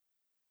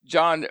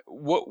 John,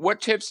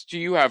 what tips do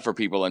you have for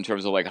people in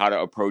terms of like how to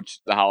approach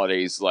the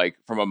holidays, like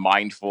from a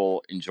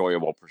mindful,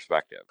 enjoyable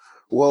perspective?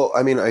 Well,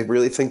 I mean, I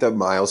really think that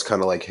Miles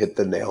kind of like hit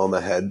the nail on the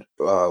head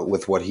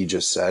with what he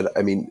just said.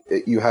 I mean,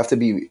 you have to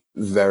be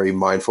very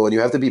mindful and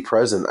you have to be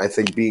present. I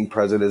think being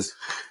present is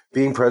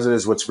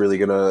what's really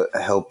going to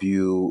help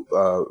you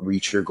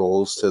reach your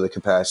goals to the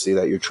capacity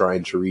that you're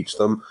trying to reach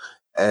them,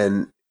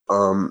 and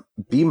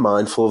be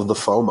mindful of the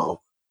FOMO.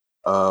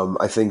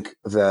 I think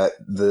that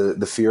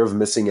the fear of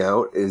missing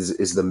out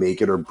is the make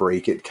it or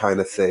break it kind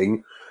of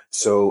thing.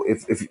 So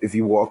if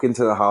you walk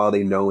into the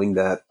holiday knowing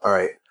that, all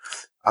right,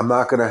 I'm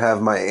not going to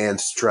have my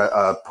aunt's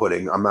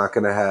pudding. I'm not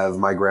going to have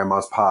my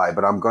grandma's pie,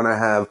 but I'm going to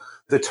have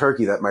the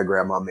turkey that my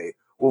grandma made.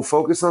 Well,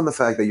 focus on the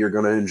fact that you're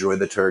going to enjoy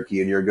the turkey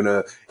and you're going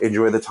to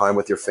enjoy the time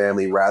with your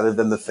family rather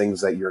than the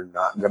things that you're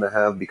not going to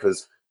have,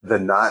 because the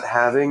not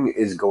having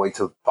is going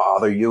to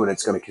bother you and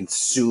it's going to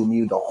consume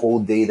you the whole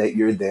day that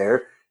you're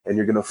there. And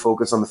you're going to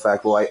focus on the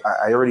fact, well,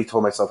 I already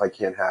told myself I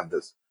can't have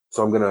this.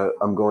 So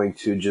I'm going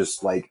to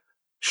just like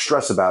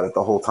stress about it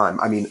the whole time.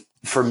 I mean,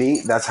 for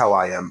me, that's how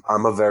I am.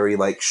 I'm a very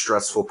like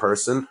stressful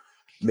person.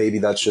 Maybe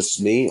that's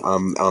just me.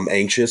 I'm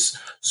anxious.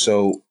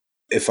 So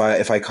if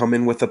I come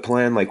in with a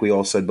plan, like we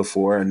all said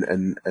before,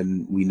 and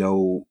we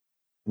know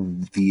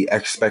the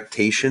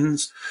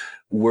expectations,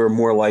 we're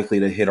more likely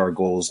to hit our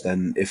goals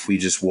than if we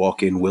just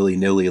walk in willy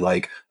nilly,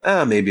 like,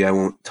 maybe I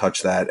won't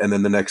touch that. And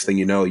then the next thing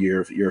you know,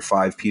 you're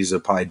 5 pieces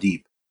of pie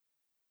deep.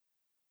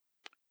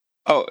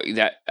 Oh,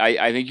 that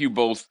I think you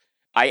both.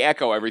 I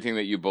echo everything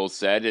that you both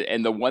said,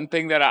 and the one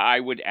thing that I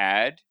would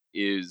add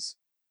is,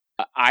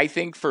 I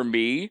think for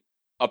me,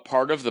 a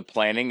part of the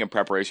planning and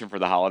preparation for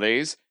the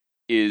holidays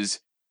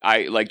is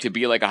I like to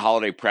be like a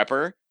holiday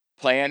prepper.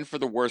 Plan for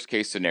the worst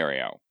case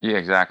scenario. Yeah,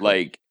 exactly.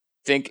 Like,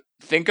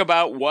 think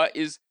about what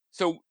is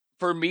so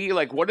for me,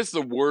 like, what is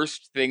the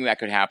worst thing that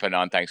could happen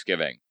on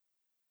Thanksgiving?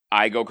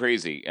 I go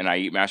crazy and I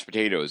eat mashed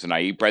potatoes and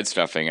I eat bread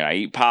stuffing and I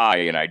eat pie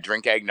and I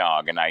drink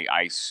eggnog and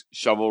I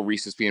shovel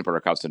Reese's peanut butter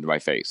cups into my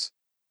face.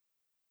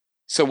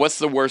 So what's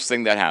the worst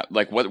thing that happens?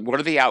 Like, what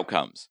are the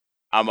outcomes?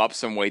 I'm up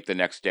some weight the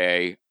next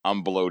day.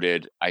 I'm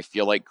bloated. I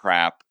feel like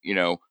crap.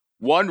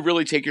 One,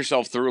 really take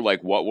yourself through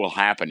like what will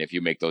happen if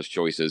you make those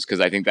choices, because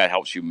I think that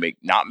helps you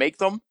not make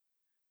them.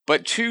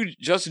 But two,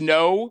 just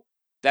know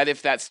that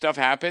if that stuff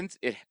happens,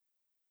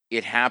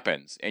 it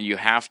happens, and you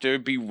have to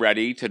be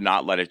ready to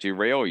not let it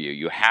derail you.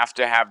 You have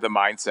to have the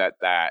mindset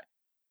that,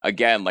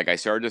 again, like I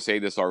started to say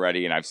this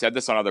already, and I've said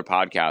this on other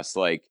podcasts,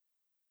 like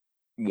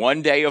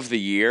one day of the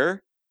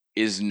year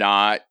is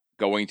not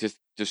going to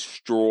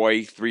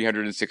destroy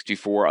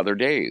 364 other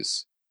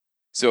days.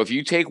 So if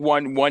you take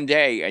one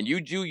day and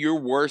you do your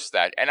worst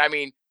and I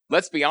mean,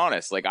 let's be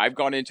honest, like I've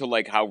gone into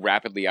like how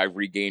rapidly I've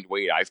regained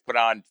weight. I've put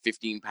on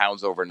 15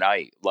 pounds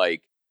overnight.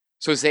 Like,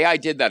 so say I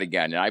did that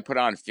again and I put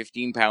on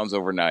 15 pounds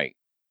overnight.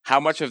 How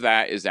much of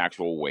that is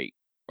actual weight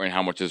and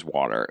how much is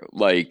water?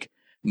 Like,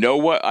 know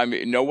what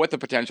the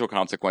potential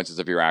consequences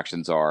of your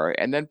actions are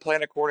and then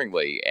plan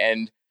accordingly.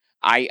 And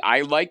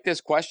I like this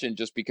question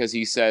just because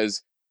he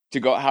says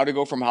how to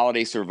go from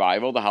holiday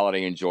survival to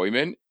holiday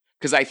enjoyment,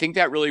 because I think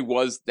that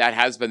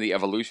has been the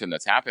evolution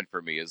that's happened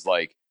for me. Is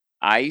like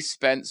I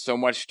spent so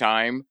much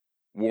time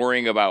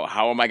worrying about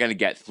how am I going to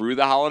get through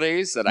the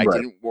holidays that I Right.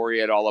 didn't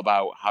worry at all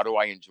about how do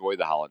I enjoy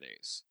the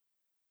holidays.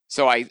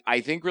 So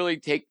I think really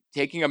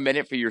taking a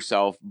minute for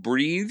yourself,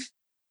 breathe,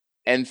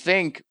 and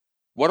think,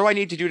 what do I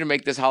need to do to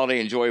make this holiday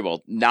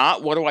enjoyable?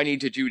 Not what do I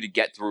need to do to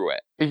get through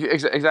it.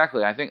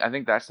 Exactly. I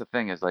think that's the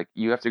thing is like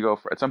you have to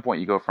at some point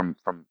you go from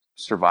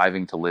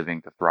surviving to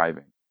living to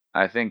thriving.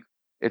 I think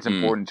it's Mm.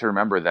 important to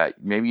remember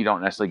that maybe you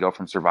don't necessarily go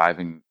from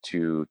surviving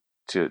to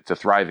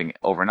thriving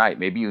overnight.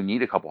 Maybe you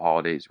need a couple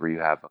holidays where you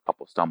have a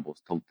couple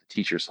stumbles to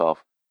teach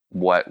yourself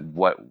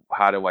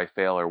how do I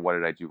fail or what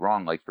did I do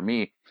wrong? Like for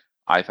me,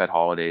 I've had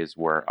holidays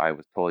where I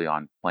was totally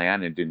on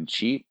plan and didn't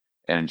cheat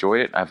and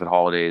enjoyed it. I've had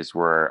holidays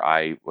where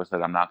I was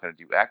said I'm not going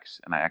to do X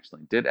and I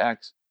actually did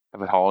X. I've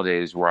had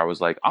holidays where I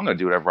was like, I'm going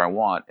to do whatever I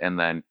want, and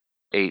then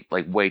ate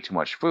like way too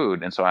much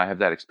food, and so I have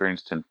that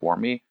experience to inform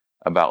me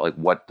about like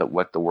what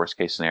the worst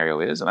case scenario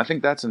is, and I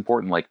think that's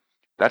important. Like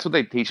that's what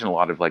they teach in a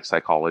lot of like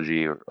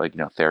psychology or like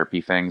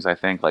therapy things. I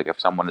think like if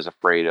someone is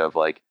afraid of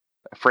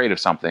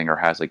something or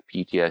has like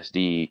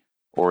PTSD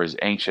or is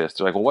anxious,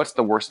 they're like, well, what's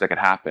the worst that could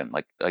happen?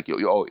 Like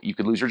you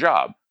could lose your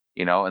job,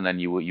 and then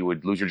you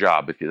would lose your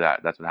job if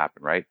that's what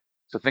happened, right?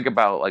 So think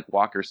about like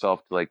walk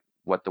yourself to like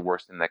what the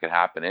worst thing that could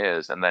happen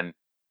is, and then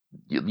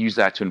use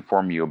that to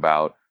inform you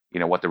about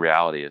what the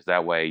reality is.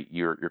 That way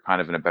you're kind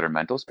of in a better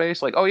mental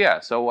space, like, oh yeah,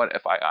 so what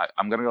if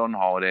I'm gonna go on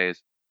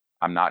holidays,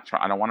 I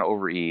don't want to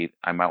overeat,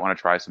 I might want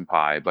to try some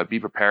pie, but be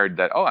prepared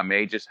that, oh, I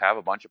may just have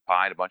a bunch of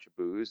pie and a bunch of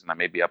booze and I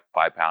may be up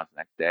 5 pounds the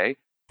next day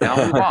and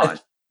I'll move on.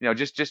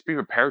 Just be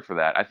prepared for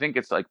that. I think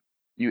it's like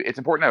it's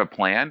important to have a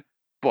plan,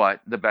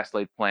 but the best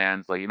laid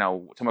plans, like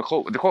to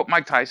quote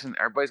Mike Tyson,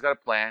 everybody's got a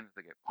plan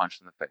to get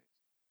punched in the face.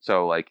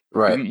 So like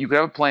Right. you could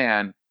have a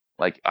plan.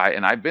 Like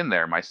I've been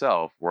there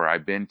myself where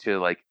I've had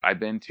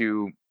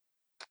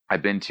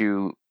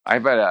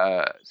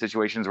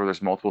situations where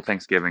there's multiple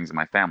Thanksgivings in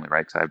my family,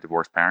 right? Because I have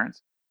divorced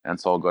parents, and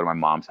so I'll go to my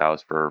mom's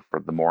house for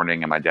the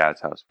morning and my dad's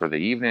house for the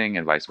evening,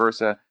 and vice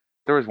versa.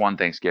 There was one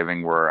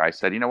Thanksgiving where I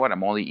said, you know what,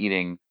 I'm only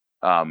eating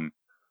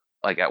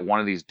like at one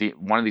of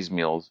these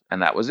meals,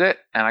 and that was it.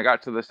 And I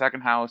got to the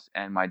second house,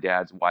 and my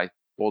dad's wife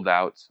pulled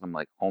out some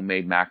like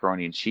homemade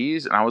macaroni and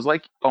cheese, and I was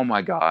like, oh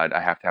my god,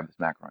 I have to have this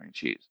macaroni and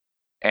cheese.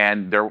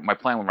 And my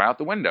plan went right out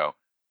the window.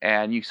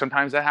 And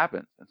sometimes that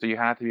happens, and so you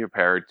have to be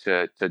prepared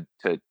to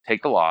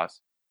take the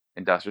loss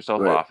and dust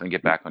yourself Right. off and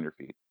get back on your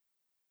feet.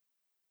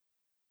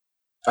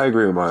 I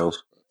agree with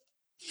Miles.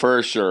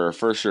 For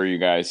sure, you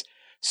guys.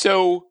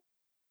 So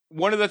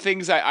one of the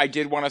things I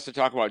did want us to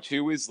talk about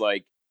too is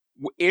like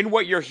in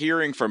what you're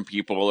hearing from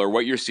people or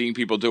what you're seeing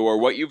people do or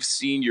what you've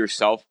seen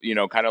yourself,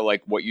 kind of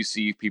like what you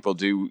see people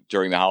do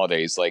during the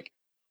holidays, like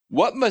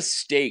what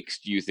mistakes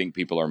do you think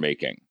people are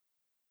making?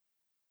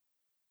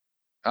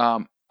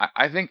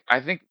 I think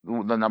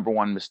the number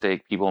one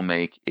mistake people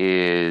make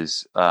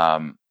is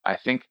I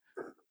think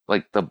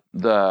like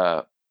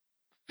the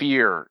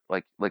fear,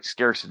 like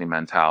scarcity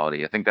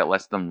mentality. I think that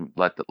lets them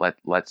like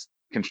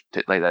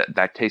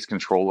that takes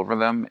control over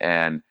them,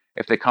 and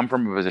if they come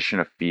from a position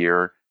of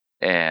fear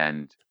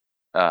and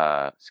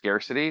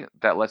scarcity,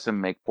 that lets them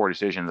make poor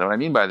decisions. And what I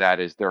mean by that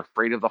is they're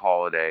afraid of the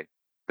holiday,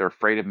 they're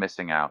afraid of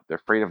missing out, they're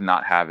afraid of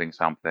not having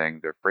something,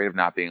 they're afraid of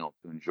not being able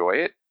to enjoy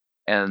it,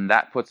 and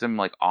that puts them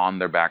like on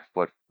their back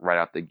foot right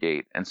out the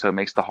gate. And so it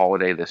makes the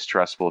holiday this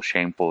stressful,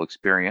 shameful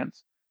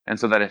experience. And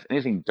so that if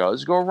anything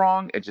does go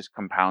wrong, it just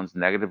compounds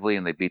negatively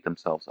and they beat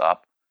themselves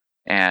up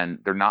and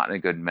they're not in a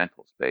good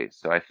mental space.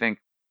 So I think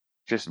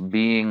just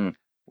being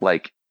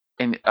like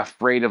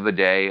afraid of the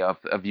day of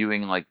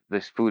viewing like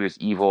this food as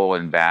evil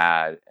and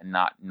bad and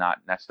not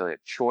necessarily a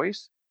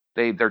choice,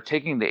 they're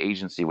taking the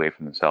agency away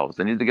from themselves.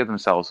 They need to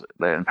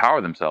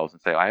empower themselves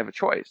and say, I have a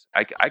choice.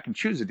 I can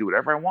choose to do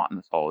whatever I want in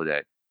this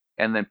holiday.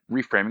 And then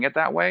reframing it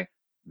that way,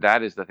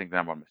 that is, I think, the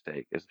number one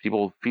mistake is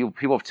people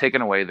have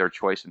taken away their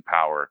choice and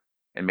power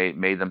and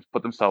made them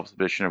put themselves in a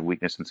position of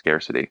weakness and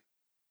scarcity.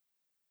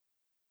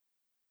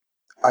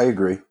 I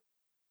agree.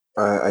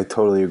 I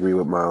totally agree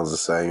with Miles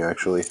is saying.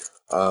 Actually,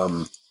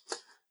 I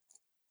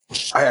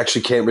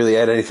actually can't really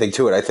add anything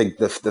to it. I think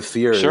the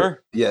fear.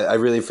 Sure. Yeah, I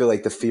really feel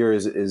like the fear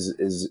is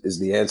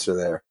the answer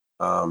there.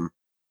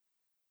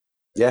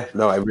 Yeah,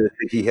 no, I really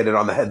think he hit it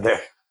on the head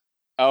there.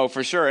 Oh,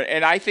 for sure.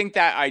 And I think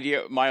that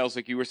idea, Miles,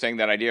 like you were saying,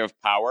 that idea of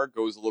power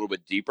goes a little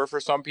bit deeper for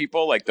some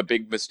people. Like the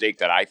big mistake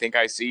that I think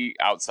I see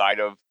outside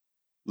of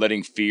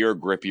letting fear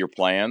grip your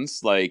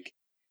plans, like,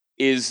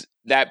 is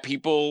that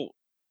people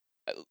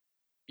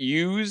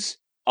use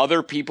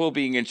other people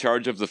being in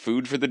charge of the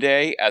food for the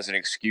day as an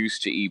excuse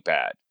to eat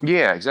bad.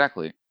 Yeah,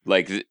 exactly.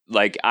 Like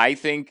I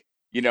think,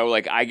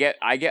 like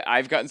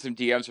I've gotten some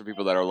DMs from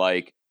people that are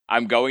like,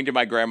 I'm going to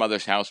my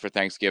grandmother's house for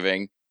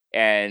Thanksgiving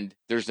and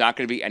there's not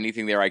going to be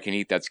anything there I can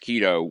eat that's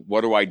keto.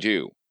 What do I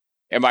do?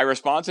 And my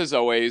response is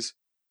always,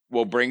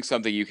 well, bring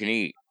something you can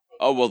eat.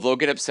 Oh, well, they'll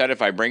get upset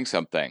if I bring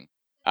something.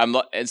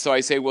 And so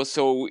I say, well,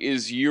 so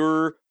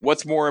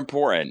what's more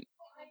important,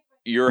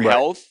 your Right.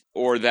 health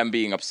or them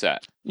being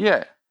upset?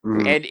 Yeah.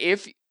 Mhm. And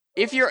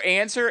if your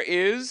answer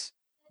is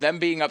them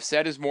being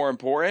upset is more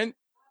important,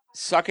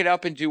 suck it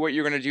up and do what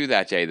you're going to do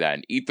that day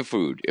then. Eat the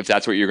food if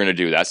that's what you're going to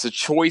do. That's the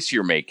choice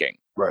you're making.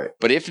 Right.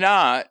 But if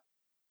not,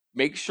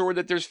 make sure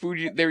that there's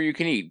food there you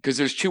can eat, because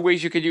there's two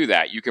ways you can do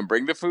that. You can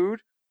bring the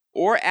food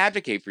or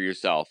advocate for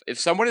yourself. If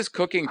someone is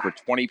cooking for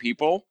 20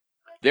 people,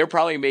 they're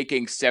probably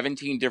making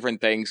 17 different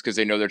things because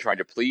they know they're trying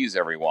to please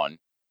everyone.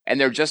 And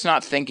they're just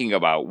not thinking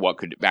about what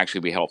could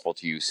actually be helpful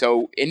to you.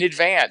 So in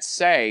advance,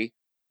 say,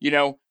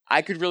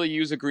 I could really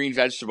use a green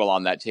vegetable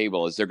on that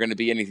table. Is there going to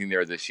be anything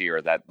there this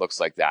year that looks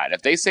like that? And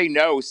if they say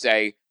no,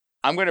 say,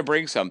 I'm going to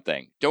bring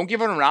something. Don't give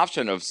them an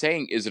option of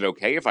saying, is it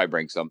okay if I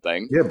bring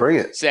something? Yeah, bring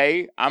it.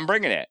 Say, I'm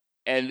bringing it.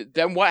 And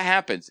then what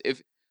happens?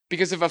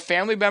 Because if a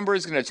family member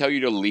is going to tell you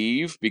to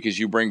leave because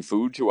you bring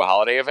food to a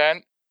holiday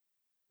event,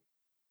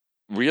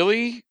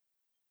 really?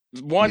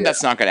 One, Yeah.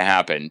 that's not going to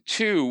happen.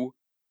 Two,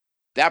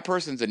 that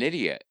person's an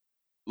idiot.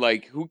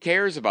 Like, who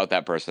cares about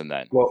that person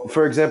then? Well,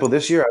 for example,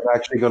 this year I'm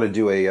actually going to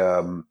do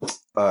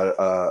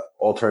a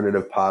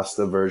alternative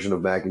pasta version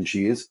of mac and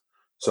cheese.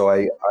 So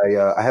I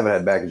haven't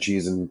had mac and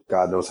cheese in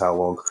God knows how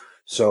long.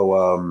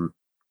 So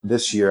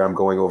this year I'm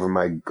going over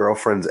my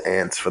girlfriend's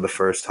aunts for the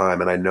first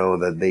time, and I know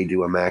that they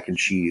do a mac and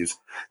cheese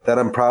that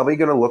I'm probably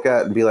going to look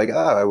at and be like,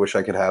 ah, I wish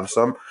I could have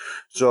some.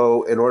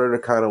 So in order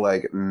to kind of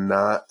like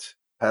not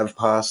have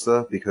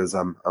pasta because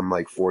I'm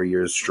like 4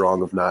 years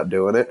strong of not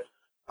doing it.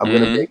 I'm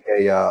gonna Mm-hmm. make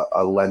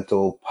a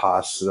lentil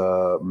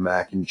pasta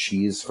mac and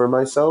cheese for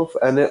myself,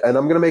 and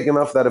I'm gonna make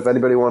enough that if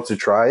anybody wants to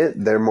try it,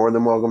 they're more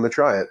than welcome to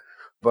try it.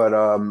 But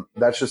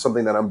that's just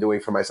something that I'm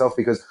doing for myself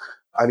because,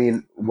 I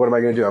mean, what am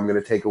I gonna do? I'm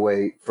gonna take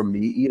away from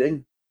me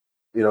eating.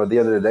 At the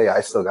end of the day,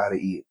 I still gotta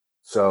eat.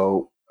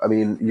 So I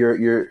mean, you're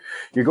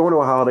going to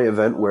a holiday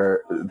event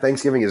where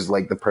Thanksgiving is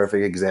like the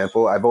perfect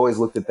example. I've always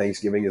looked at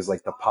Thanksgiving as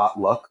like the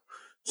potluck.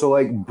 So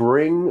like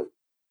bring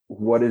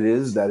what it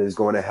is that is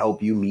going to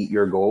help you meet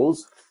your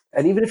goals.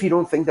 And even if you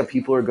don't think that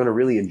people are going to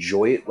really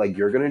enjoy it like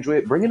you're going to enjoy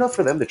it, bring enough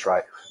for them to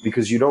try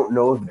because you don't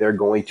know if they're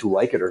going to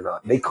like it or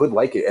not. They could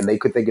like it and they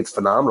could think it's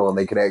phenomenal and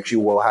they could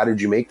actually, well, how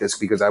did you make this?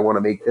 Because I want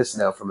to make this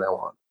now from now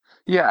on.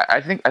 Yeah,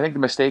 I think the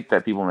mistake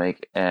that people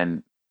make,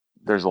 and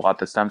there's a lot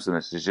that stems from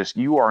this, is just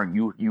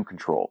you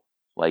control.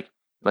 Like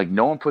like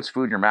no one puts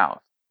food in your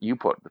mouth. You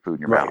put the food in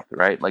your Right. mouth,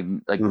 right?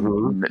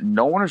 Hmm.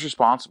 No one is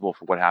responsible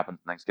for what happens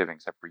on Thanksgiving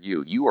except for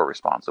you. You are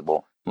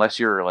responsible, unless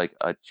you're like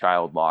a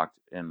child locked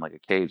in like a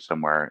cage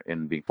somewhere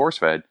and being force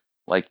fed.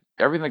 Like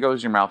everything that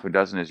goes in your mouth or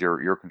doesn't is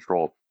your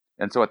control.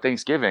 And so at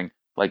Thanksgiving,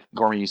 like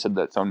Gorman, you said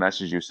that someone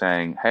messaged you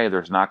saying, "Hey,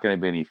 there's not going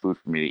to be any food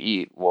for me to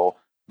eat." Well,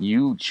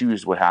 you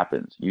choose what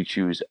happens. You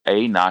choose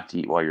A, not to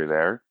eat while you're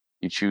there.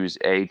 You choose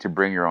A, to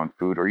bring your own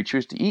food, or you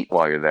choose to eat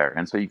while you're there.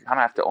 And so you kind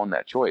of have to own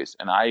that choice.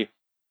 And I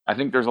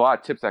think there's a lot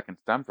of tips that can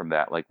stem from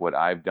that. Like what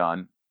I've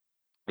done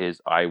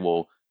is I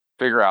will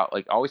figure out,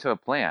 like, always have a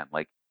plan.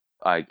 Like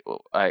I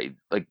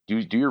like do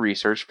your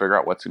research, figure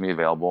out what's gonna be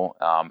available,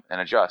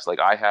 and adjust. Like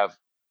I have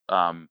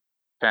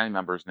family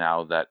members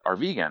now that are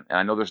vegan, and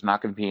I know there's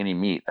not going to be any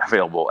meat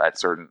available at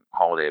certain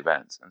holiday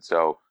events, and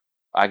so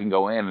I can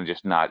go in and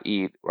just not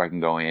eat, or I can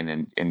go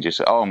in and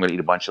just, oh, I'm going to eat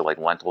a bunch of like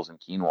lentils and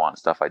quinoa and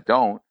stuff.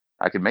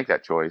 I could make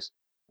that choice,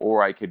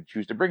 or I could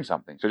choose to bring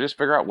something. So just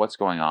figure out what's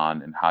going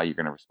on and how you're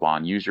going to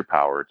respond. Use your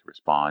power to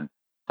respond.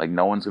 Like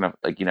no one's gonna,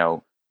 like,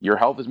 your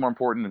health is more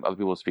important than other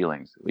people's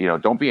feelings.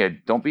 Don't be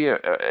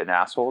an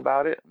asshole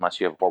about it unless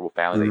you have a horrible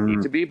family that you need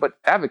Hmm. to be. But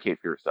advocate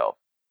for yourself.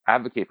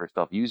 Advocate for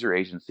yourself. Use your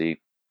agency.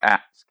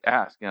 Ask.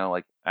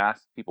 Like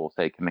ask people.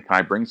 Say, can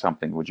I bring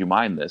something? Would you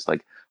mind this?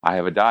 Like I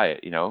have a diet.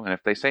 And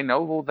if they say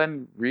no, well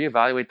then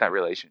reevaluate that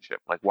relationship.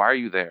 Like why are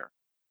you there?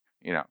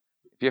 If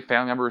you have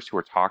family members who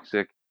are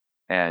toxic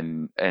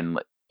and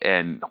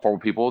horrible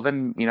people,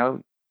 then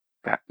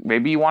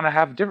maybe you want to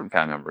have different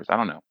family members. I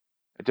don't know,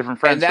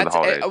 different And friends for the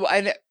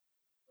holidays.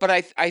 but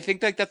I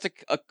think like that's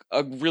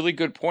a really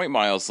good point,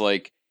 Miles.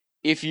 Like,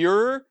 if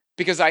you're,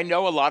 because I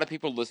know a lot of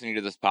people listening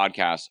to this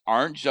podcast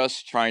aren't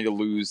just trying to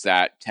lose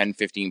that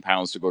 10-15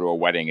 pounds to go to a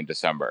wedding in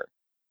December.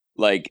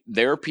 Like,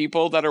 there are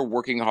people that are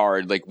working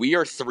hard. Like, we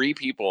are three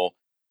people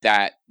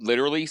that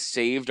literally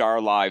saved our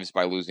lives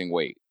by losing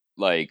weight.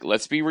 Like,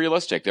 let's be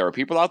realistic. There are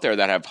people out there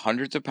that have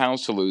hundreds of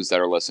pounds to lose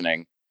that are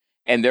listening.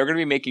 and they're going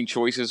to be making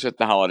choices at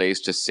the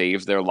holidays to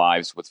save their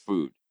lives with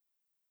food.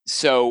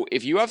 So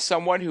if you have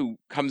someone who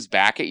comes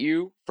back at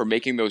you for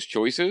making those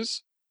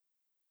choices,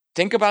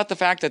 think about the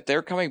fact that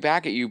they're coming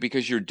back at you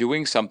because you're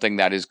doing something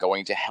that is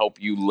going to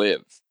help you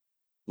live.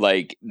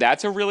 Like,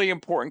 that's a really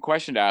important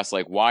question to ask.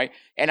 Like, why?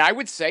 And I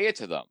would say it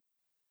to them.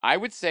 I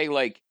would say,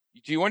 like,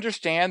 do you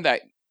understand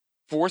that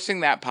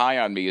forcing that pie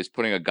on me is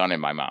putting a gun in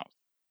my mouth?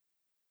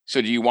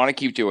 So do you want to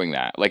keep doing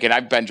that? Like, and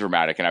I've been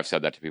dramatic and I've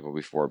said that to people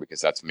before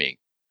because that's me.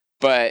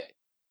 But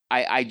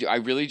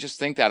I really just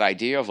think that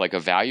idea of like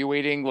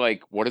evaluating,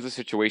 like, what are the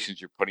situations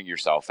you're putting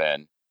yourself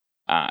in,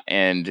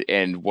 and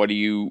what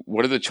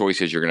are the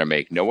choices you're going to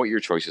make? Know what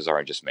your choices are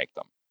and just make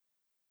them.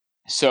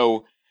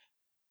 So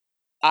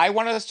I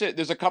want us to.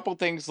 There's a couple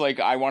things like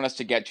I want us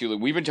to get to.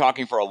 Like, we've been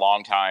talking for a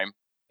long time,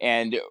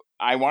 and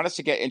I want us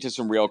to get into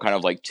some real kind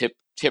of like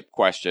tip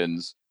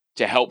questions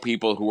to help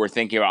people who are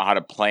thinking about how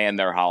to plan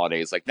their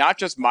holidays, like not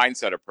just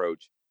mindset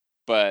approach,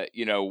 but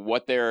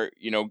what they're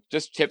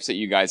just tips that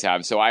you guys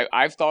have. So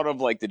I've thought of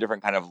like the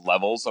different kind of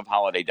levels of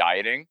holiday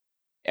dieting,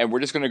 and we're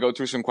just going to go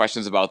through some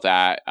questions about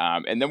that,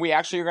 and then we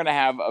actually are going to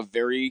have a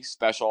very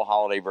special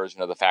holiday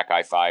version of the Fat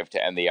Guy 5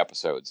 to end the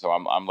episode. So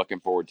I'm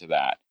looking forward to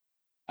that.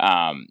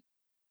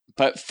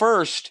 But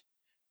first,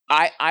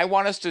 I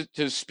want us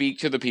to speak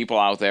to the people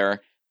out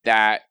there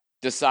that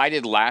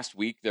decided last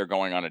week they're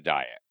going on a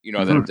diet,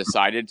 that have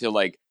decided to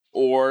like,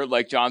 or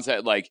like John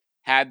said, like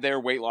had their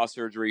weight loss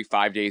surgery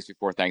 5 days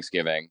before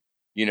Thanksgiving,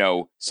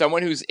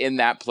 someone who's in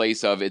that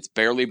place of it's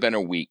barely been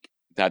a week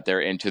that they're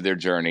into their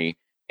journey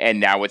and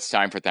now it's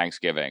time for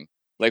Thanksgiving.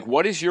 Like,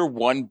 what is your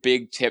one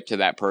big tip to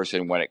that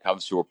person when it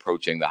comes to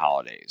approaching the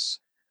holidays?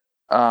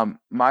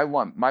 My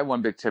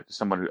one big tip to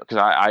someone, because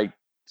I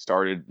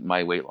started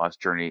my weight loss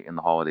journey in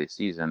the holiday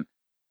season.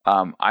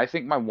 I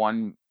think my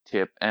one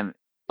tip, and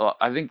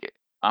I think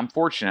I'm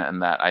fortunate in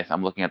that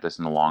I'm looking at this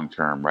in the long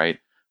term, right?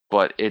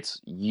 But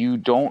you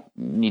don't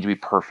need to be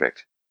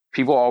perfect.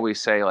 People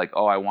always say like,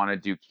 oh, I want to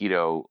do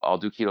keto. I'll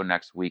do keto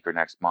next week or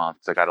next month.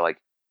 So I got to like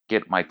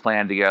get my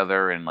plan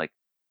together and like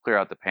clear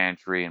out the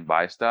pantry and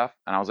buy stuff.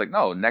 And I was like,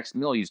 no, next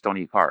meal you just don't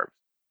eat carbs.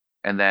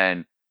 And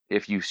then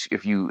if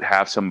you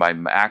have some by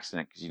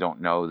accident because you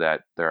don't know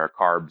that there are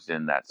carbs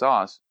in that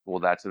sauce, well,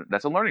 that's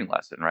a learning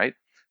lesson, right?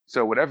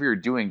 So whatever you're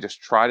doing,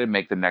 just try to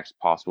make the next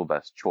possible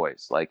best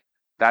choice. Like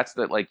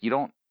like you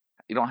don't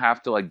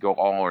have to like go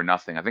all or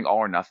nothing. I think all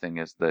or nothing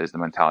is the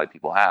mentality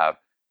people have.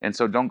 And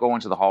so don't go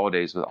into the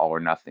holidays with all or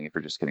nothing if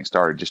you're just getting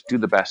started. Just do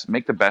the best,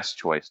 make the best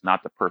choice,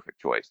 not the perfect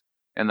choice.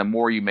 And the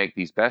more you make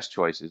these best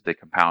choices, they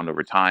compound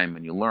over time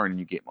and you learn and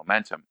you get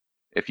momentum.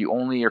 If you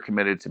only are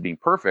committed to being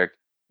perfect,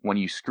 when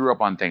you screw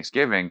up on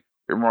Thanksgiving,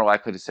 you're more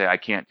likely to say, I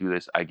can't do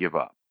this, I give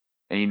up.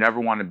 And you never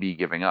want to be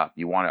giving up.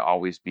 You want to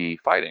always be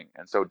fighting.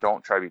 And so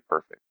don't try to be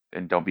perfect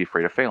and don't be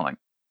afraid of failing.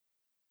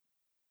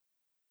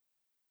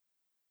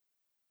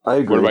 I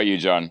agree. What about you,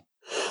 John?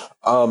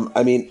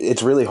 I mean,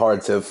 it's really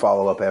hard to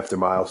follow up after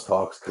Miles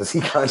talks because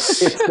he kind of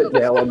hits the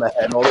nail on the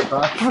head all the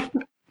time.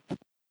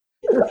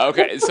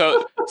 Okay,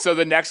 so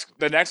the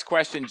next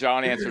question,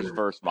 John answers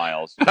first.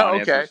 Miles, John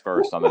answers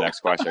first on the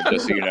next question,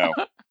 just so you know.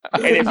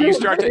 And if you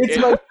start to,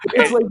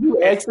 it's like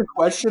you ask the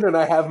question and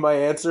I have my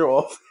answer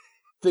all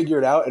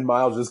figured out, and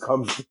Miles just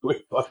comes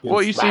with fucking.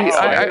 Well, you see,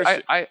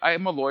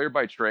 I'm a lawyer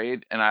by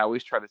trade, and I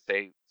always try to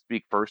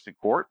speak first in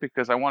court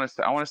because I want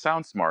to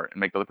sound smart and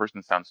make the other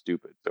person sound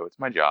stupid. So it's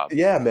my job.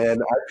 Yeah,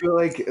 man. I feel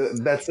like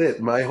that's it.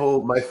 My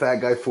Fat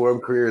Guy Forum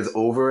career is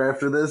over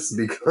after this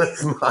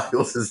because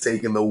Miles has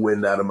taken the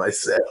wind out of my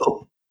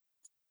sail.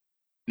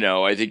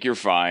 No, I think you're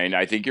fine.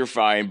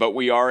 But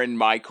we are in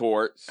my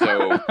court,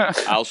 so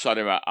I'll shut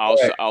him out. I'll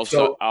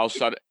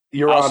shut.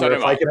 Your Honor,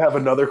 if I could have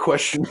another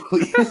question,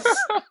 please.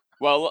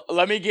 Well,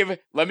 let me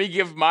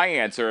give my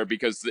answer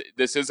because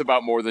this is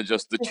about more than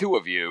just the two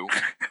of you,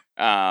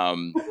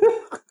 and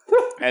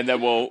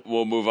then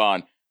we'll move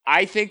on.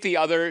 I think the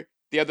other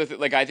thing,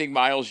 like I think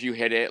Miles, you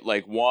hit it.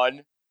 Like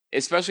one,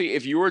 especially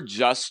if you were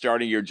just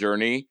starting your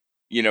journey,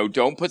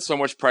 don't put so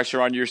much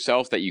pressure on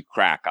yourself that you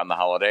crack on the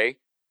holiday.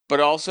 But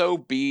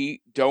also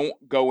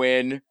don't go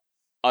in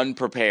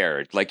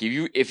unprepared. Like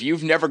if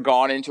you've never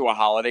gone into a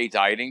holiday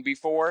dieting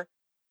before,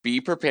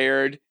 be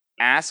prepared.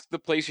 Ask the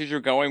places you're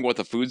going what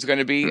the food's going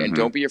to be, and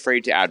don't be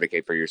afraid to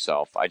advocate for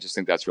yourself. I just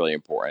think that's really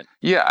important.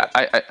 Yeah,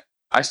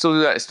 I still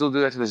do that. I still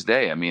do that to this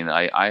day. I mean,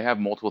 I have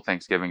multiple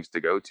Thanksgivings to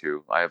go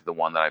to. I have the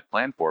one that I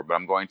planned for, but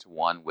I'm going to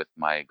one with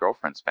my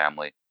girlfriend's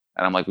family.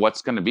 And I'm like,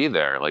 what's going to be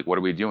there? Like, what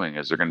are we doing?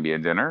 Is there going to be a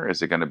dinner?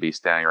 Is it going to be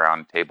standing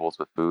around tables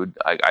with food?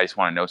 I just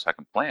want to know so I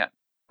can plan.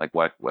 Like,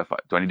 what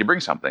do I need to bring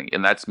something?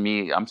 And that's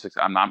me. I'm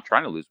not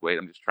trying to lose weight.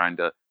 I'm just trying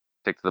to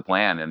stick to the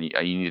plan. And you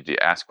need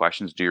to ask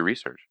questions, do your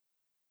research.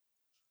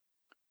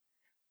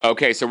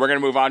 Okay, so we're going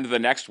to move on to the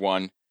next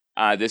one.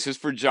 This is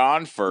for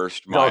John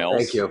first, Miles. Oh,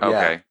 thank you.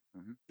 Okay.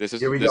 Yeah. This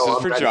is for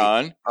ready.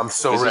 John. I'm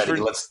so ready.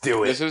 Let's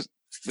do it.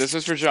 This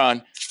is for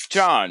John.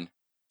 John,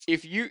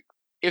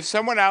 if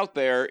someone out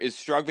there is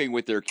struggling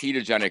with their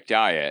ketogenic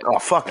diet, oh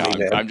fuck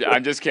me, man.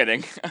 I'm just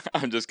kidding.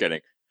 I'm just kidding.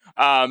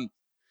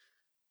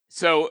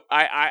 So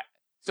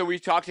so we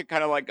talked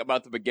kind of like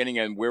about the beginning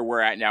and where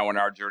we're at now in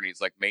our journeys,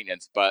 like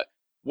maintenance. But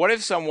what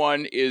if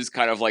someone is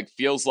kind of like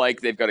feels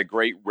like they've got a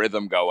great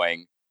rhythm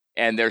going,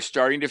 and they're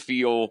starting to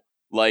feel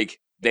like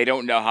they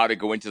don't know how to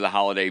go into the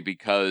holiday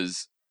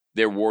because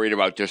they're worried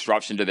about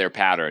disruption to their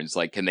patterns?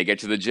 Like, can they get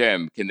to the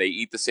gym? Can they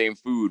eat the same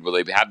food? Will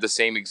they have the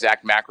same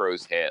exact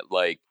macros hit?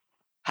 Like,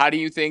 how do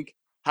you think?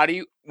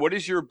 What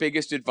is your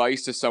biggest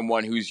advice to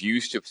someone who's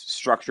used to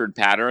structured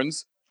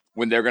patterns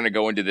when they're going to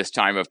go into this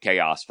time of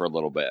chaos for a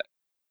little bit?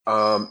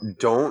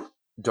 Don't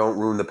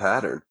ruin the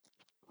pattern.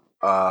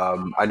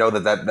 I know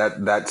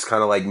that's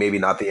kind of like maybe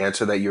not the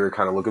answer that you're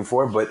kind of looking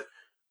for, but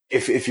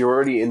if you're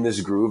already in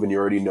this groove and you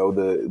already know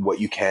what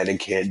you can and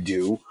can't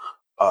do,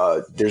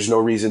 there's no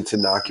reason to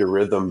knock your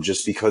rhythm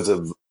just because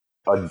of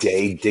a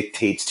day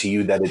dictates to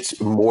you that it's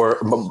more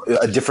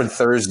a different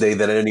Thursday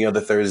than any other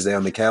Thursday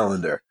on the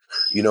calendar.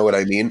 You know what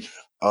I mean?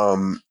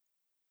 Um,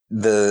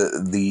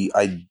 the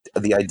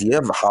idea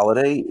of a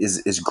holiday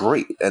is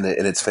great and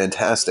it's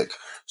fantastic.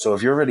 So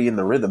if you're already in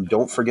the rhythm,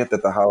 don't forget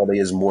that the holiday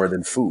is more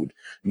than food.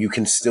 You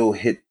can still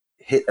hit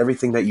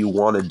everything that you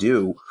want to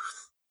do,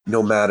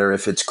 no matter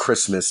if it's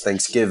Christmas,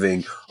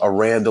 Thanksgiving, a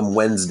random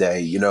Wednesday.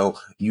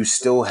 You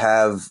still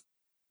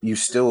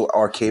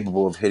are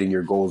capable of hitting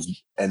your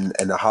goals, and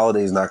the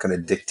holiday is not going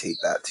to dictate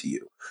that to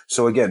you.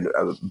 So again,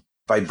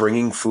 by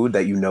bringing food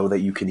that you know that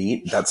you can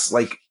eat, that's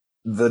like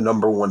the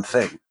number one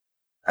thing.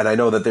 And I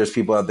know that there's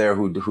people out there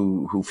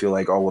who feel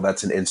like, oh, well,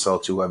 that's an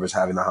insult to whoever's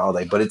having the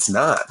holiday, but it's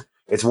not.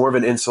 It's more of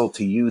an insult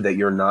to you that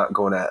you're not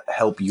going to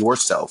help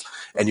yourself,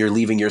 and you're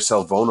leaving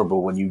yourself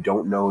vulnerable when you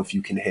don't know if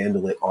you can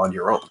handle it on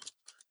your own.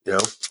 You know?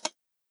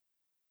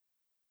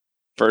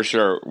 For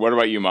sure. What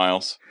about you,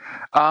 Miles?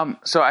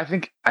 So I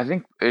think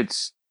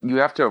it's you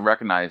have to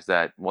recognize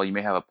that while you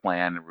may have a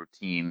plan, a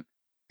routine,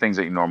 things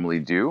that you normally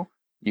do,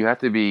 you have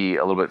to be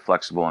a little bit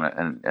flexible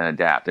and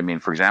adapt. I mean,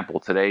 for example,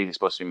 today is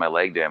supposed to be my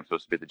leg day. I'm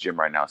supposed to be at the gym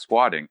right now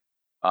squatting.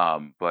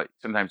 But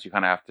sometimes you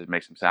kind of have to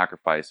make some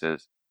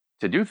sacrifices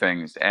to do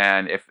things.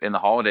 And if in the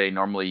holiday,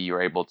 normally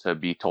you're able to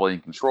be totally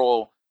in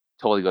control,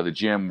 totally go to the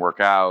gym, work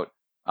out.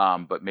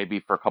 But maybe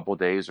for a couple of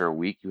days or a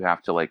week, you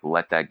have to like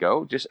let that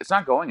go. Just it's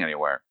not going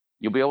anywhere.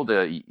 You'll be able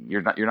to.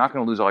 You're not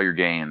going to lose all your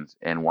gains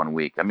in 1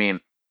 week. I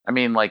mean,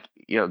 like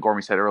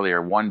Gormy said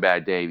earlier, one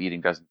bad day of eating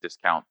doesn't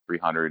discount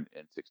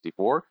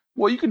 364.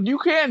 Well, you can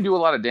do a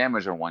lot of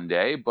damage in one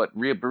day, but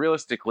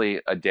realistically,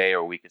 a day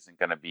or a week isn't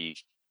going to be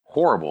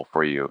horrible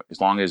for you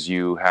as long as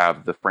you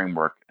have the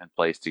framework in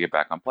place to get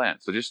back on plan.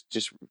 So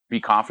just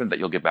be confident that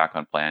you'll get back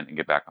on plan and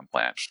get back on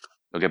plan.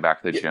 You'll get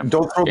back to the Yeah, gym.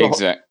 don't throw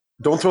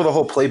the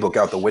whole playbook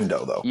out the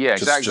window though. Yeah,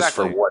 Just for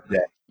exactly. one day.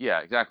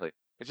 Yeah, exactly.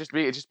 It's just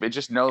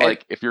know And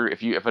like if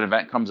an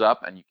event comes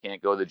up and you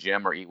can't go to the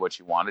gym or eat what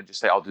you wanted, just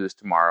say I'll do this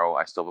tomorrow.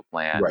 I still have a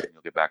plan, Right. and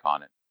you'll get back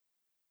on it.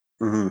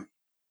 Hmm.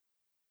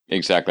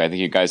 exactly. I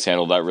think you guys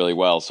handled that really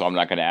well, so I'm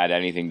not going to add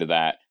anything to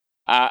that.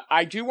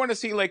 I do want to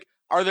see, like,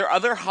 are there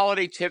other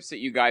holiday tips that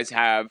you guys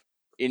have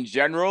in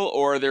general,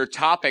 or are there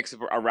topics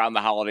around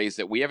the holidays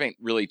that we haven't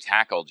really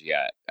tackled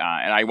yet?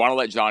 And I want to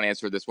let John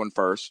answer this one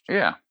first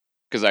Yeah.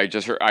 because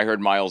I heard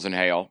Miles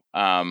inhale.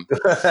 I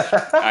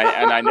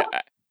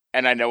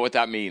know what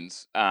that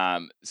means.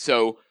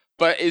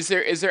 But is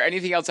there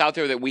anything else out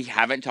there that we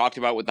haven't talked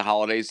about with the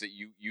holidays that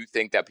you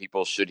think that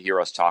people should hear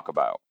us talk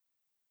about?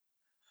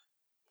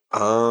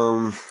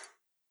 um,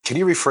 can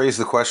you rephrase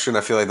the question?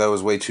 I feel like that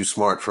was way too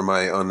smart for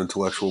my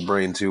unintellectual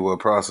brain to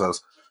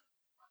process.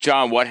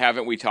 John, what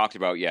haven't we talked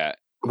about yet?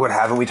 What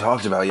haven't we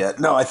talked about yet?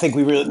 No, I think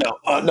we really no.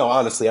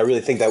 Honestly, I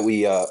really think that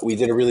we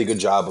did a really good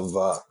job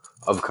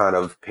of kind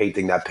of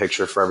painting that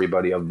picture for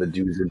everybody of the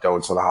do's and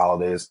don'ts of the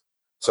holidays.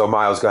 So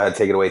Miles, go ahead,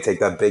 take it away. Take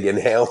that big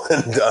inhale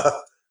and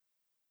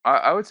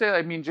I would say,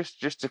 I mean,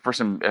 for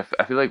some, if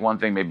I feel like one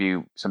thing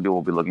maybe some people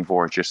will be looking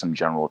for is just some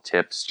general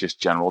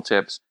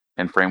tips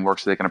and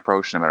frameworks they can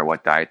approach no matter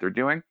what diet they're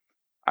doing.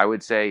 I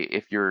would say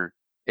it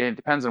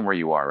depends on where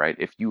you are, right?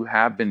 If you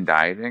have been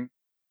dieting,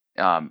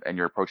 and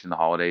you're approaching the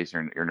holidays,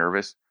 you're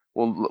nervous.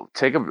 Well,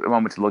 take a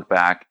moment to look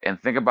back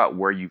and think about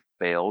where you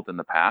failed in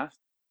the past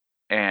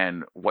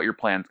and what your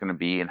plan is going to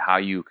be and how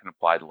you can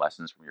apply the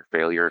lessons from your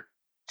failure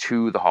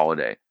to the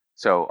holiday.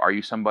 So, are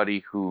you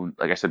somebody who,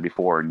 like I said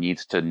before,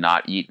 needs to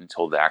not eat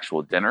until the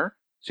actual dinner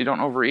so you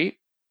don't overeat?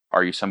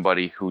 Are you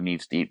somebody who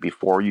needs to eat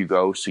before you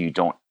go so you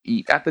don't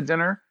eat at the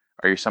dinner?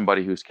 Are you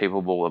somebody who's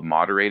capable of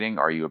moderating?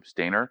 Are you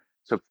abstainer?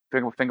 So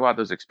think about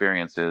those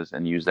experiences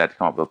and use that to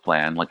come up with a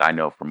plan. Like I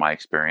know from my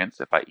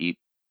experience, if I eat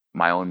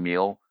my own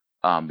meal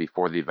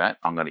before the event,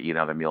 I'm going to eat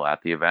another meal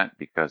at the event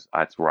because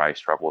that's where I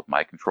struggle with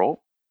my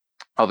control.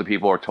 Other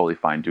people are totally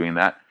fine doing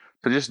that.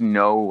 So just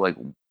know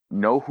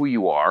who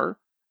you are,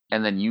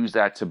 and then use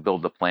that to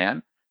build the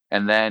plan,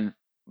 and then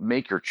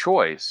make your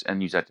choice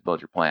and use that to build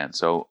your plan.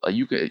 So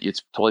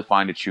it's totally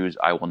fine to choose.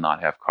 I will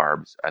not have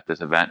carbs at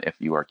this event if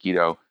you are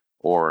keto,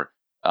 or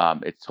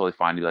it's totally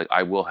fine to be like,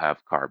 I will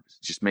have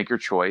carbs. Just make your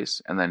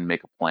choice and then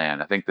make a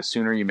plan. I think the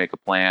sooner you make a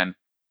plan,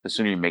 the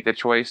sooner you make the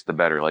choice, the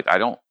better. Like I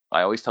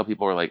always tell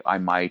people are like, I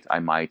might, I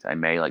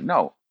may. Like,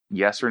 no,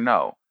 yes or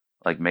no.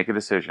 Like make a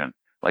decision.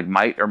 Like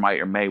might or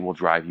may will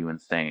drive you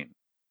insane.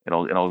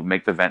 It'll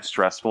make the event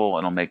stressful,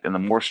 and the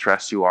more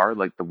stressed you are,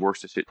 like the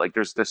worse decision. Like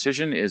there's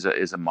decision is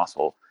a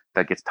muscle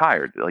that gets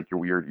tired. Like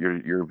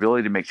your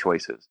ability to make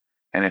choices.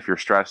 And if you're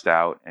stressed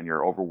out and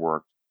you're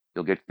overworked,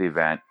 you'll get to the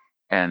event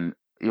and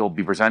you'll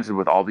be presented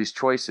with all these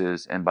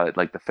choices, and by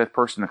like the fifth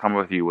person to come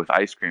with you with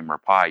ice cream or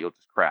pie, you'll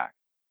just crack.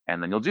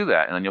 And then you'll do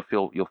that, and then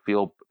you'll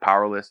feel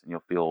powerless, and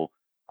you'll feel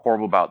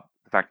horrible about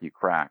the fact that you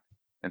cracked.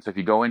 And so if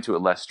you go into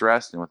it less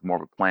stressed and with more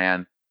of a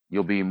plan,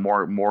 you'll be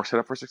more set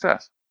up for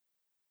success.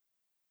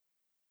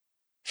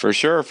 For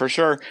sure, for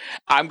sure.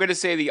 I'm going to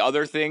say the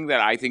other thing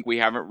that I think we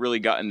haven't really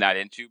gotten that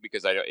into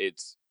because I don't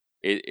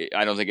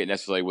think it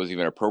necessarily was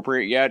even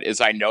appropriate yet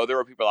is I know there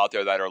are people out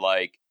there that are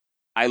like,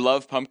 I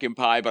love pumpkin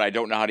pie, but I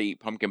don't know how to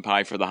eat pumpkin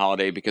pie for the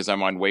holiday because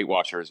I'm on Weight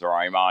Watchers or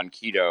I'm on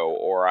keto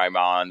or I'm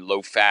on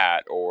low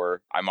fat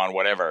or I'm on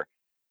whatever.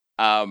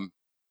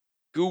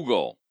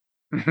 Google.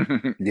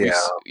 Yeah.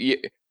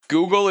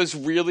 Google is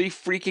really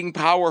freaking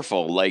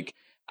powerful. Like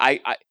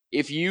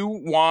if you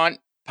want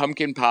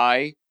pumpkin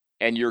pie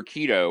and you're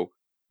keto,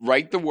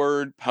 write the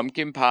word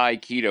pumpkin pie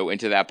keto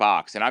into that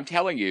box. And I'm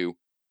telling you,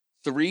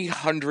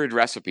 300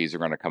 recipes are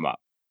going to come up.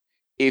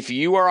 If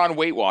you are on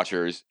Weight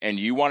Watchers and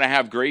you want to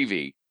have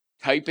gravy,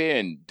 type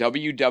in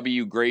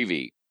WW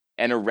gravy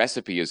and a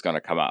recipe is going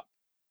to come up.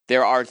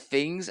 There are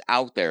things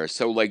out there.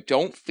 So like,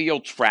 don't feel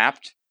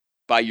trapped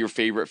by your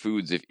favorite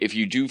foods. If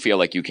you do feel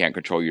like you can't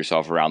control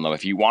yourself around them,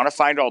 if you want to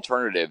find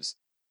alternatives,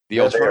 the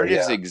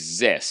alternatives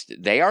exist.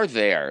 They are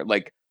there.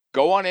 Like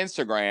go on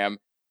Instagram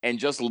and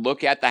just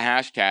look at the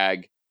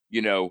hashtag,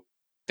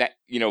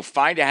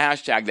 find a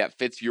hashtag that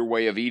fits your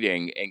way of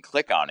eating and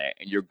click on it.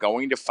 And you're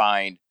going to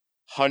find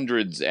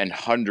hundreds and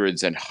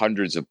hundreds and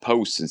hundreds of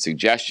posts and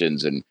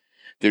suggestions. And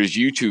there's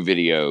YouTube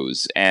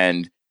videos.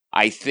 And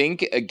I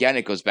think, again,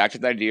 it goes back to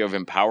the idea of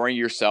empowering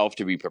yourself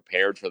to be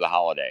prepared for the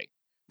holiday.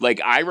 Like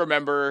I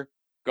remember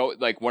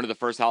one of the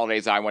first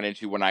holidays I went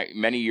into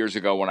many years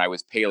ago when I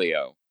was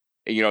paleo,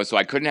 so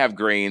I couldn't have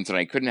grains and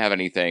I couldn't have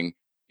anything,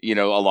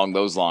 along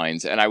those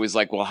lines. And I was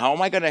like, well, how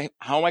am I going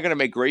to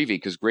make gravy?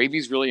 Because gravy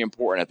is really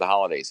important at the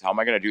holidays. How am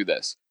I going to do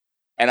this?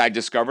 And I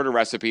discovered a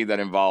recipe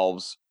that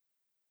involves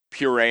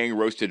pureeing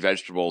roasted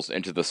vegetables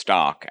into the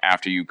stock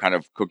after you kind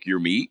of cook your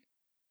meat.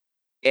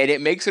 And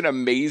it makes an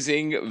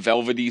amazing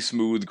velvety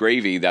smooth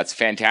gravy that's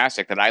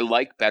fantastic that I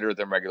like better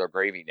than regular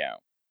gravy now.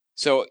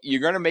 So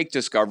you're going to make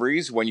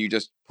discoveries when you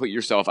just put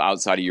yourself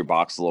outside of your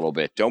box a little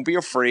bit. Don't be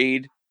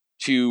afraid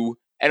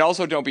and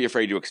also don't be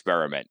afraid to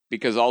experiment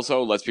because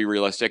also, let's be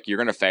realistic, you're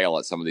going to fail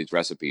at some of these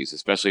recipes,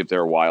 especially if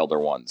they're wilder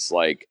ones.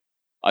 Like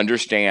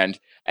understand.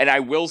 And I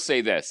will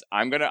say this,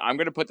 I'm going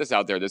to put this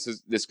out there. This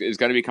is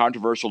going to be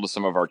controversial to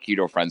some of our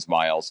keto friends,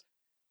 Miles.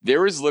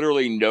 There is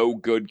literally no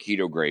good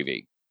keto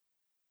gravy.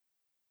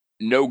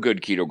 No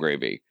good keto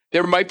gravy.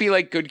 There might be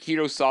like good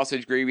keto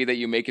sausage gravy that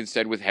you make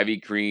instead with heavy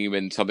cream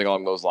and something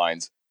along those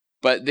lines.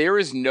 But there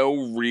is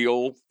no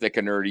real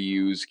thickener to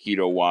use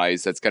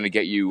keto-wise that's going to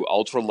get you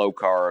ultra low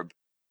carb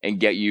and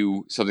get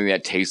you something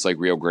that tastes like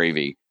real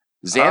gravy.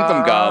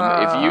 Xanthan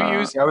gum, if you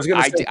use... I was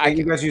going to say, can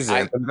you guys use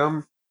xanthan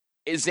gum?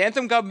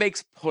 Xanthan gum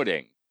makes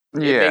pudding.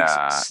 It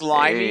makes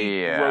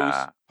slimy,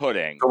 gross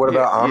pudding. So what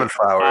about almond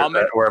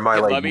flour? Or am I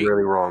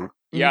really wrong?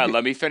 Yeah,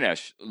 let me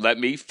finish.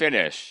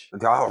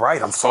 All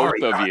right, I'm sorry.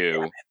 Both of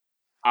you.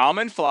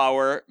 Almond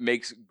flour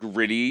makes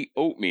gritty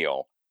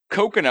oatmeal.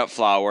 Coconut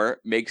flour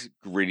makes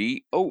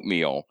gritty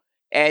oatmeal.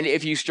 And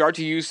if you start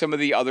to use some of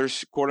the other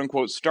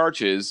quote-unquote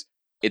starches,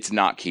 it's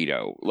not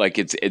keto. Like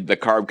the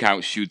carb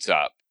count shoots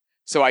up.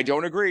 So I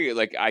don't agree.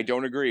 I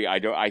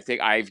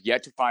think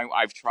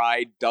I've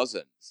tried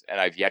dozens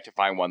and I've yet to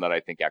find one that I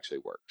think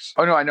actually works.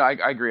 Oh no, I know.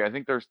 I agree. I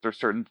think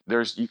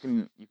you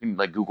can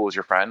like Google is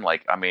your friend.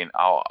 Like, I mean,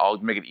 I'll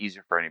make it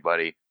easier for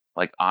anybody.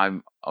 Like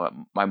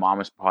my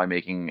mom is probably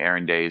making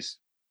Erin Day's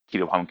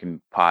keto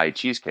pumpkin pie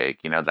cheesecake.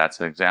 That's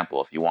an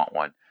example if you want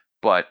one.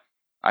 But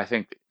I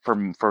think for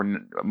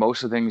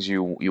most of the things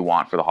you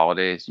want for the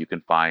holidays, you can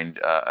find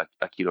a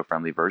keto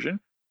friendly version.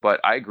 But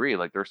I agree.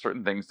 Like there are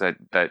certain things that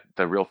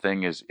the real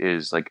thing is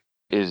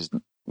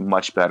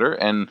much better,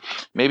 and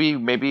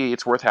maybe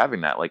it's worth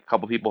having that. Like a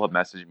couple people have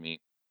messaged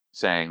me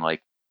saying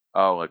like,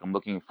 oh, like I'm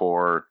looking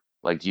for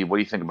like, what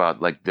do you think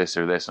about like this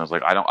or this? And I was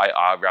like,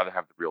 I'd rather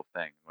have the real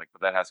thing. Like,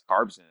 but that has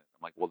carbs in it.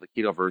 I'm like, well, the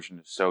keto version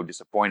is so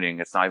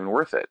disappointing. It's not even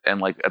worth it. And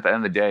like at the end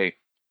of the day,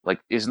 like,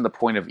 isn't the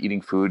point of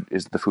eating food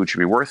is the food should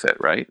be worth it,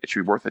 right? It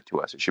should be worth it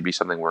to us. It should be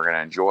something we're going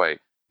to enjoy,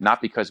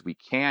 not because we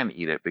can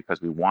eat it, because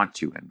we want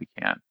to and we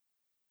can.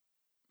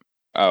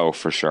 Oh,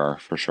 for sure.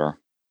 For sure.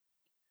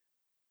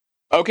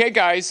 Okay,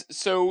 guys.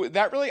 So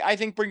that really, I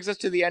think, brings us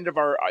to the end of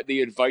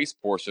the advice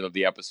portion of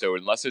the episode,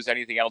 unless there's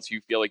anything else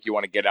you feel like you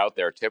want to get out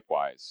there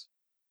tip-wise.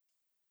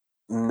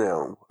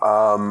 No.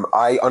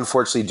 I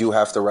unfortunately do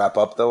have to wrap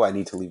up, though. I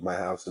need to leave my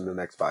house in the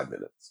next 5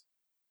 minutes.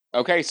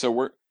 Okay, so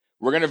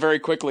we're gonna very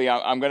quickly.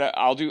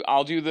 I'll do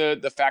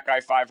the Fat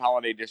Guy 5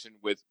 Holiday Edition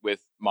with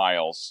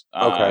Miles.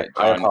 Okay,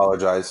 I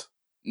apologize.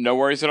 No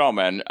worries at all,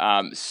 man.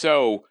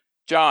 So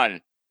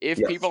John, if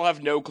Yes. people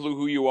have no clue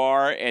who you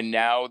are and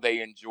now they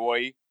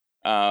enjoy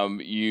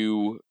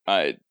you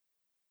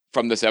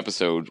from this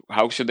episode,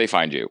 how should they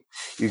find you?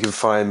 You can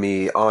find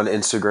me on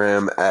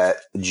Instagram at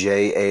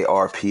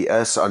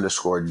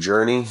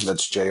JARPS_journey.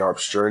 That's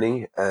JARPS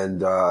Journey.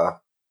 And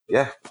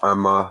yeah,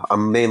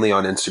 I'm mainly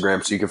on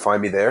Instagram, so you can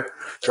find me there.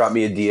 Drop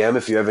me a DM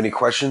if you have any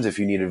questions, if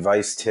you need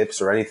advice,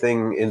 tips, or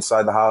anything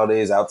inside the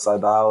holidays, outside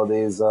the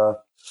holidays.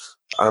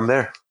 I'm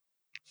there.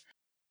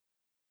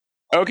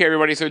 Okay,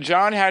 everybody. So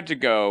John had to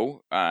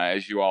go,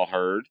 as you all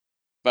heard,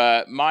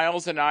 but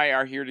Miles and I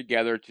are here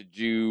together to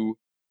do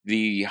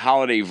the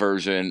holiday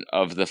version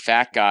of the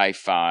Fat Guy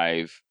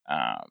 5.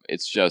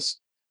 It's just,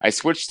 I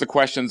switched the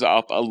questions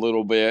up a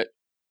little bit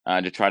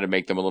to try to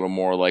make them a little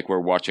more like we're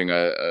watching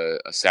a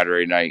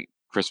Saturday night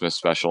Christmas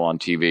special on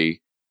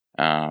TV.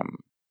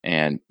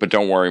 But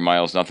don't worry,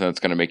 Miles, nothing that's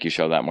going to make you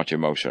show that much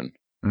emotion.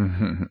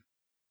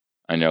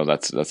 I know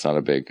that's not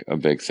a big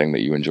thing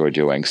that you enjoy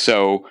doing.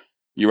 So,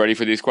 you ready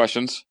for these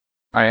questions?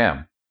 I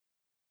am.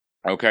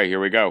 Okay, here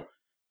we go.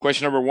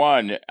 Question number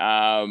 1.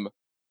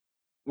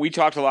 We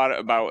talked a lot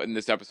about in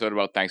this episode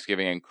about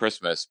Thanksgiving and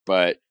Christmas,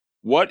 but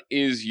what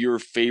is your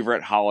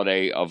favorite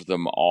holiday of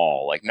them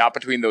all? Like, not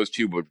between those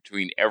two, but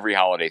between every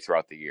holiday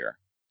throughout the year.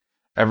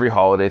 Every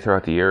holiday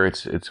throughout the year,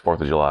 it's 4th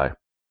of July.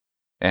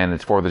 And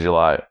it's 4th of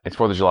July. It's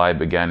 4th of July,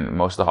 but again,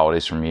 most of the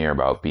holidays for me are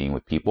about being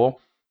with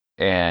people.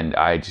 And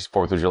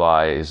 4th of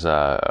July is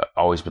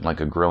always been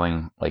like a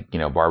grilling, like,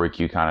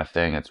 barbecue kind of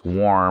thing. It's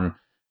warm.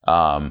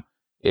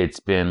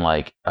 It's been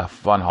like a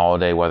fun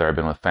holiday, whether I've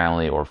been with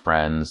family or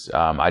friends.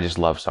 I just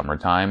love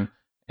summertime.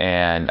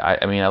 And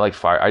I mean, I like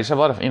fire. I just have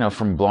a lot of,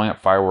 from blowing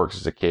up fireworks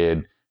as a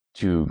kid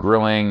to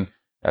grilling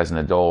as an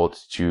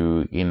adult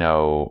to,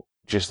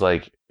 just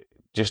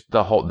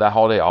that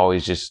holiday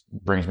always just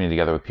brings me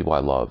together with people I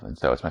love. And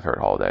so it's my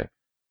favorite holiday.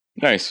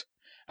 Nice.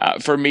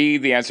 For me,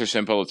 the answer's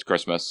simple. It's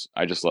Christmas.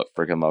 I just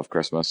freaking love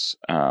Christmas.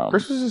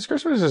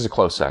 Christmas is a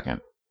close second.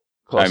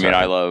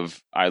 I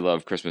love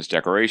Christmas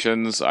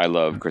decorations. I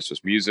love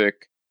Christmas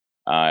music.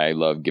 I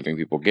love giving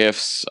people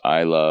gifts.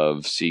 I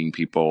love seeing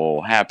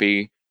people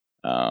happy.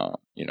 All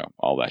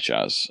that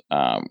jazz.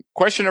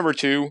 Question number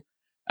 2.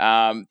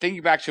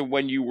 Thinking back to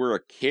when you were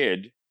a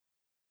kid,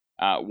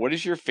 what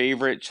is your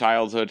favorite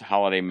childhood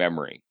holiday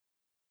memory?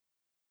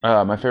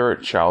 My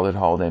favorite childhood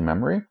holiday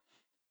memory?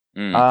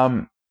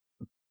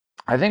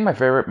 I think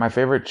my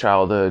favorite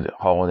childhood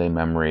holiday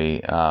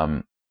memory,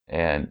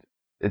 and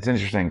it's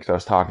interesting because I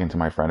was talking to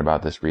my friend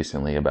about this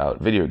recently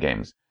about video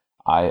games.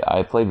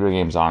 I played video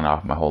games on and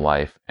off my whole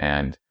life,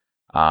 and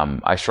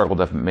I struggle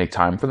to make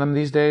time for them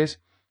these days.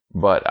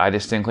 But I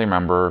distinctly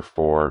remember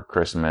for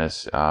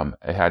Christmas,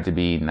 it had to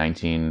be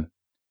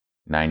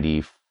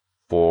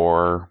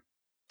 1994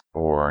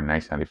 or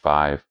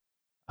 1995.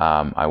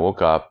 I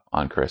woke up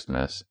on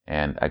Christmas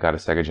and I got a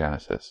Sega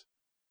Genesis.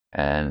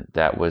 And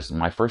that was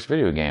my first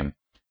video game.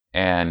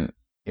 And,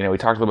 we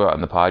talked a little bit about it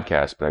in the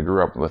podcast, but I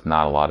grew up with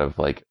not a lot of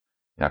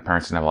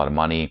parents didn't have a lot of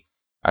money.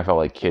 I felt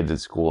like kids at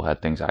school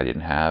had things I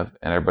didn't have,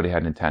 and everybody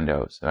had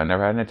Nintendos, and I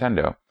never had a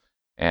Nintendo.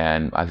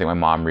 And I think my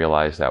mom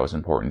realized that was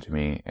important to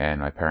me, and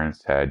my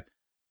parents had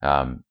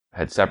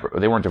separate.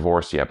 They weren't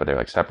divorced yet, but they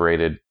were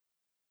separated.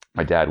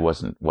 My dad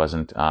wasn't.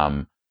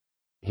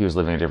 He was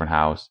living in a different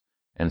house,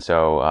 and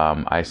so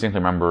I distinctly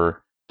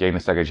remember getting the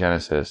Sega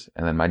Genesis,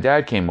 and then my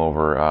dad came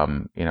over,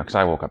 because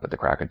I woke up at the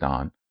crack of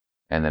dawn,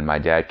 and then my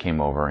dad came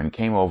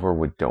over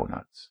with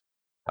donuts,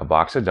 a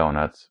box of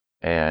donuts,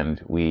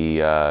 and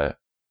we, I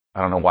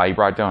don't know why he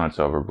brought donuts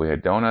over, but we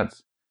had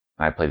donuts,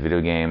 and I played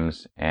video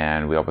games,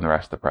 and we opened the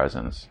rest of the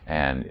presents,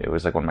 and it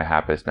was one of my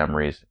happiest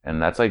memories,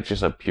 and that's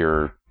just a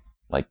pure,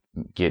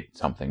 get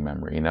something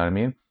memory, you know what I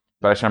mean?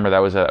 But I just remember that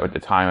was at the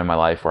time in my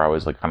life where I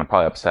was kind of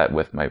probably upset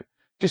with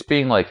just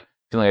being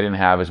feeling I didn't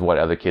have is what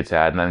other kids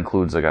had, and that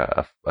includes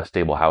a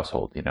stable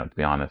household, to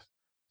be honest.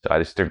 So I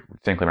just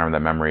distinctly remember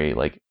that memory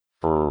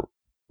for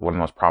one of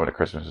the most prominent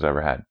Christmases I've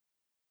ever had.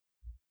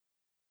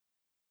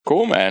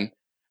 Cool, man.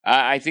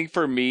 I think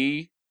for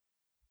me,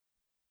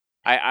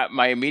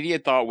 my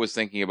immediate thought was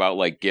thinking about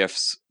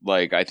gifts.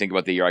 I think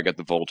about the year I got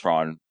the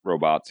Voltron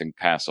robots in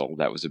Castle.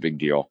 That was a big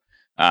deal.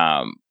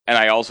 And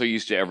I also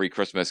used to every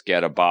Christmas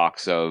get a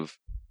box of.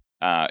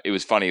 It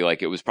was funny.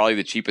 It was probably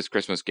the cheapest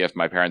Christmas gift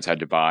my parents had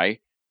to buy,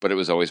 but it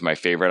was always my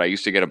favorite. I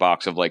used to get a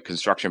box of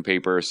construction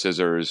paper,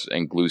 scissors,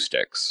 and glue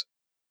sticks,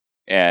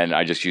 and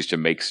I just used to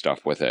make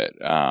stuff with it.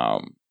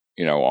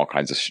 All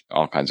kinds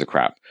of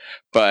crap.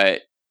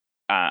 But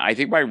I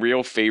think my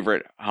real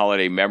favorite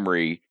holiday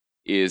memory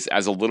is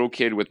as a little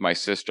kid with my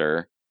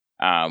sister.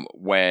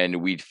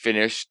 When we'd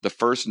finished the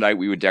first night,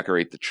 we would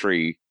decorate the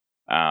tree,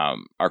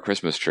 our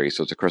Christmas tree.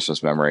 So it's a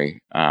Christmas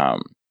memory.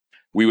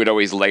 We would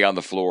always lay on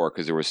the floor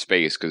because there was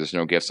space because there's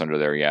no gifts under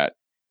there yet,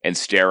 and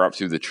stare up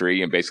through the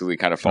tree and basically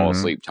kind of fall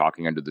asleep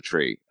talking under the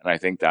tree. And I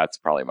think that's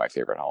probably my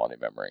favorite holiday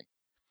memory.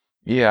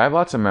 Yeah, I have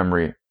lots of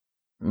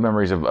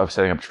memories of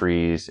setting up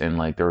trees, and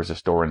there was a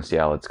store in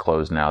Seattle, it's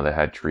closed now, that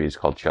had trees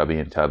called Chubby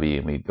and Tubby,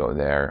 and we'd go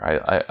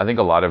there. I think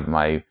a lot of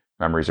my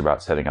memories are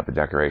about setting up the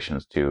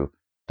decorations too.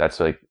 that's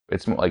like,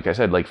 it's like I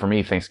said, like for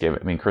me, Thanksgiving,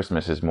 I mean,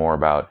 Christmas is more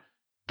about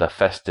the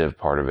festive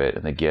part of it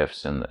and the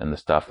gifts and the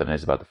stuff than it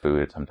is about the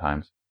food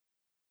sometimes.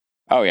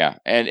 Oh yeah,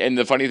 and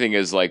the funny thing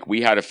is, like,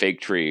 we had a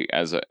fake tree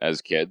as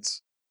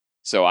kids,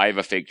 so I have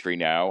a fake tree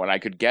now, and I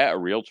could get a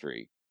real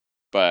tree,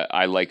 but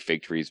I like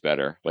fake trees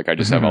better. Like, I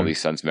just have all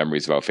these sense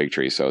memories about fake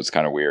trees, so it's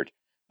kind of weird.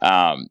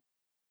 Um,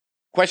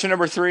 Question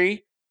number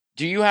 3: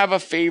 do you have a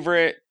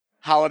favorite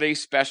holiday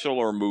special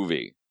or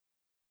movie?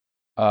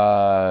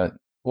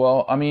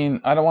 Well, I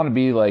mean, I don't want to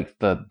be like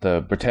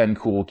the pretend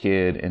cool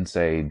kid and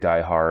say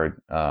Die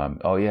Hard.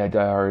 Oh yeah,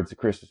 Die Hard's a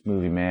Christmas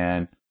movie,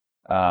 man.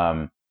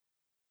 I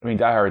mean,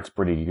 Die Hard's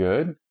pretty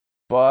good,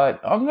 but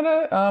I'm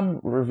gonna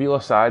reveal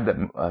a side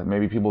that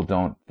maybe people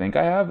don't think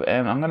I have,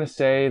 and I'm gonna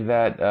say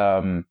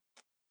that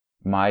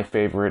my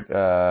favorite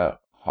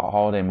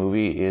holiday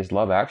movie is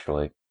Love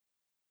Actually.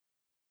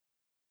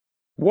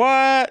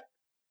 What?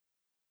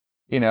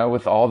 You know,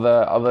 with all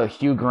the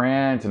Hugh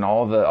Grant and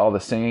all the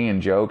singing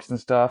and jokes and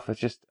stuff. It's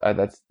just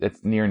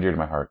it's near and dear to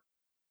my heart.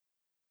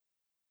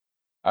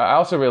 I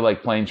also really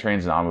like Planes,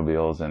 Trains, and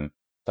Automobiles and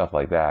stuff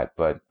like that.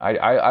 But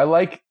I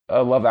like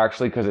Love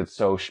Actually because it's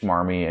so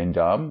schmarmy and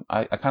dumb.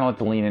 I kind of like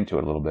to lean into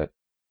it a little bit.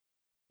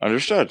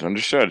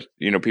 Understood.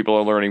 You know, people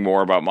are learning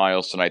more about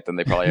Miles tonight than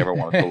they probably ever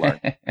wanted to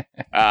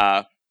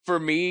learn. For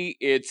me,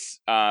 it's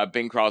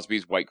Bing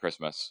Crosby's White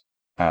Christmas.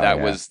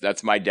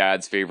 That's my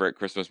dad's favorite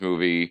Christmas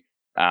movie.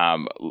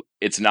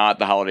 It's not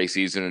the holiday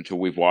season until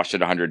we've watched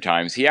it 100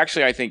 times. He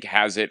actually, I think,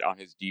 has it on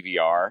his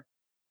DVR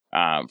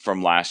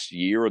from last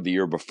year or the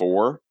year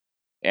before,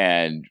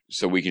 and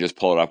so we can just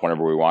pull it up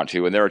whenever we want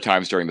to. And there are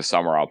times during the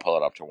summer I'll pull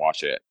it up to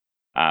watch it.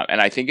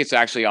 And I think it's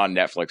actually on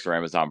Netflix or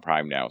Amazon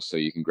Prime now, so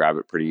you can grab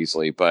it pretty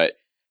easily. But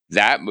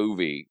that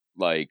movie,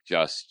 like,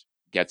 just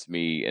gets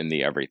me in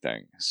the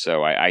everything.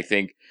 So I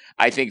think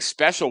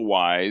special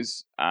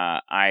wise,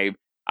 I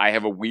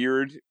have a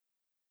weird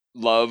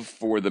love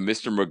for the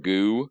Mr.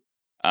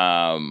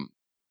 Magoo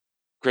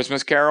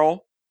Christmas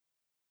Carol,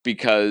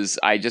 because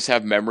I just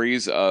have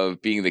memories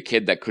of being the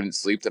kid that couldn't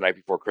sleep the night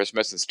before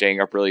Christmas and staying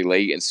up really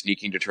late and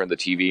sneaking to turn the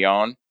TV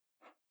on,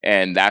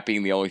 and that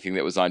being the only thing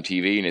that was on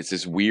TV. And it's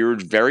this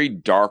weird, very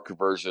dark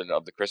version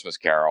of the Christmas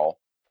Carol,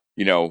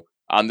 you know,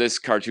 on this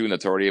cartoon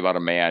that's already about a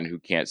man who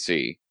can't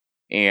see.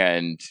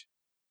 And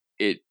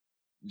it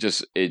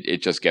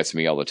just gets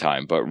me all the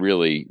time. But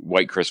really,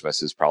 White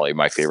Christmas is probably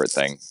my favorite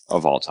thing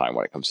of all time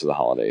when it comes to the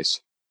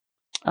holidays.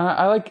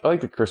 I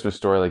like the Christmas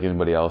Story like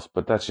anybody else,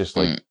 but that's just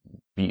like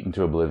beaten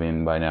to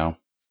oblivion by now.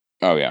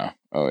 Oh yeah.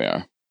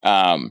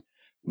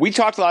 We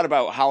talked a lot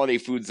about holiday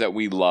foods that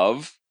we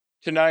love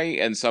tonight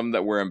and some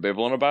that we're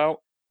ambivalent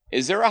about.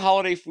 Is there a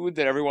holiday food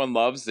that everyone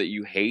loves that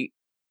you hate?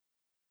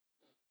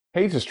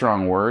 Hate's a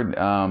strong word,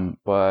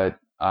 but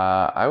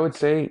I would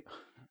say,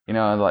 you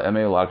know, I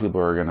mean, a lot of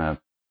people are gonna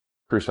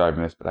crucify me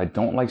for this, but I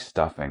don't like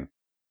stuffing.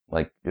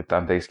 Like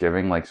on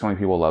Thanksgiving, like so many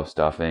people love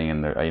stuffing,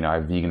 and they're, you know, I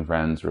have vegan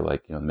friends who are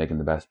like, you know, making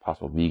the best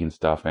possible vegan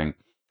stuffing.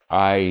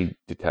 I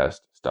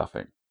detest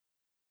stuffing,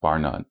 bar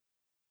none.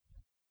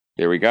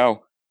 There we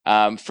go.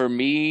 For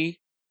me,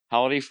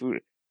 holiday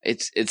food,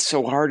 it's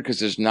so hard because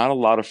there's not a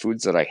lot of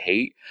foods that I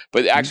hate.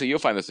 But actually, you'll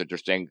find this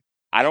interesting.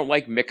 I don't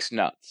like mixed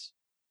nuts.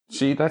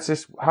 See, that's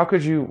just, how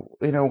could you,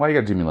 you know, why you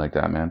gotta do me like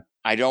that, man?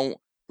 I don't,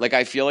 like,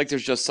 I feel like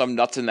there's just some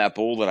nuts in that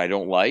bowl that I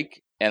don't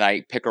like, and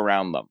I pick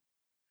around them.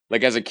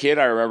 Like, as a kid,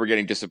 I remember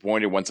getting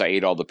disappointed once I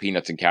ate all the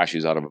peanuts and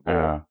cashews out of a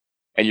bowl.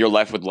 And you're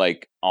left with,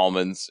 like,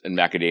 almonds and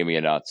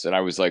macadamia nuts. And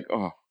I was like,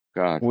 oh,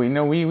 God. We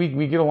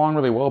get along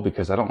really well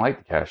because I don't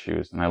like the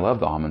cashews, and I love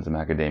the almonds and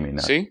macadamia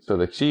nuts. See? So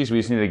the cheese, we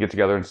just need to get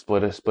together and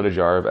split a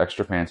jar of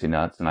extra fancy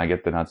nuts, and I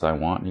get the nuts I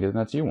want, and you get the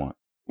nuts you want.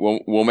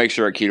 We'll make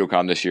sure at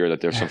KetoCon this year that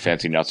there's some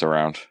fancy nuts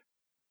around.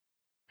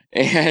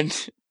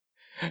 And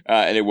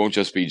it won't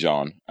just be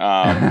John.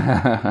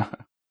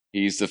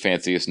 He's the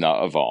fanciest nut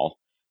of all.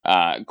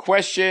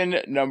 Question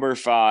number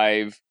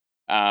 5,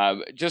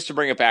 just to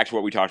bring it back to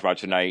what we talked about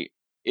tonight,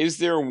 is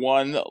there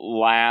one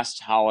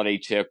last holiday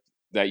tip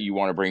that you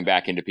want to bring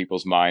back into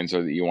people's minds,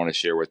 or that you want to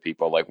share with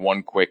people? Like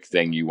one quick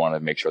thing you want to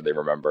make sure they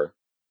remember?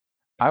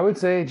 I would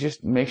say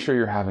just make sure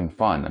you're having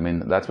fun. I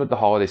mean, that's what the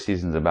holiday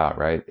season's about,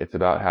 right? It's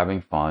about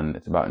having fun.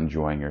 It's about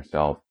enjoying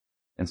yourself.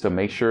 And so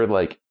make sure,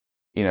 like,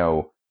 you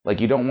know, like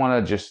you don't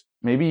want to just,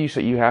 maybe you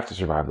say you have to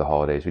survive the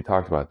holidays. We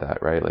talked about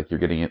that, right? Like you're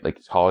getting it,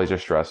 like holidays are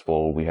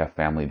stressful. We have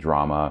family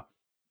drama.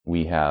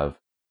 We have,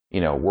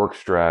 you know, work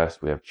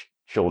stress. We have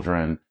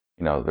children,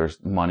 you know,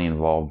 there's money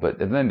involved. But at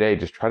the end of the day,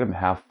 just try to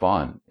have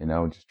fun, you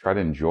know, just try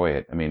to enjoy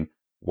it. I mean,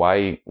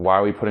 why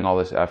are we putting all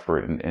this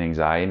effort and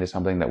anxiety into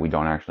something that we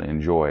don't actually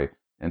enjoy?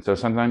 And so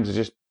sometimes it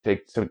just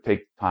take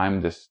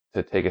time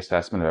to take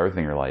assessment of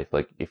everything in your life.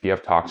 Like if you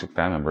have toxic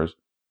family members,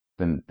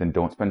 then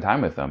don't spend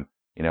time with them.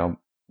 You know,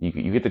 you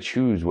get to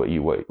choose what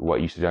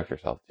you subject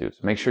yourself to. So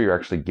make sure you're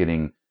actually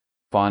getting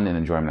fun and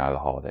enjoyment out of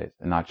the holidays,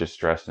 and not just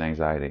stress and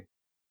anxiety.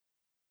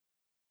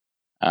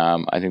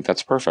 I think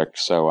that's perfect.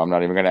 So I'm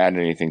not even going to add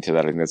anything to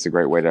that. I think that's a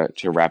great way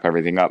to wrap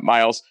everything up.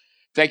 Miles,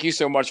 thank you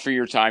so much for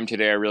your time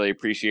today. I really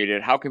appreciate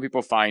it. How can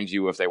people find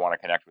you if they want to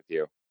connect with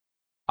you?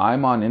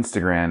 I'm on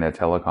Instagram at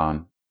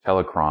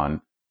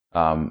Telecron.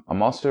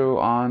 I'm also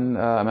on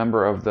a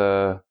member of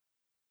the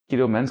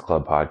Keto Men's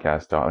Club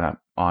podcast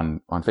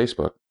on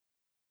Facebook.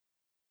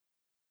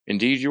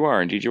 Indeed you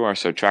are. Indeed you are.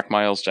 So track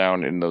Miles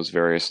down in those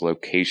various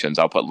locations.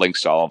 I'll put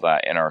links to all of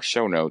that in our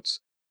show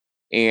notes.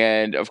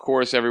 And of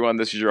course, everyone,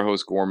 this is your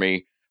host,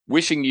 Gormy,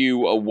 wishing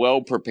you a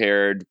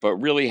well-prepared but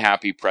really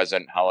happy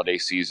present holiday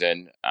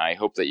season. I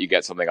hope that you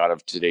get something out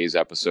of today's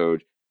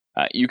episode.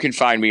 You can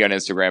find me on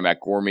Instagram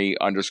at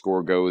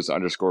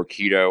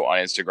Gormy_goes_keto on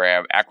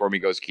Instagram, at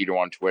Gormy Goes Keto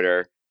on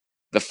Twitter.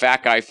 The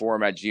Fat Guy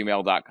Forum at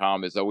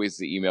gmail.com is always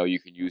the email you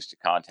can use to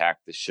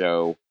contact the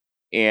show.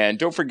 And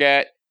don't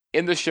forget,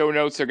 in the show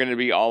notes are going to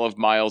be all of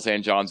Miles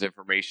and John's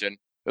information.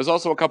 There's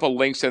also a couple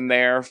links in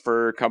there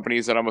for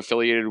companies that I'm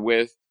affiliated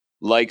with,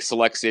 like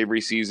Select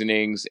Savory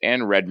Seasonings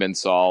and Redmond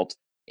Salt,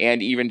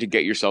 and even to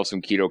get yourself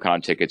some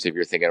KetoCon tickets if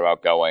you're thinking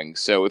about going.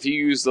 So if you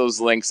use those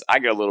links, I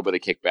get a little bit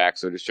of kickback.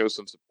 So to show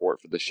some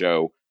support for the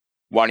show,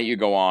 why don't you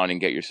go on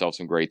and get yourself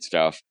some great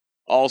stuff?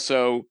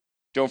 Also,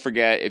 don't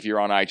forget, if you're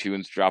on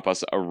iTunes, drop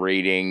us a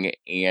rating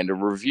and a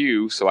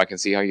review so I can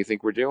see how you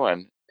think we're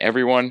doing.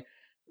 Everyone,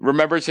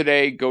 remember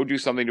today, go do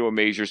something to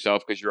amaze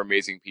yourself because you're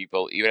amazing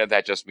people, even if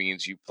that just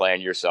means you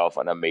plan yourself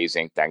an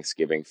amazing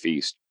Thanksgiving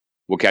feast.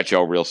 We'll catch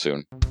y'all real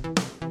soon.